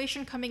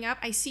situation coming up,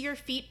 I see your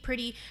feet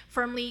pretty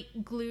firmly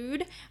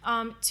glued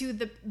to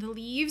the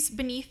leaves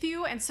beneath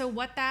you, and so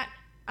what that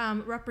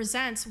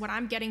represents, what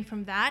I'm getting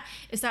from that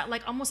is that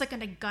like almost like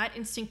on a gut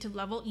instinctive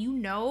level, you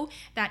know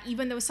that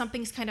even though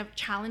something's kind of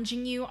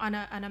challenging you on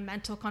a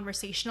mental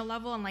conversational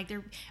level, and like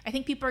I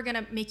think people are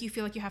gonna make you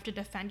feel like you have to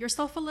defend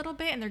yourself a little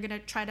bit, and they're gonna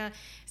try to,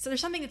 so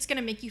there's something that's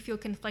gonna make you feel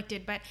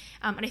conflicted. But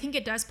and I think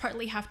it does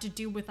partly have to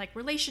do with like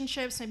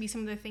relationships, maybe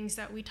some of the things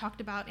that we talked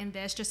about in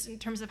this, just in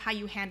terms of how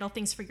you handle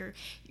things for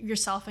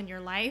yourself and your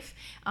life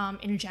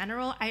in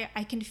general.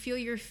 I can feel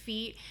your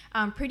feet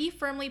pretty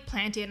firmly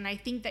planted, and I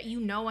think that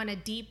on a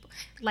deep deep,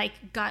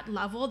 like, gut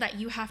level that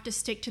you have to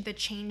stick to the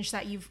change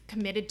that you've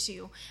committed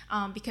to,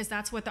 because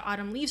that's what the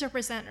autumn leaves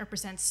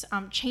represents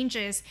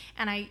changes.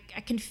 And I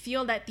can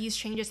feel that these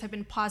changes have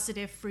been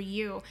positive for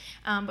you,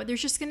 but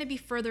there's just going to be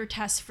further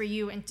tests for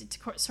you, and to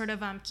sort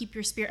of keep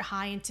your spirit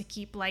high, and to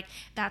keep like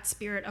that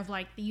spirit of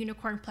like the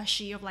unicorn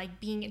plushie of like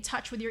being in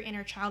touch with your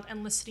inner child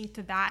and listening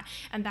to that,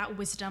 and that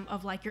wisdom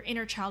of like your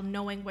inner child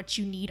knowing what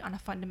you need on a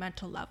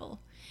fundamental level.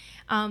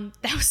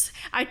 That was,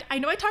 I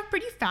know I talk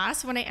pretty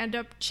fast when I end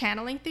up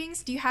channeling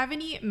things. Do you have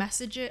any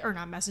messages, or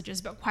not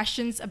messages, but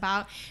questions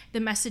about the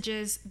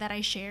messages that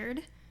I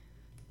shared?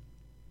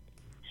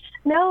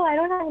 No, I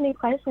don't have any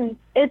questions.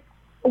 It's,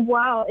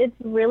 wow, it's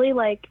really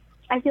like,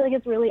 I feel like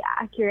it's really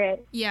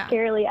accurate. Yeah.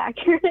 Scarily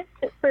accurate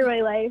for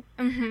my life.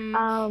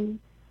 Mm-hmm.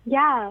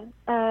 Yeah,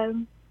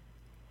 I'm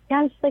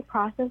just like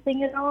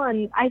processing it all,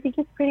 and I think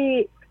it's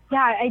pretty,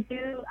 I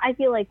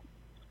feel like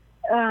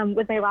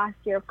with my last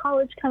year of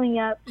college coming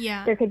up,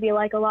 there could be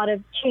like a lot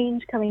of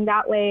change coming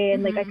that way,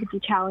 and like I could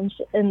be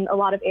challenged in a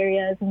lot of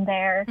areas in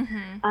there.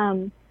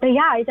 But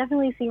yeah, I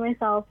definitely see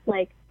myself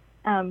like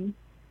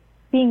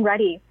being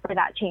ready for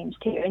that change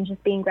too, and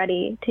just being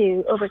ready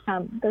to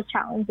overcome those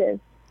challenges.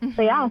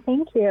 So yeah,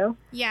 thank you.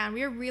 Yeah,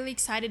 we're really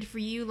excited for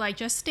you. Like,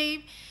 just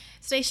stay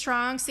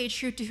strong, stay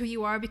true to who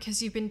you are,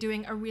 because you've been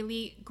doing a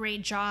really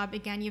great job.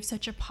 Again, you have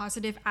such a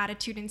positive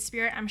attitude and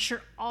spirit. I'm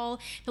sure all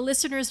the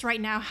listeners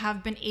right now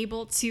have been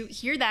able to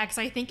hear that, because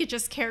I think it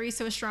just carries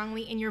so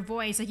strongly in your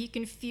voice. Like, you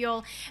can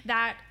feel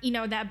that, you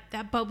know,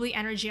 that bubbly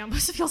energy.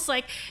 Almost feels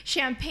like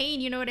champagne,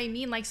 you know what I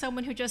mean? Like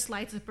someone who just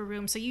lights up a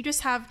room. So you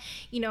just have,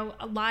 you know,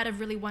 a lot of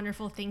really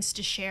wonderful things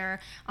to share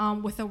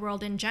with the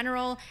world in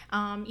general,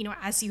 you know,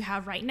 as you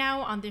have right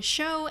now on this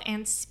show.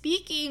 And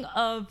speaking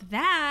of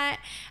that,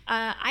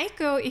 Aiko,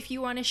 if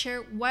you want to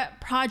share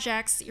what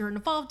projects you're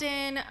involved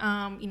in,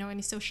 you know,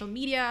 any social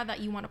media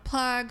that you want to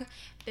plug,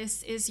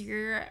 this is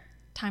your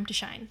time to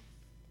shine.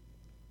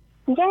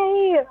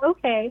 Yay!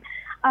 Okay.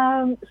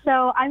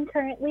 So I'm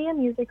currently a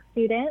music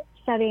student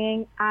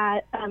studying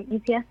at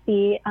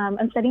UCSB.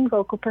 I'm studying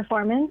vocal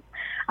performance.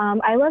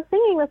 I love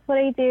singing, that's what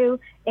I do,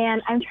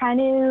 and I'm trying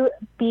to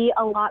be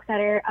a lot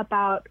better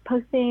about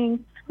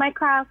posting my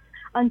craft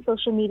on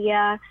social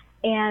media,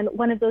 and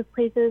one of those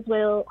places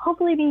will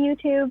hopefully be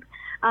YouTube.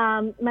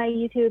 My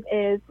YouTube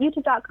is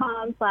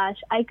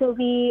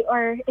youtube.com/IcoV,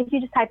 or if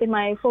you just type in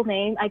my full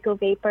name, Ico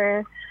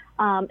Vapor,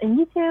 in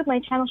YouTube, my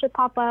channel should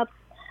pop up.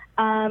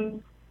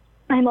 I'm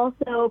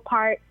also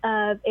part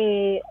of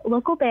a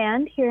local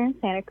band here in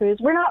Santa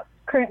Cruz. We're not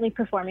currently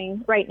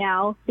performing right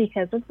now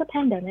because of the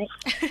pandemic,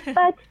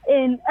 but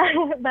in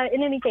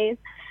any case,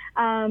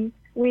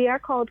 we are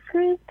called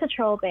Cruise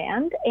Patrol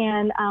Band,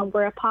 and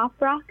we're a pop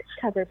rock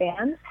cover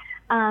band,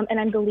 and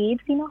I'm the lead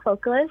female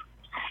vocalist.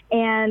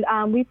 And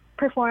we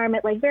perform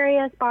at like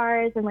various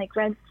bars and like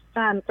restaurants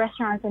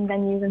and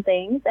venues and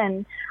things.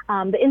 And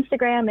the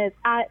Instagram is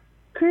at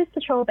Cruise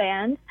Patrol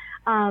Band,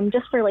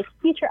 just for like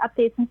future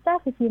updates and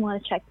stuff if you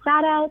want to check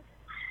that out.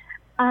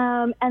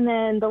 And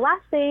then the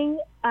last thing,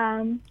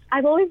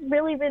 I've always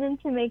really been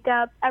into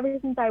makeup ever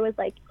since I was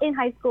like in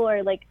high school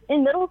or like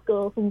in middle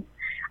school, since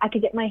I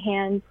could get my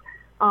hands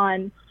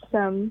on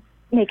some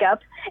makeup.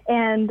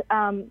 And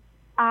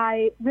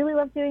I really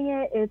love doing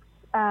it. It's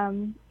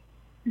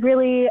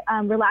really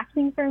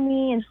relaxing for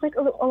me, and just like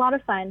a lot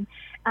of fun.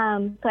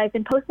 So I've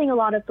been posting a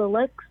lot of the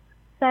looks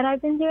that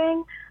I've been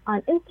doing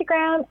on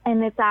Instagram,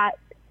 and it's at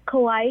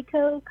Kawaii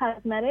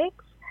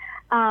Cosmetics.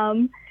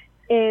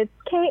 It's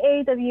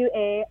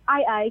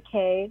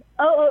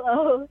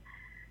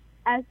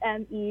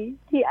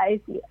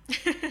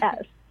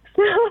KAWAIKOOOSMETICS.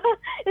 So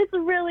it's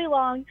really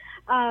long,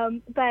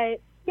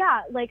 but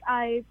yeah, like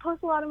I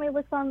post a lot of my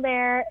looks on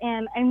there,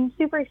 and I'm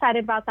super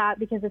excited about that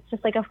because it's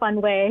just like a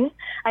fun way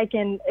I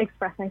can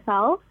express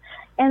myself.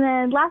 And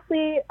then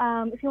lastly,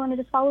 if you want to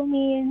just follow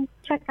me and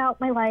check out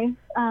my life,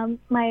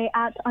 my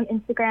 @ on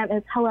Instagram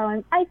is Hello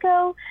I'm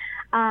Aiko.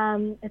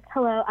 It's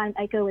Hello I'm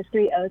Aiko with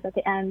 3 O's at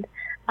the end.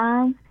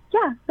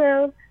 Yeah,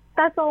 so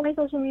that's all my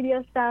social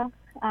media stuff.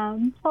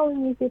 Follow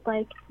me if you'd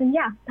like, and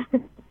yeah.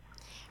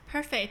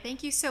 Perfect.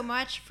 Thank you so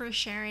much for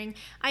sharing,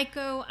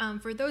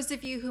 Aiko. For those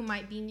of you who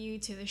might be new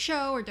to the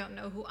show or don't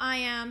know who I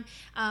am,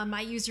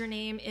 my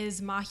username is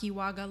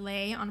Mahiwaga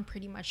Lay on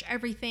pretty much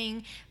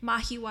everything.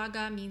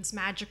 Mahiwaga means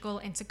magical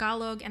in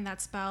Tagalog, and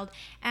that's spelled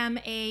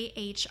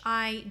Mahiwaga.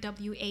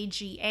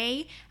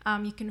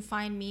 You can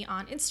find me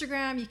on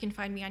Instagram. You can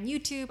find me on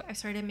YouTube. I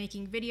started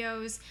making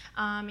videos.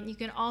 And you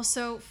can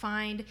also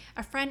find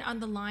a friend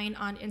on the line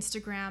on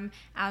Instagram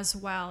as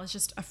well. It's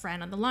just a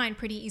friend on the line,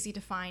 pretty easy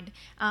to find.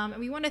 And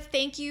we want to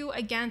thank you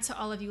again to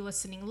all of you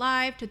listening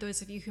live, to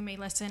those of you who may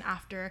listen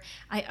after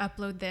I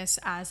upload this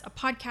as a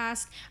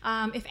podcast.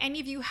 If any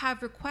of you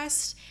have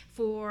requests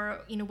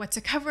for, you know, what to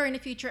cover in a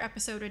future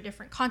episode or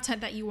different content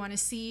that you want to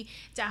see,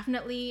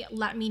 definitely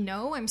let me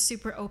know. I'm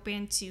super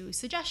open to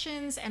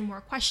suggestions and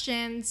more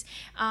questions.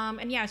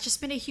 And yeah, it's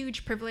just been a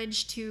huge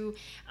privilege to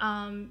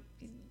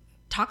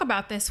talk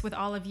about this with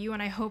all of you,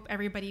 and I hope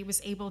everybody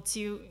was able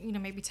to,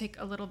 maybe take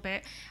a little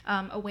bit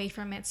away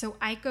from it. So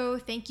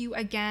Aiko, thank you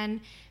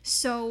again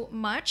so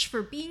much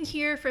for being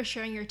here, for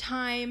sharing your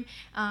time,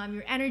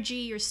 your energy,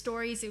 your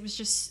stories. It was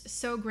just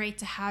so great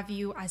to have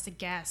you as a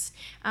guest.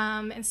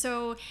 And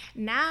so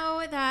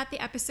now that the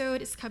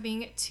episode is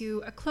coming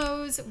to a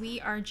close,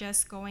 we are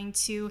just going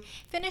to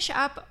finish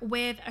up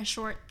with a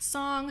short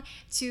song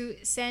to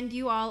send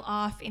you all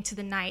off into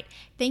the night.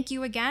 Thank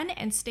you again,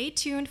 and stay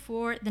tuned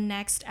for the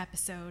next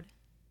episode.